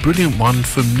 and a brilliant one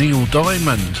from Neil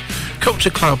Diamond.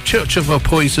 Culture Club, Church of a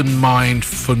Poisoned Mind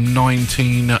from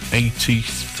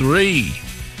 1983.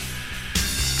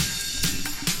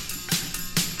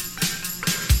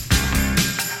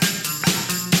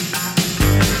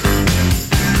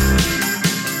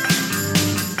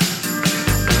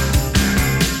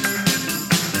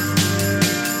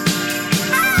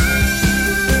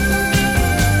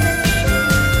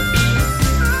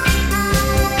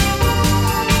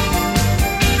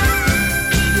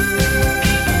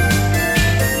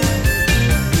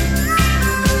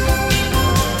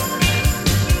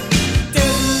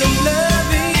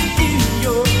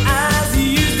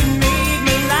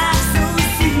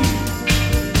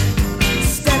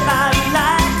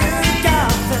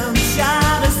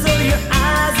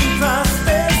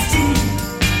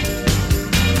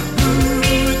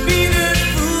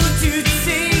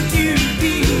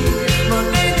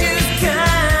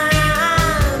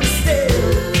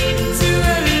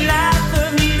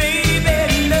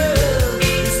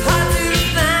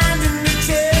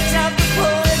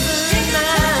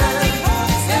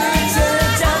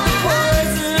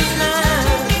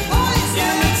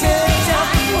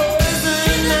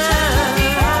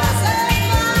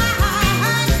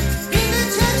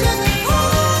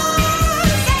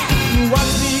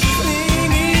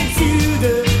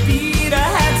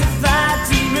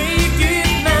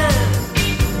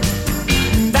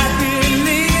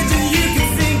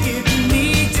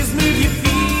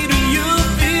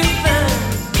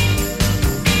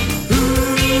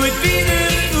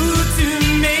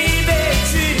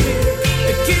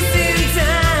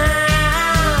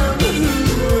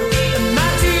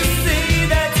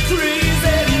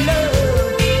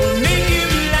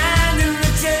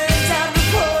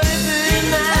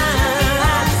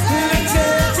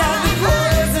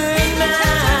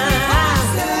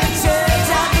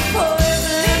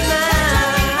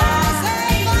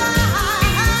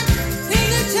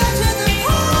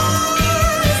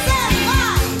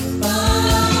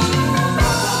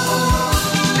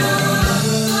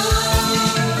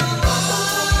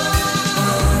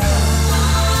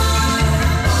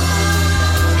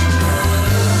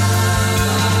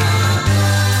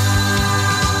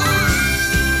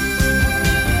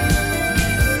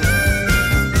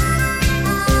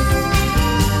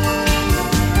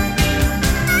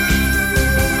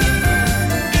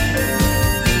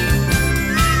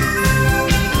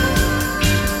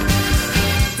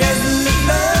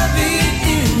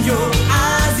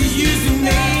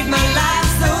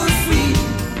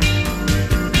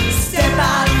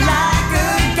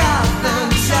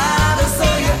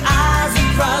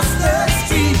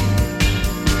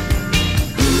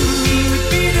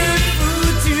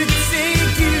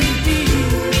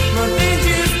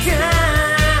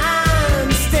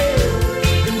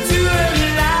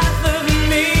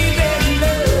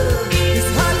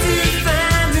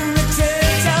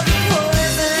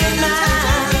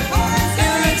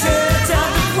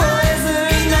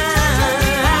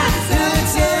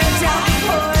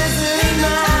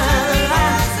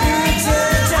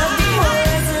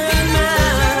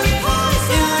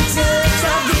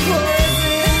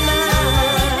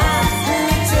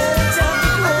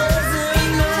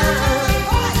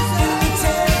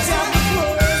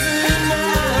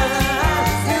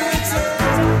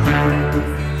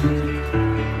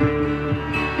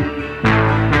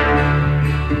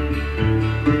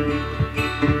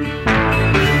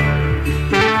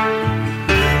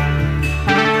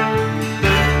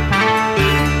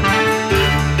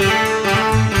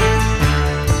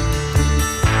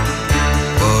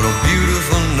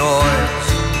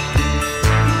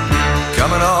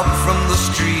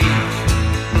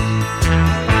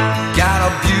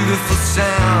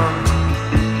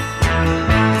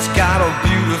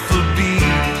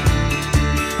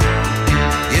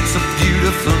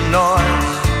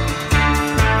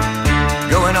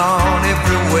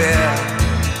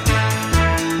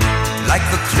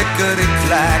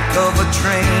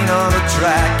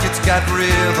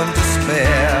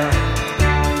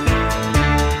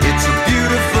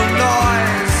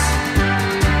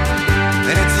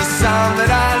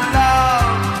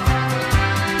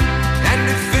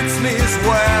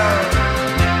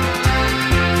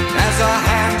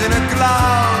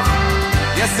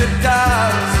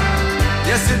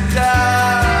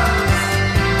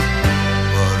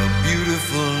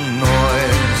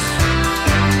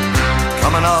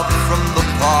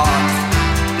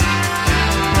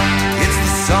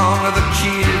 Song of the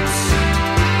kids,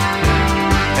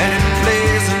 and it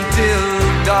plays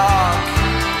until dark.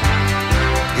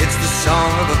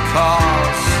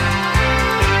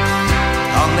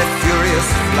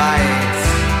 flights.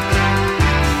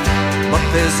 But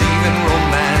there's even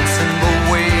romance in the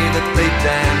way that they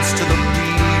dance to the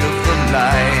beat of the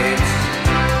lights.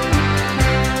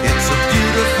 It's a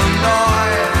beautiful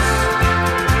noise,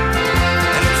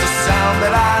 and it's a sound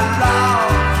that I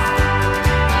love,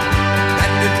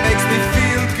 and it makes me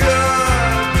feel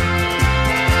good,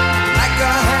 like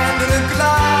a hand in a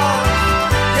glove.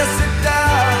 Yes it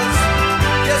does,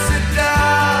 yes it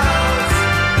does.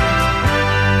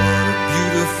 What a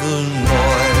beautiful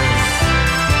noise.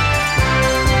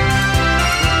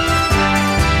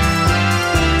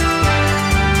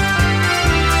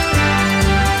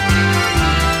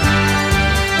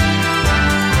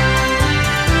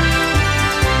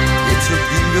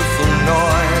 Beautiful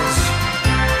noise,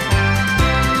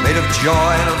 made of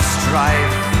joy and of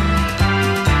strife,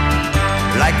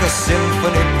 like a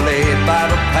symphony played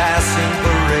by the passing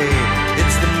parade.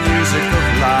 It's the music of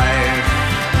life.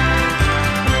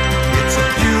 It's a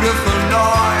beautiful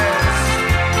noise,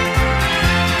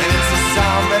 and it's a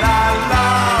sound that I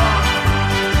love,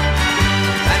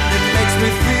 and it makes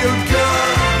me feel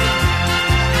good,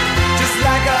 just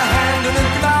like a hand in a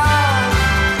glove.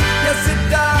 Yes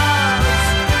it does.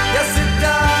 Yes, it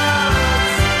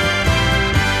does.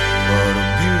 What a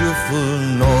beautiful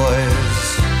noise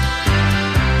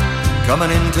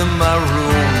coming into my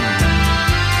room,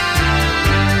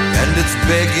 and it's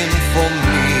begging for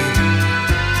me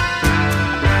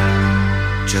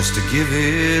just to give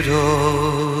it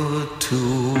a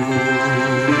tune.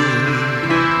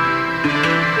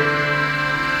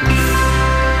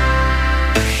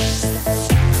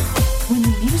 When the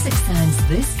music sounds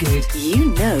this good, you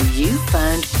know you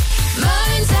found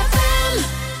Mearns FM.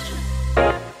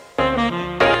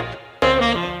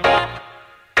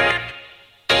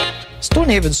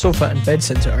 Stonehaven Sofa and Bed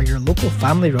Centre are your local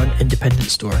family-run independent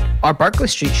store. Our Berkeley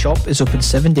Street shop is open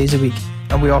 7 days a week,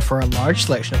 and we offer a large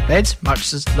selection of beds,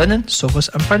 mattresses, linen, sofas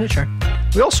and furniture.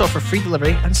 We also offer free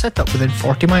delivery and set up within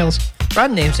 40 miles.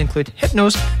 Brand names include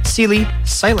Hypnose, Sealy,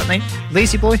 Silent Night,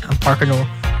 Lazy Boy and Parker Knoll.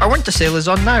 Our winter sale is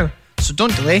on now, so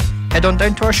don't delay. Head on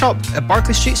down to our shop at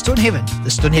Berkeley Street, Stonehaven,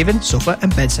 the Stonehaven Sofa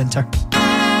and Bed Centre.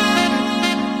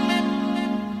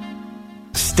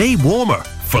 Stay warmer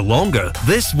for longer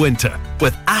this winter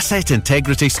with Asset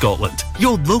Integrity Scotland,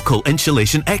 your local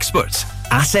insulation experts.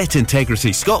 Asset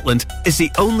Integrity Scotland is the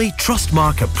only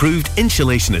Trustmark approved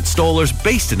insulation installers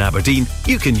based in Aberdeen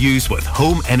you can use with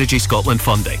Home Energy Scotland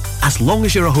funding. As long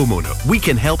as you're a homeowner, we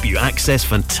can help you access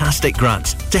fantastic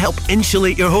grants to help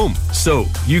insulate your home so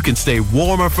you can stay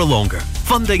warmer for longer.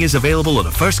 Funding is available on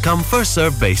a first-come,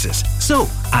 first-served basis. So,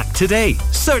 act today.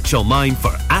 Search online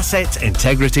for Asset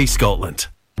Integrity Scotland.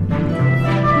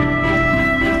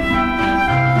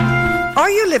 Are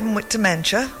you living with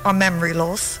dementia or memory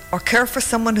loss, or care for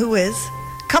someone who is?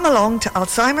 Come along to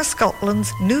Alzheimer's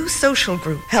Scotland's new social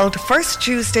group, held first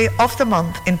Tuesday of the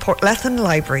month in Portlethen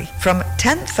Library from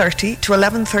 10:30 to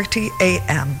 11:30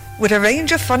 a.m. With a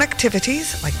range of fun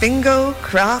activities like bingo,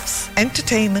 crafts,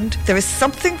 entertainment, there is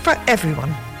something for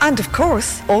everyone. And of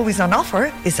course, always on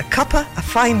offer is a cuppa, a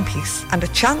fine piece, and a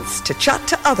chance to chat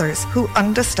to others who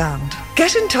understand.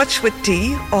 Get in touch with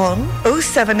Dee on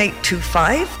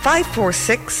 07825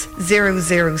 546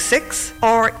 006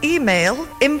 or email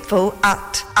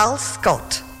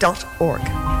info@alscott.org.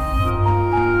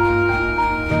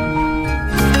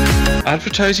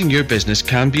 Advertising your business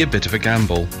can be a bit of a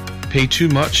gamble. Pay too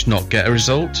much, not get a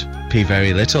result. Pay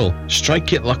very little,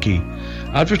 strike it lucky.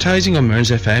 Advertising on Mearns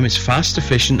FM is fast,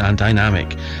 efficient and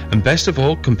dynamic, and best of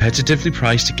all, competitively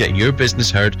priced to get your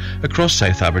business heard across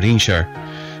South Aberdeenshire.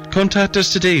 Contact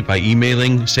us today by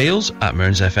emailing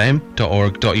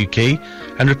sales@mearnsfm.org.uk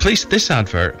and replace this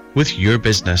advert with your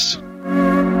business.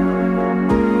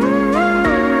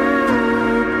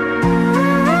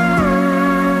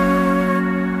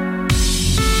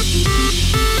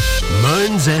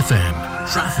 Mearns FM,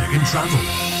 traffic and travel.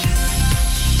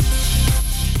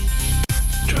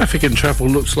 Traffic and travel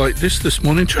looks like this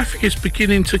morning. Traffic is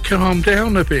beginning to calm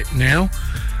down a bit now.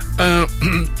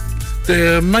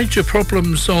 There are major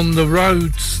problems on the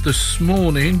roads this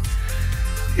morning.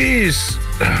 Is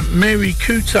Mary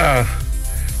Cooter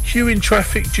queuing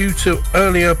traffic due to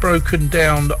earlier broken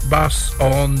down bus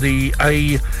on the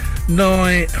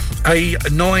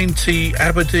A90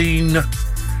 Aberdeen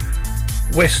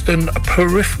Western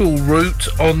Peripheral route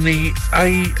on the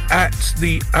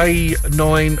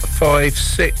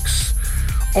A956.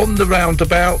 On the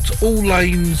roundabout, all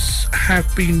lanes have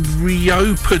been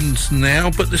reopened now,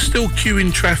 but there's still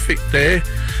queuing traffic there,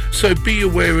 so be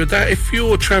aware of that. If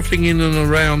you're travelling in and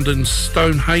around in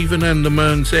Stonehaven and the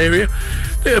Mearns area,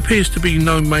 there appears to be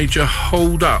no major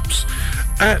hold-ups.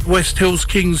 at West Hills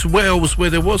Kings Wells,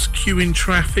 where there was queuing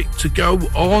traffic to go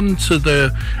on to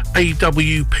the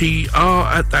AWPR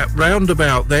at that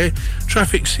roundabout there.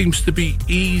 Traffic seems to be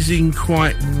easing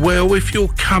quite well. If you're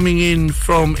coming in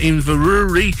from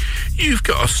Inverurie, you've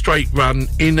got a straight run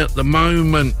in at the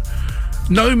moment.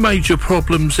 No major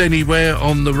problems anywhere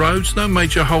on the roads, no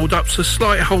major hold-ups. A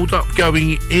slight hold-up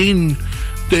going in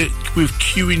with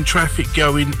queuing traffic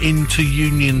going into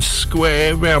Union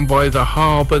Square, round by the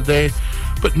harbour there,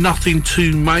 but nothing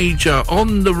too major.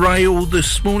 On the rail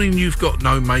this morning, you've got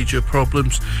no major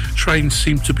problems. Trains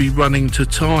seem to be running to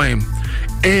time.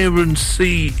 Air and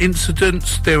sea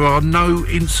incidents, there are no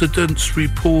incidents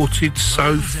reported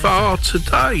so far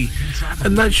today.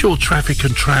 And that's your traffic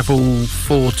and travel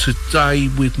for today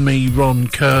with me, Ron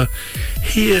Kerr,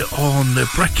 here on the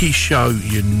Brecky Show.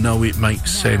 You know it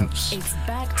makes sense.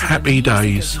 Happy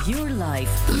days. Your life.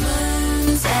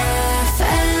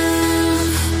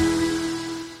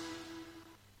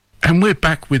 And we're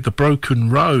back with The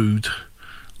Broken Road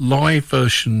live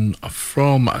version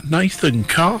from Nathan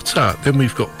Carter. Then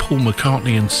we've got Paul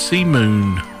McCartney and Sea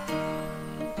Moon.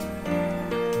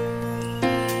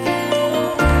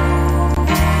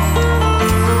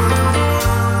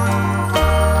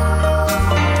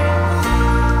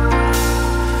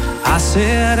 I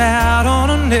set out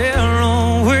on a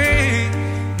narrow way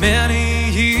many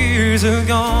years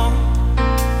ago,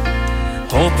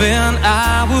 hoping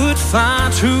I would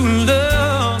find true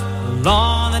love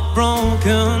along that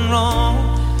broken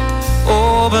road.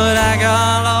 Oh, but I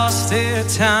got lost a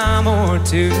time or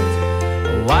two.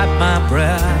 I wiped my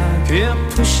brow,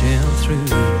 kept pushing through.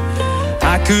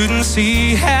 I couldn't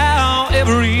see how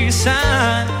every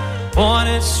sign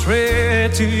pointed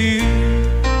straight to you.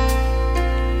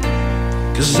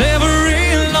 'Cause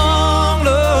every long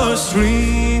lost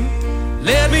dream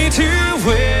led me to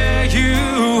where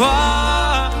you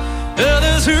are.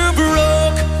 Others who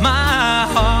broke my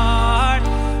heart,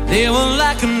 they were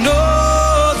like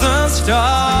northern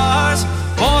stars,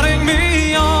 pointing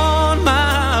me on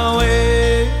my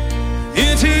way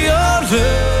into your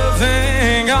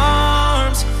loving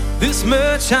arms. This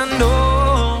much I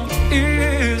know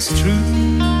is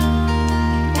true,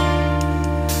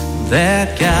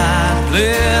 that God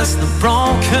bless the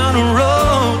broken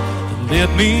road that led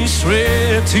me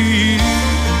straight to you.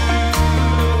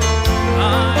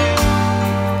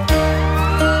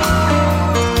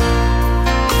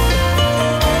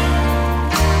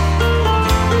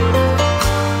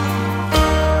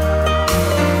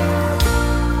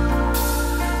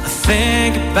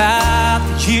 Think about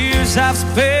the years I've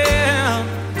spent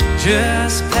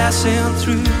just passing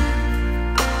through.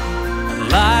 I'd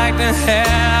like to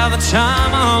have the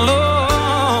time I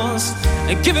lost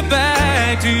and give it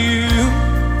back to you.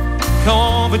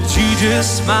 Oh, but you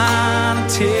just smile and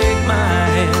take my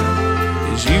hand,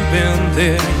 'cause you've been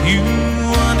there, you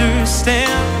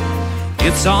understand.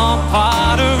 It's all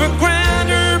part of a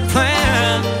grander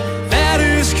plan that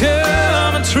is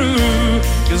coming true.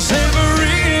 'Cause every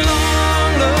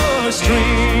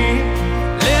stream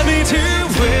led me to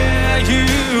where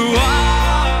you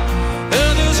are.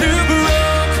 Others who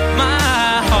broke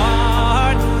my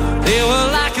heart, they were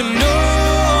like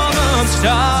northern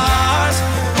stars,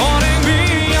 pointing me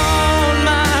on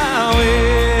my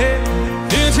way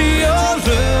into your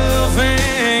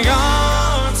loving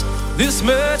arms. This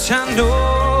much I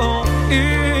know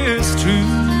is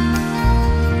true,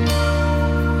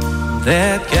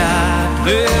 that God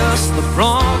bless the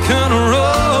broken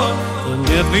road that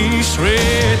led me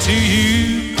straight to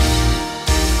you.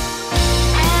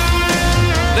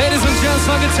 Ladies and gents,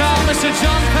 on guitar, Mr.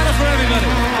 John Pettit for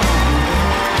everybody.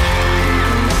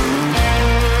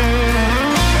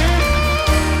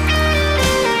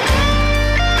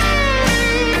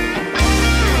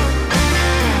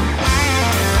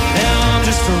 Now I'm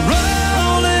just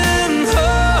rolling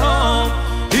home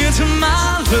into my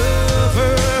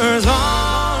lover's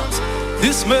arms.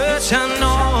 This much I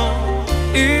know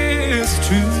is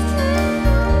true,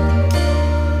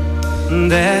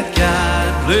 that God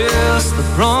bless the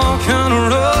broken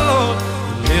road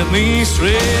that led me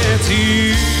straight to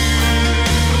you.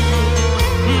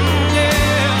 Yeah.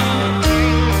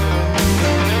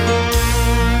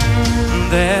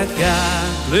 That God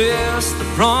bless the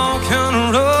broken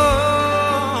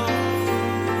road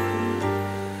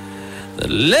that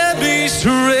led me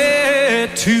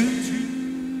straight to you.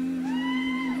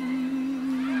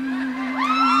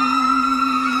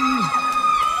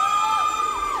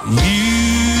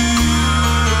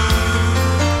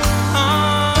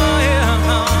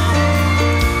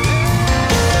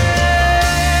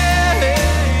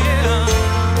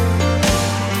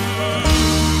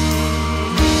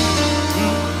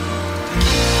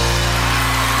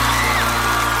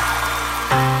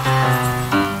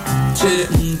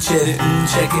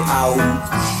 check it out.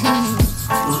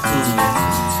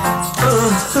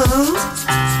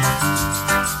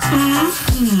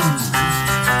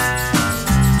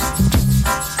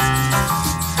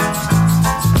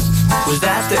 Was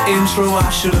that the intro I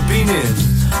should have been in?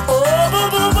 Oh,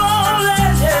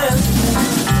 yeah.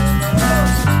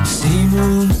 Sea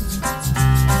moon,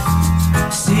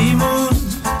 sea moon,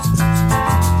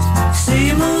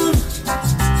 sea moon,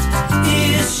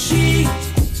 is she?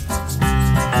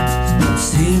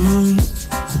 Sea moon,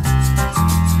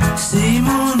 sea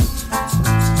moon,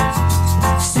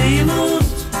 sea moon,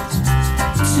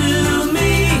 to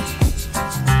me.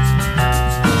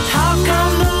 How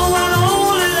come no one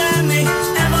older than me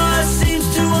ever seems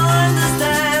to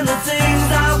understand the things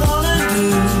I wanna do?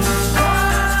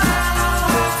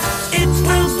 It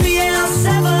will be L7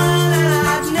 and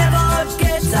I'd never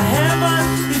get to heaven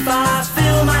if I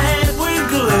fill my head with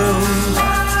glue.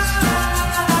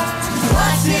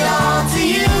 What's it all to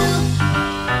you?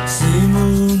 Sea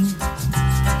moon,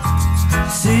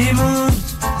 sea moon,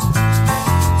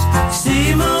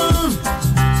 sea moon,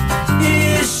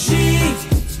 is she?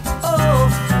 Oh,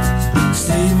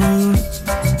 sea moon,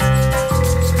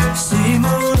 sea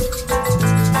moon,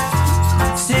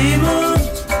 sea moon,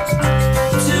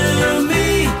 to me.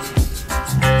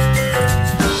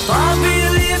 Bobby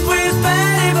lived with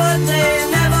Betty, but they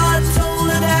never told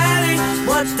her daddy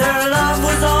what their love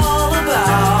was all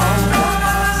about.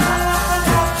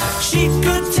 She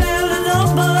could tell the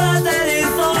number that he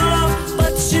thought of,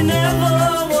 but she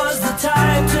never was the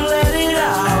type to let it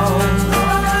out.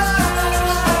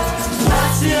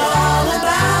 What's it all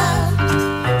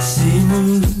about? Sea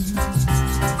moon,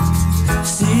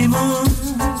 sea moon,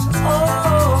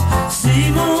 oh, sea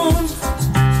moon,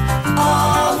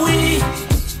 are we?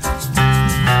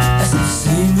 I said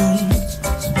sea moon,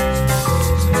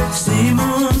 sea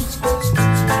moon,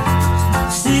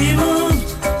 sea moon,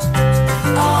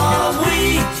 are we?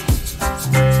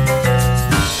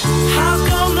 How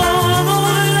come no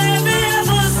one let me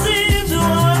ever seem to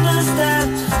understand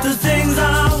the things I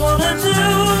wanna do?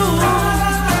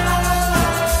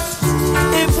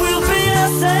 If we'll be a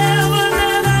seven,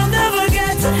 then I'll never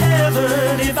get to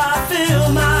heaven if I fill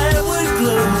my head with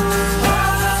glue.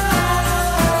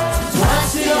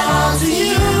 What's it all to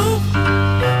you?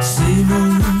 Sea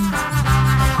moon,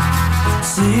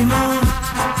 sea moon,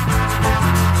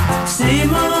 sea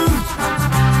moon,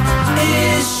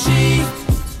 is she?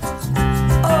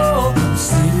 Oh,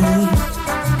 sea moon,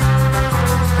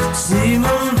 sea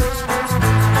moon,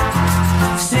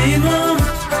 sea moon,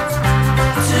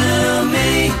 to me.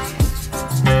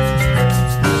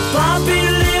 Bobby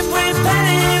lived with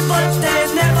Penny, but they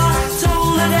never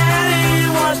told her daddy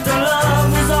what the love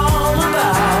was all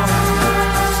about.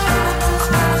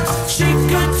 She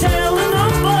could tell the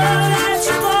number that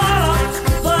she thought of,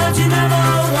 but she never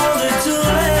wanted to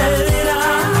let it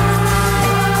out.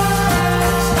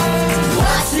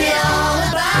 What's it all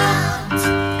about?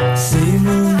 Sea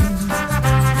moon,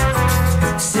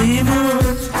 sea moon,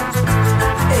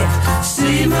 yeah,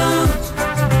 sea moon,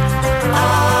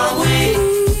 are we?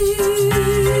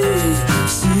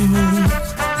 Sea moon,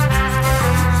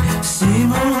 sea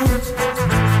moon,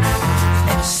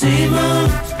 sea moon,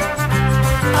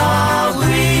 are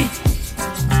we? Sea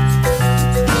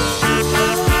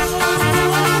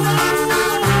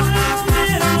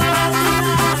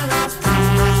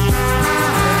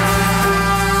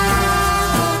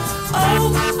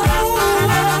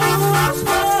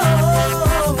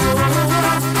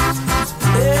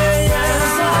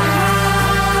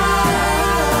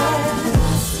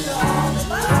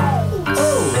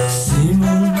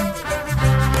moon,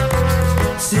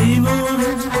 sea moon,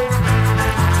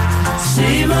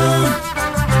 sea moon,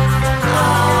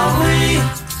 are we?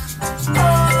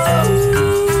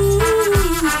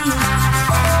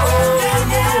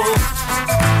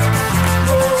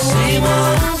 Sea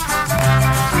moon,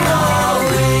 are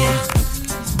we?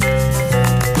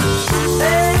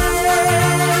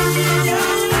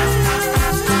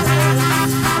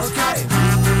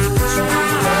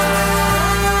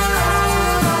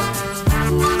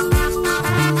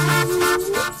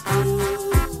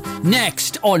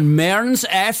 Next on Mearns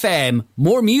FM,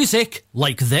 more music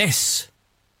like this.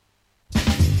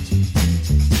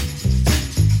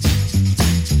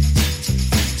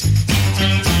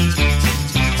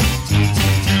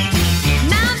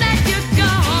 Now that you're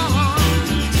gone,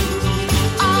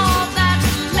 all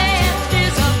that's left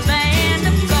is a band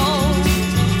of gold.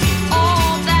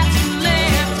 All that's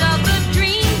left of the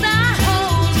dreams I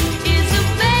hold is a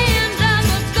band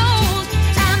of gold,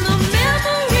 and the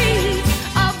memories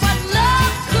of what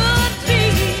love could be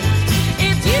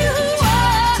if you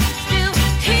were still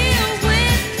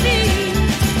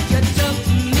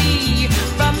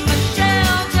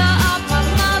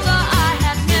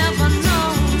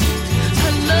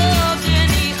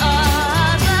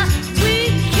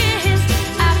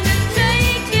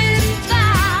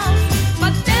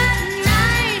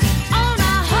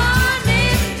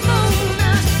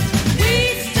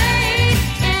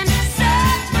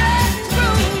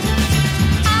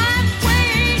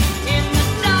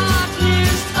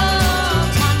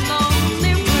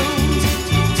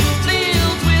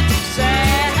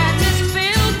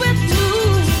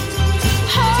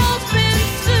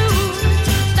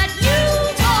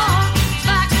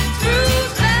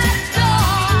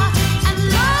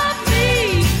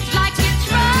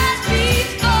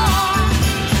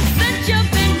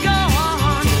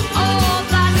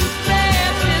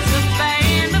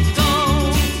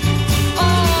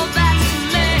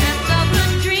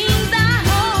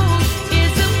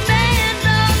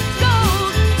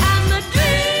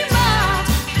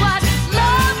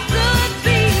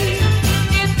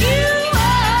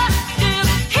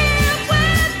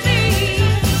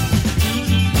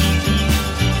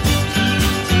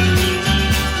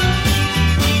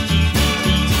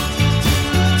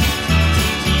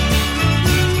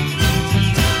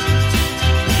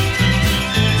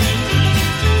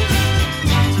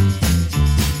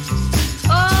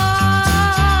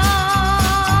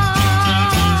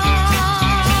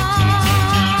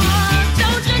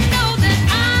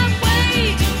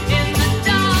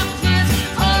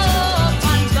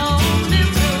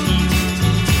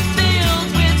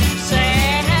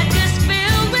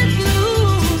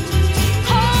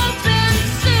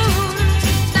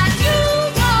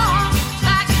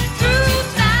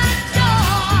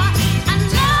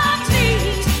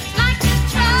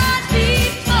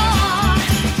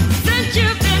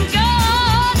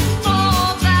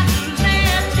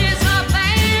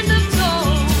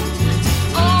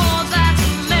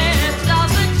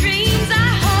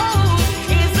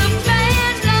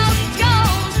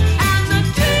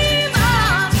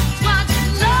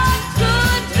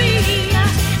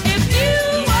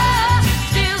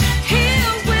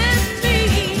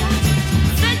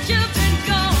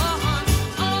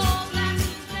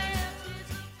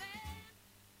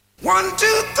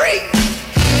 3.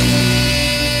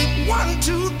 1,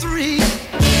 2, 3.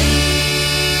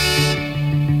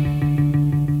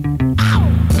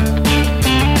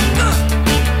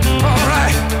 All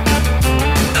right.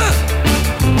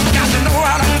 Got to know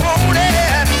how to hold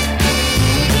it,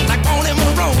 like Bonnie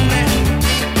Maroney.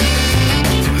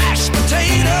 Mashed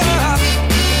potato,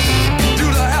 do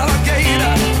the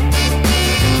alligator.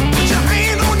 Put your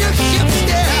hand on your hips,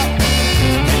 yeah.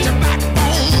 Let your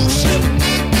backbone slip.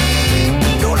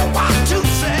 Do the 1, 2,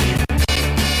 say.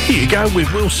 Here you go with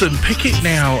Wilson Pickett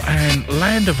now and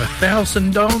Land of a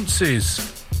Thousand Dances.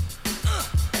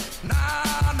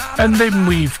 And then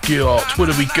we've got, what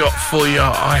have we got for you?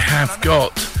 I have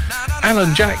got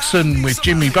Alan Jackson with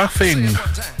Jimmy Buffin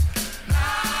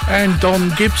and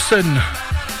Don Gibson,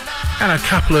 and a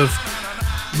couple of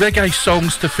reggae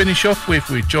songs to finish off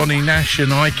with Johnny Nash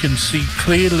and I Can See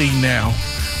Clearly Now.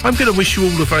 I'm going to wish you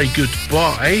all a very good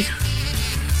bye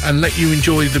and let you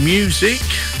enjoy the music,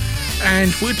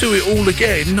 and we'll do it all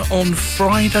again on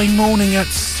Friday morning at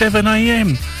 7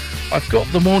 a.m. I've got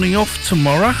the morning off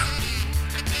tomorrow,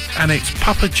 and it's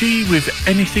Papa G with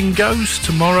Anything Goes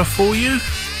tomorrow for you.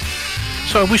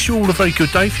 So I wish you all a very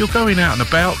good day. If you're going out and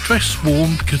about, dress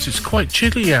warm because it's quite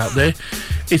chilly out there.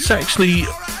 It's actually,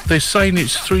 they're saying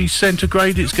it's 3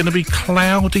 centigrade. It's going to be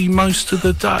cloudy most of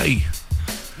the day.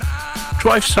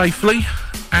 Drive safely,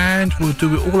 and we'll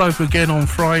do it all over again on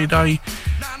Friday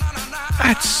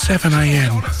at 7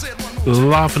 a.m.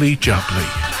 Lovely jubbly.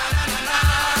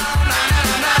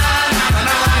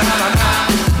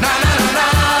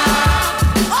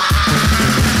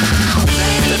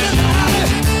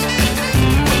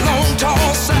 Long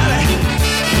tall Sally,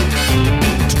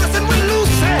 twisting with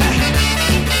Lucy,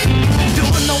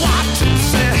 doing the 1, 2,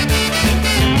 say.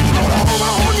 Roll over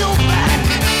on your back,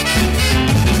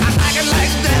 I like it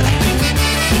like that.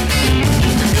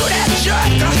 Do that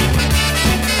jerk,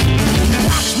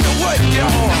 watch me work,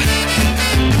 y'all.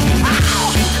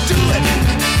 I'll do it.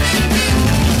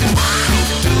 I'll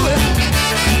do it.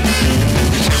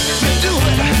 Watch me do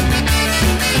it.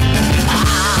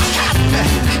 I'll have me.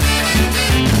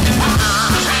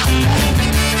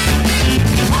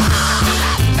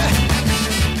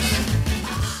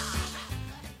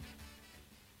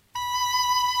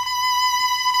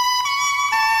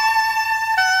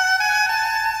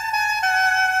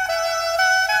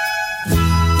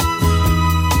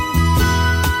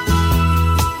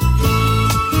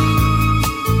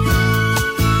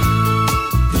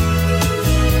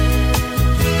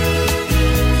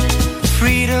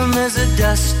 Freedom is a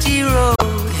dusty road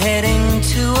heading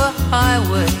to a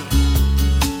highway.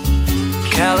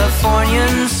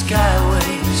 Californian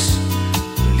skyways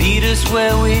lead us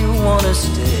where we want to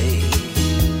stay.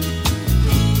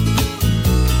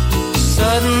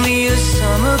 Suddenly a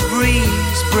summer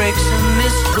breeze breaks a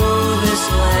mist over this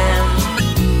land.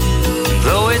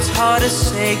 Though it's hard to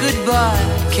say goodbye,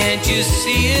 can't you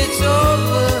see it's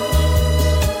over?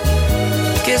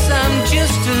 Guess I'm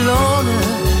just a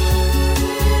loner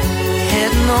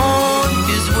heading on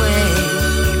his way.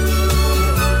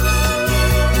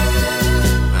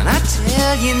 And I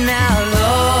tell you now,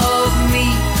 love me,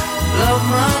 love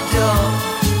my dog.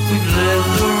 We've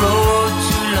lived the road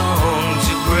too long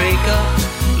to break up.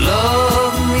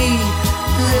 Love me,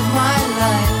 live my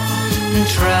life, and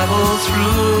travel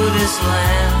through this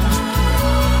land.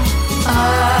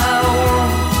 I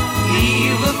won't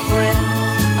leave a friend,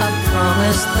 I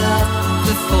promised that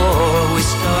before we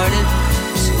started.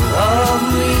 So love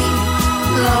me,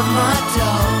 love my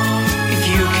dog. If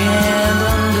you can't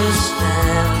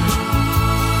understand,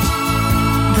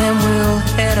 then we'll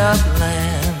head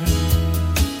upland.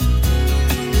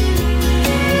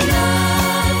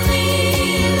 Love me,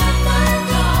 love my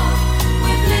dog.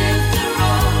 We've lived the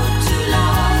road too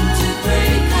long to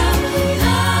break up.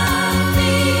 Love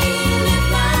me, live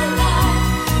my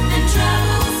life, and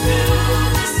travel through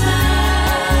this land.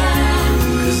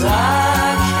 'Cause I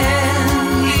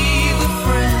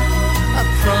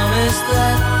promised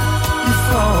that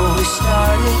before we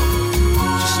started.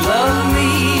 Just love me,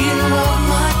 love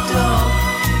my dog.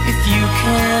 If you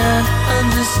can't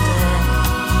understand,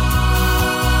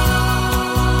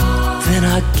 then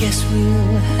I guess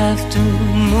we'll have to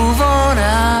move on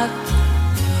out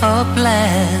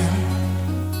upland.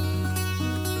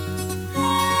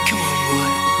 Come on, boy.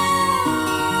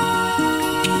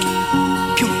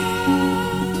 Come on.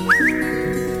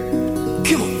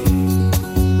 Come on.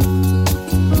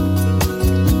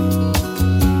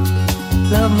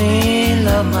 Love me,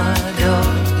 love my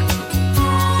dog.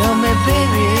 Love me,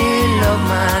 baby, love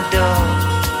my dog.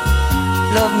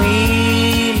 Love me,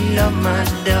 love my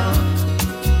dog.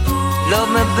 Love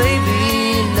me, baby,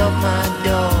 love my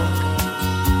dog.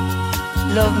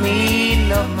 love me,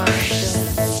 love my show.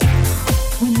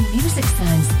 When the music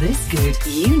sounds this good,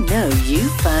 you know you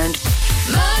found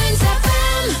Mearns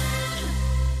FM.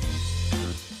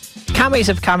 Cammy's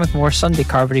of Cammackmore Sunday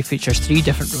Carvery features 3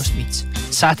 different roast meats.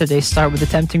 Saturdays start with a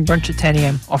tempting brunch at 10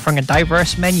 a.m, offering a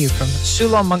diverse menu from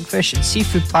Ceylon monkfish and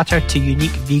seafood platter to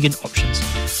unique vegan options.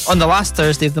 On the last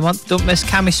Thursday of the month, don't miss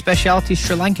Cammy's Speciality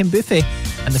Sri Lankan Buffet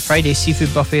and the Friday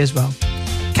Seafood Buffet as well.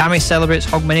 Cammy celebrates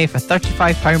Hogmanay for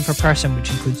 £35 per person,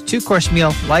 which includes 2-course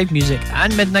meal, live music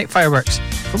and midnight fireworks.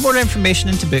 For more information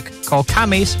and to book, call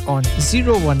Cammy's on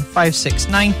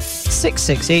 01569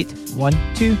 668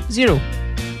 120.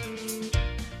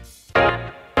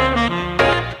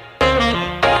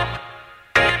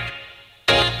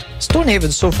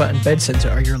 Stonehaven Sofa and Bed Centre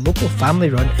are your local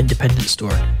family-run independent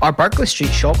store. Our Berkeley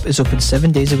Street shop is open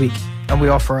 7 days a week, and we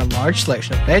offer a large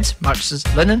selection of beds, mattresses,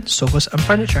 linen, sofas and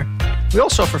furniture. We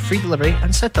also offer free delivery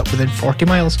and set up within 40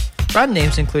 miles. Brand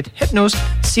names include Hypnose,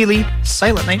 Sealy,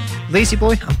 Silent Night, Lazy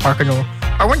Boy and Parker Knoll.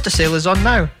 Our winter sale is on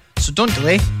now, so don't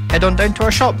delay. Head on down to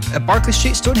our shop at Berkeley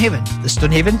Street, Stonehaven, the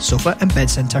Stonehaven Sofa and Bed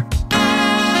Centre.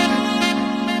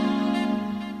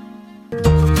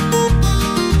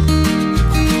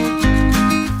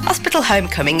 Hospital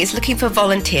Homecoming is looking for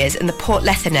volunteers in the Port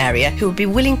Lethen area who would be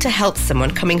willing to help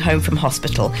someone coming home from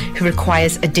hospital who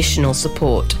requires additional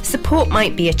support. Support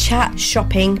might be a chat,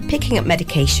 shopping, picking up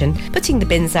medication, putting the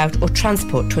bins out or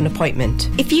transport to an appointment.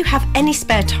 If you have any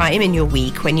spare time in your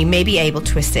week when you may be able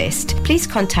to assist, please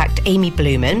contact Amy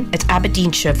Blumen at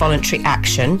Aberdeenshire Voluntary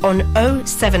Action on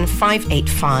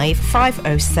 07585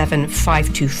 507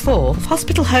 524.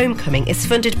 Hospital Homecoming is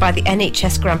funded by the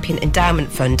NHS Grampian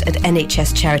Endowment Fund and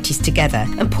NHS Charities Together,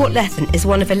 and Port Lethen is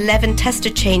one of 11 test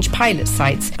of change pilot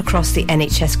sites across the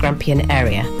NHS Grampian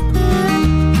area.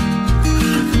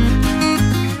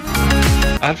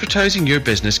 Advertising your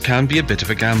business can be a bit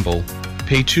of a gamble.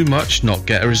 Pay too much, not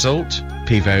get a result.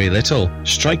 Pay very little,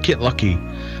 strike it lucky.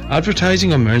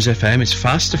 Advertising on Mearns FM is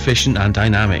fast, efficient and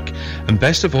dynamic, and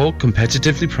best of all,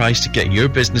 competitively priced to get your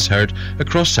business heard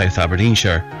across South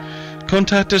Aberdeenshire.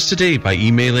 Contact us today by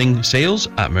emailing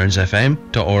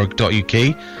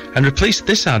sales@mearnsfm.org.uk and replace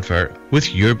this advert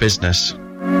with your business.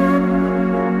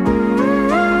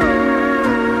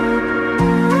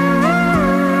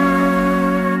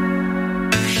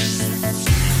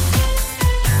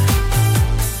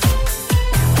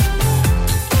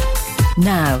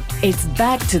 Now, it's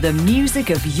back to the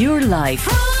music of your life.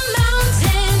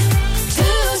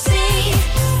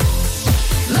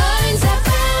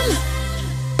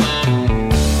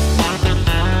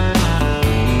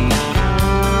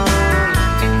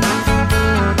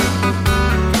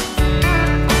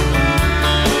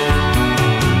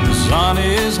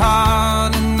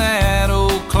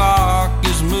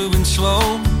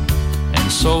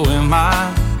 So am I.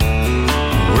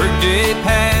 Workday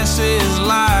passes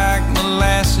like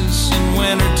molasses in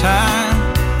wintertime,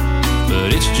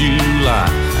 but it's July.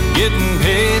 I'm getting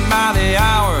paid by the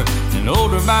hour and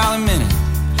older by the minute.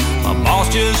 My boss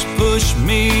just pushed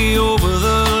me over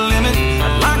the limit.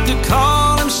 I'd like to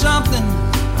call him something,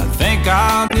 I think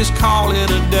I'll just call it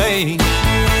a day.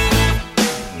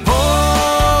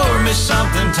 Pour me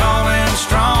something tall and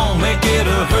strong, make it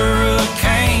a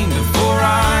hurricane before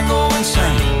I go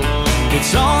insane.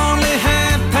 It's only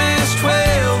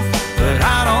 12:30, but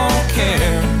I don't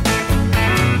care.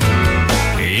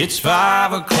 It's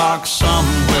 5 o'clock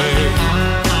somewhere.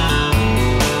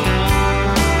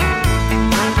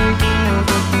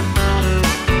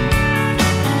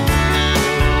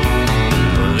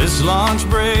 This lunch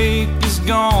break is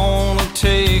gonna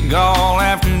take all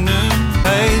afternoon.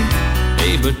 Hey,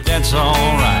 but that's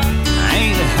alright. I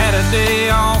ain't had a day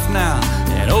off now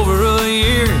in over a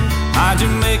year. My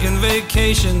Jamaican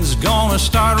vacation's gonna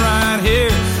start right here.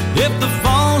 If the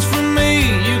phone's for me,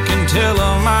 you can tell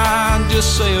them I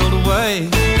just sailed away.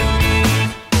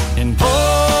 And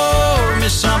pour me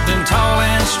something tall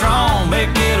and strong, make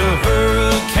it a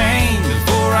hurricane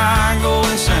before I go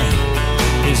insane.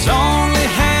 It's only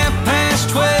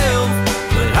 12:30,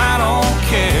 but I don't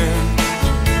care.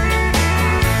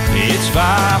 It's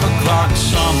 5 o'clock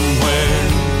somewhere.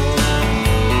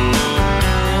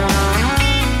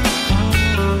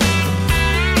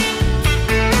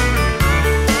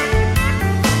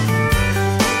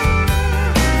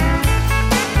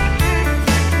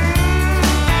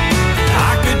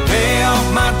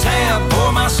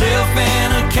 Pour myself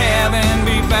in a cab and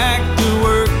be back to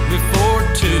work before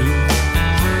 2.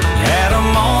 At a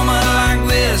moment like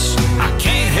this, I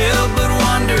can't help but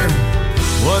wonder,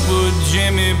 what would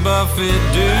Jimmy Buffett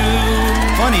do?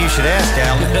 Funny you should ask,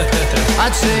 Alan.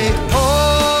 I'd say,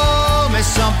 pour me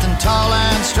something tall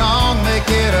and strong, make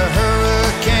it a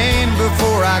hurricane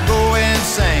before I go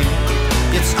insane.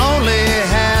 It's only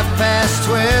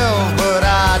 12:30, but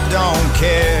I don't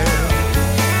care.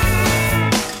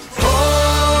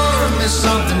 Pour me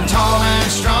something tall and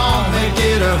strong, make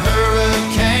it a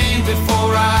hurricane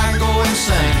before I go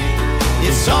insane.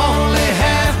 It's only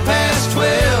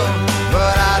 12:30,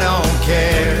 but I don't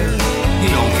care. He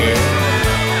don't care.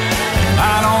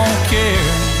 I don't care.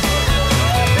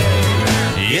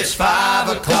 It's 5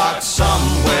 o'clock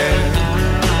somewhere.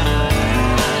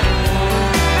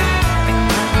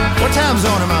 What time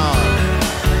zone am I on?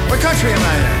 What country am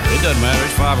I in? It doesn't matter.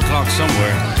 It's 5 o'clock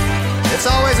somewhere. It's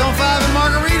always on 5 in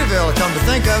Margaritaville, come to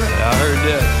think of it. I heard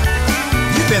that.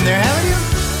 You've been there, haven't you?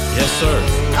 Yes, sir.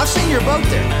 I've seen your boat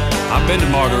there. I've been to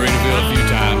Margaritaville a few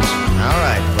times. All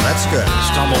right, well, that's good.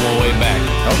 Stumble my way back.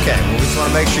 Okay, well, we just want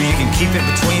to make sure you can keep it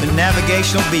between the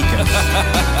navigational beacons.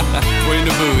 Between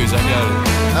the buoys, I got it.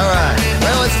 All right,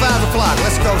 well, it's 5 o'clock.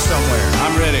 Let's go somewhere.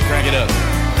 I'm ready. Crank it up.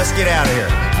 Let's get out of here.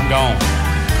 I'm gone.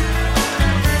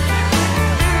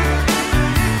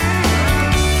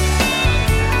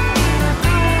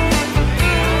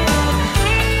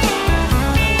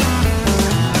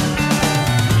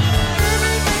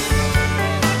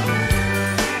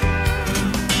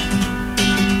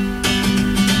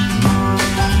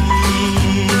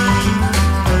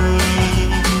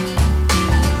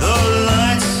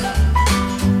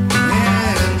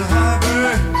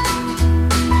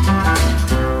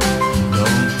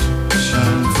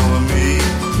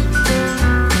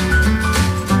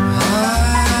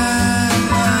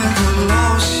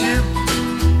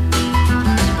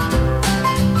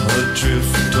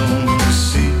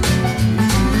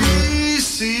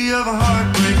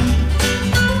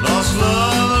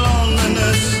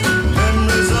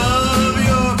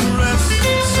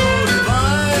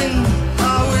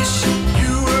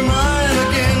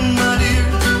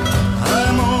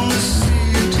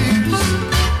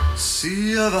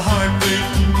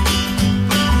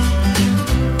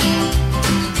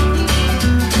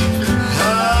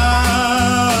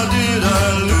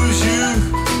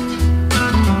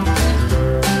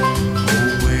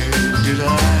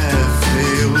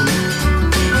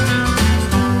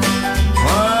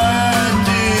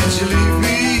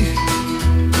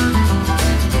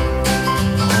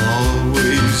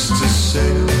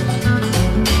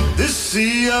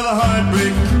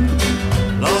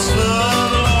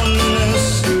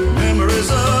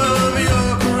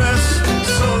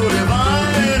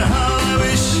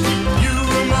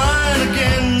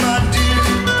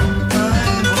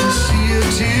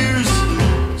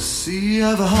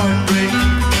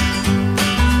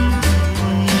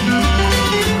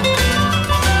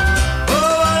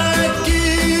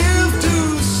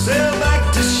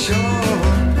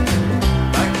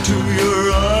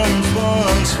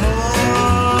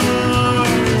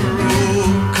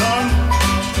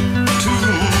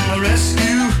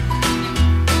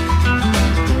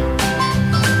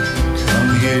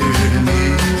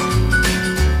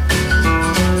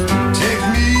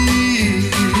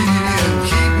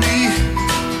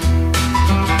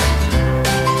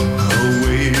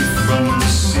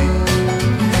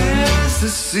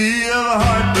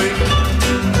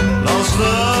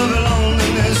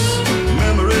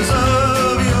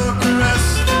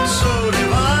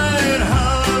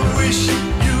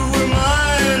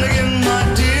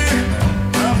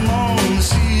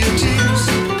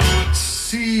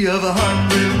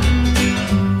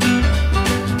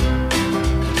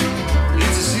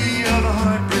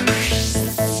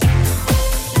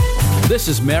 This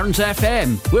is Mearns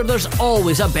FM, where there's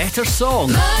always a better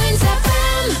song. Mearns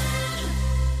FM.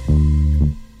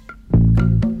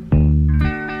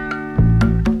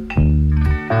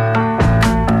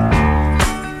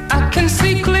 I can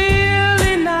see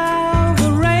clearly now,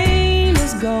 the rain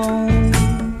is gone.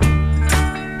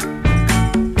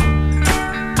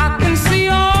 I can see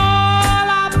all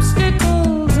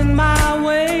obstacles in my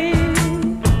way.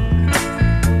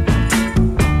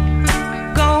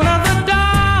 Gone are the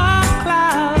dark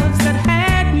clouds that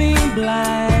had me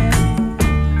blind.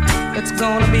 It's gone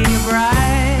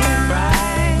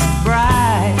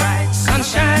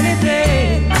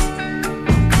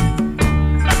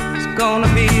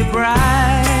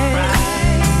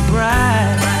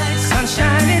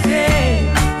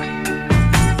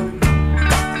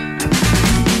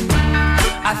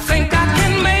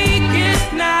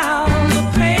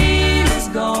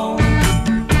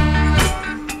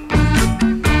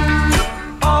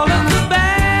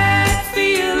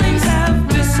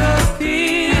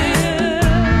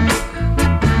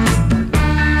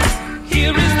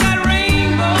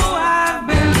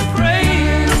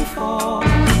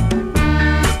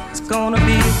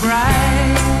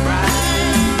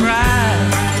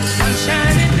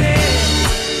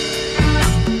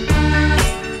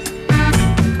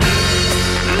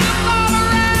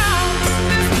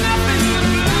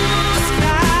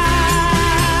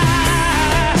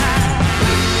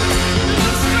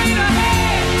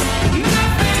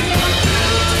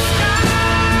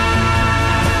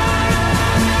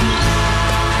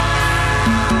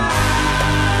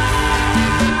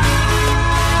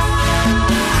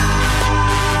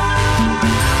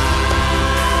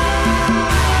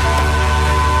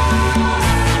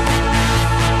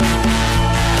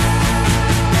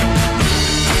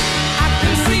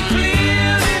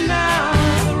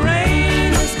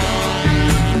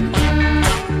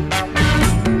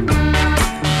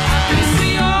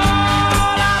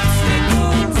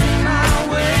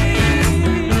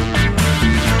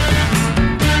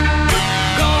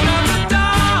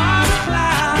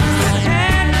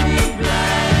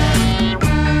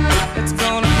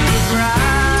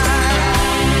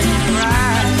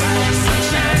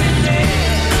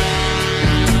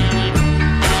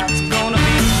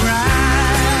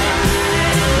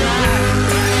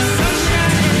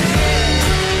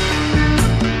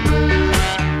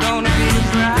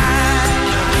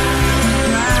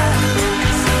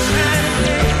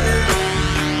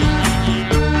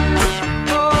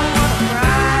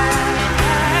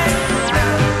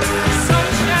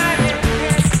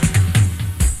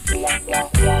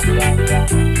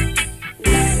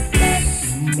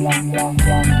Police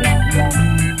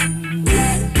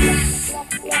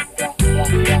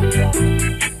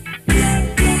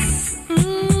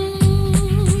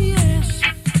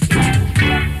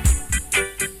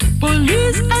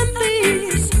and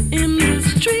thieves in the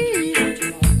street,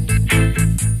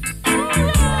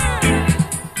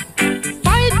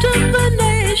 fighting the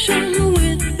nation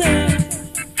with their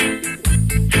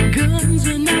guns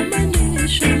and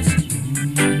ammunition.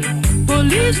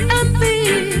 Police and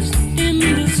thieves in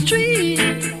the street,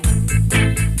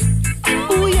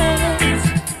 oh yes,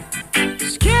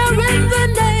 scaring the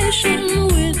nation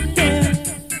with their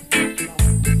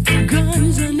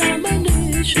guns and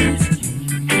ammunition.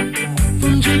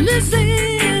 From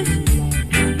Genesis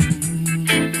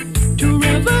to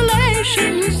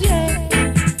Revelations, yeah.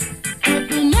 But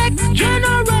the next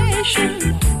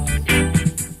generation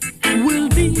will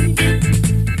be,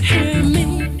 hear me.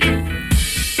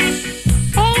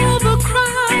 All the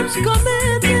crimes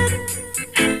committed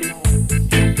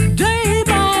day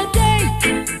by day,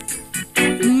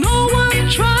 no one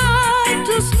tried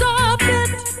to stop it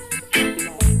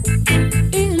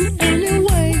in any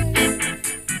way.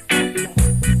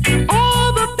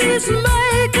 All the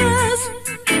peacemakers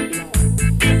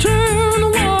turn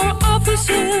war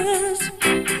officers.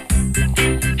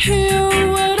 Hear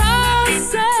what I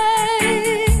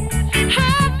say.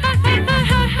 Hey,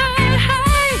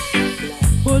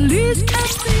 police and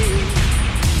thieves.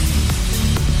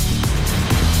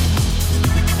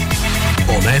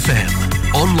 On FM,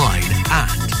 online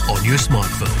and on your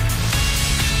smartphone.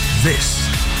 This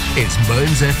is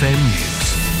Mearns FM News.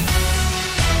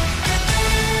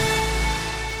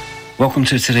 Welcome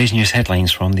to today's news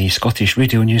headlines from the Scottish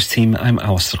Radio News team. I'm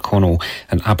Alistair Connell.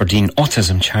 An Aberdeen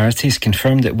autism charity has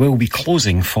confirmed it will be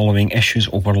closing following issues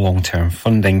over long-term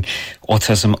funding.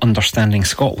 Autism Understanding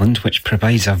Scotland, which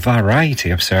provides a variety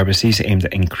of services aimed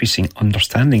at increasing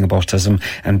understanding of autism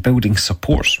and building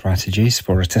support strategies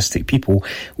for autistic people,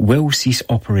 will cease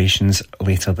operations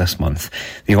later this month.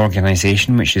 The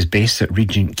organisation, which is based at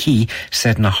Regent Quay,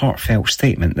 said in a heartfelt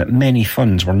statement that many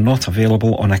funds were not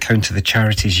available on account of the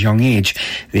charity's young age.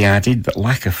 They added that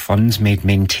lack of funds made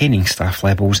maintaining staff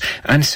levels and